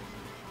that.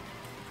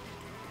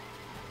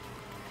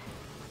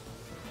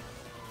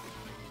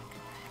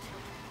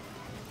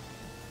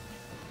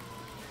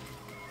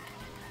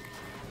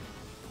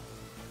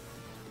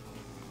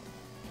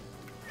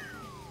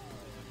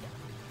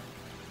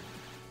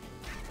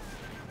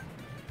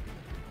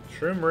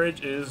 Shroom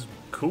Ridge is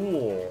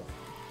cool.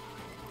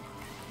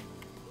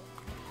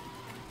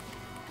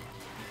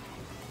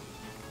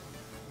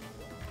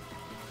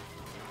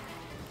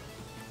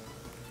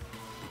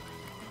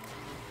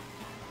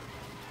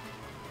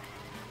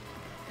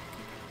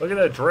 Look at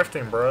that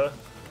drifting, bruh.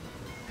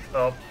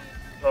 Up,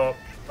 up,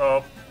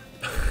 up.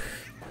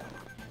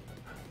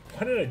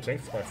 Why did I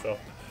jinx myself?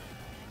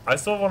 I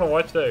still want to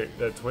watch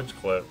that Twitch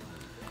clip.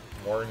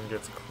 Morton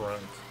gets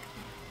crunked.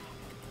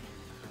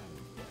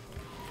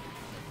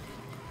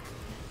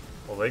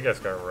 Well, they guys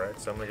got wrecked,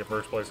 so I'm gonna get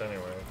first place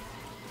anyway.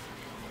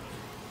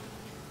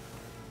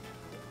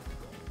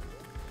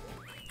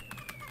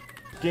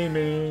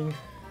 Gaming.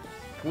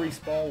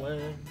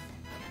 Greaseballing.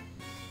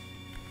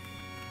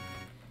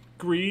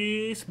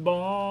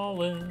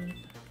 Greaseballing.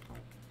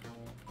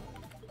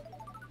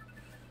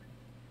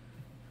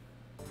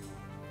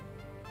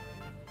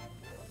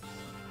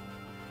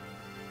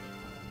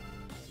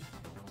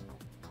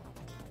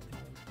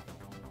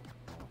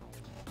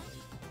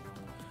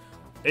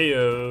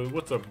 Heyo,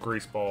 what's up,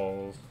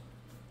 Greaseballs?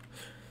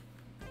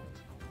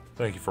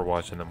 Thank you for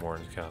watching the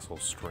Morton Castle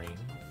stream.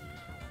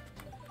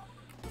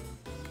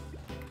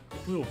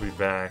 We'll be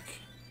back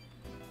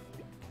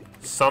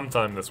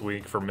sometime this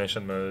week for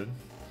mission mode.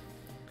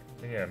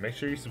 And yeah, make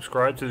sure you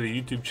subscribe to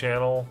the YouTube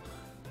channel.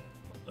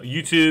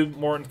 YouTube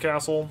Morton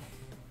Castle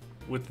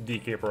with the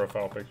DK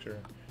profile picture.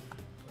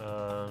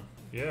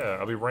 Yeah,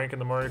 I'll be ranking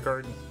the Mario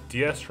Kart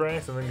DS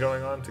tracks and then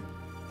going on to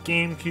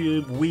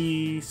GameCube,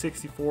 Wii,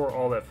 64,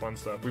 all that fun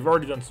stuff. We've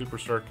already done Super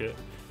Circuit,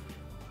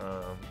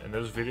 and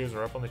those videos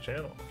are up on the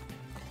channel.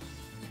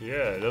 So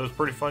yeah, that was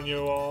pretty fun, you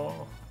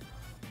all.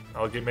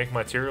 I'll make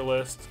my tier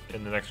list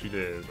in the next few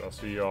days. I'll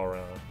see you all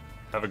around.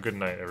 Have a good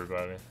night,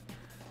 everybody.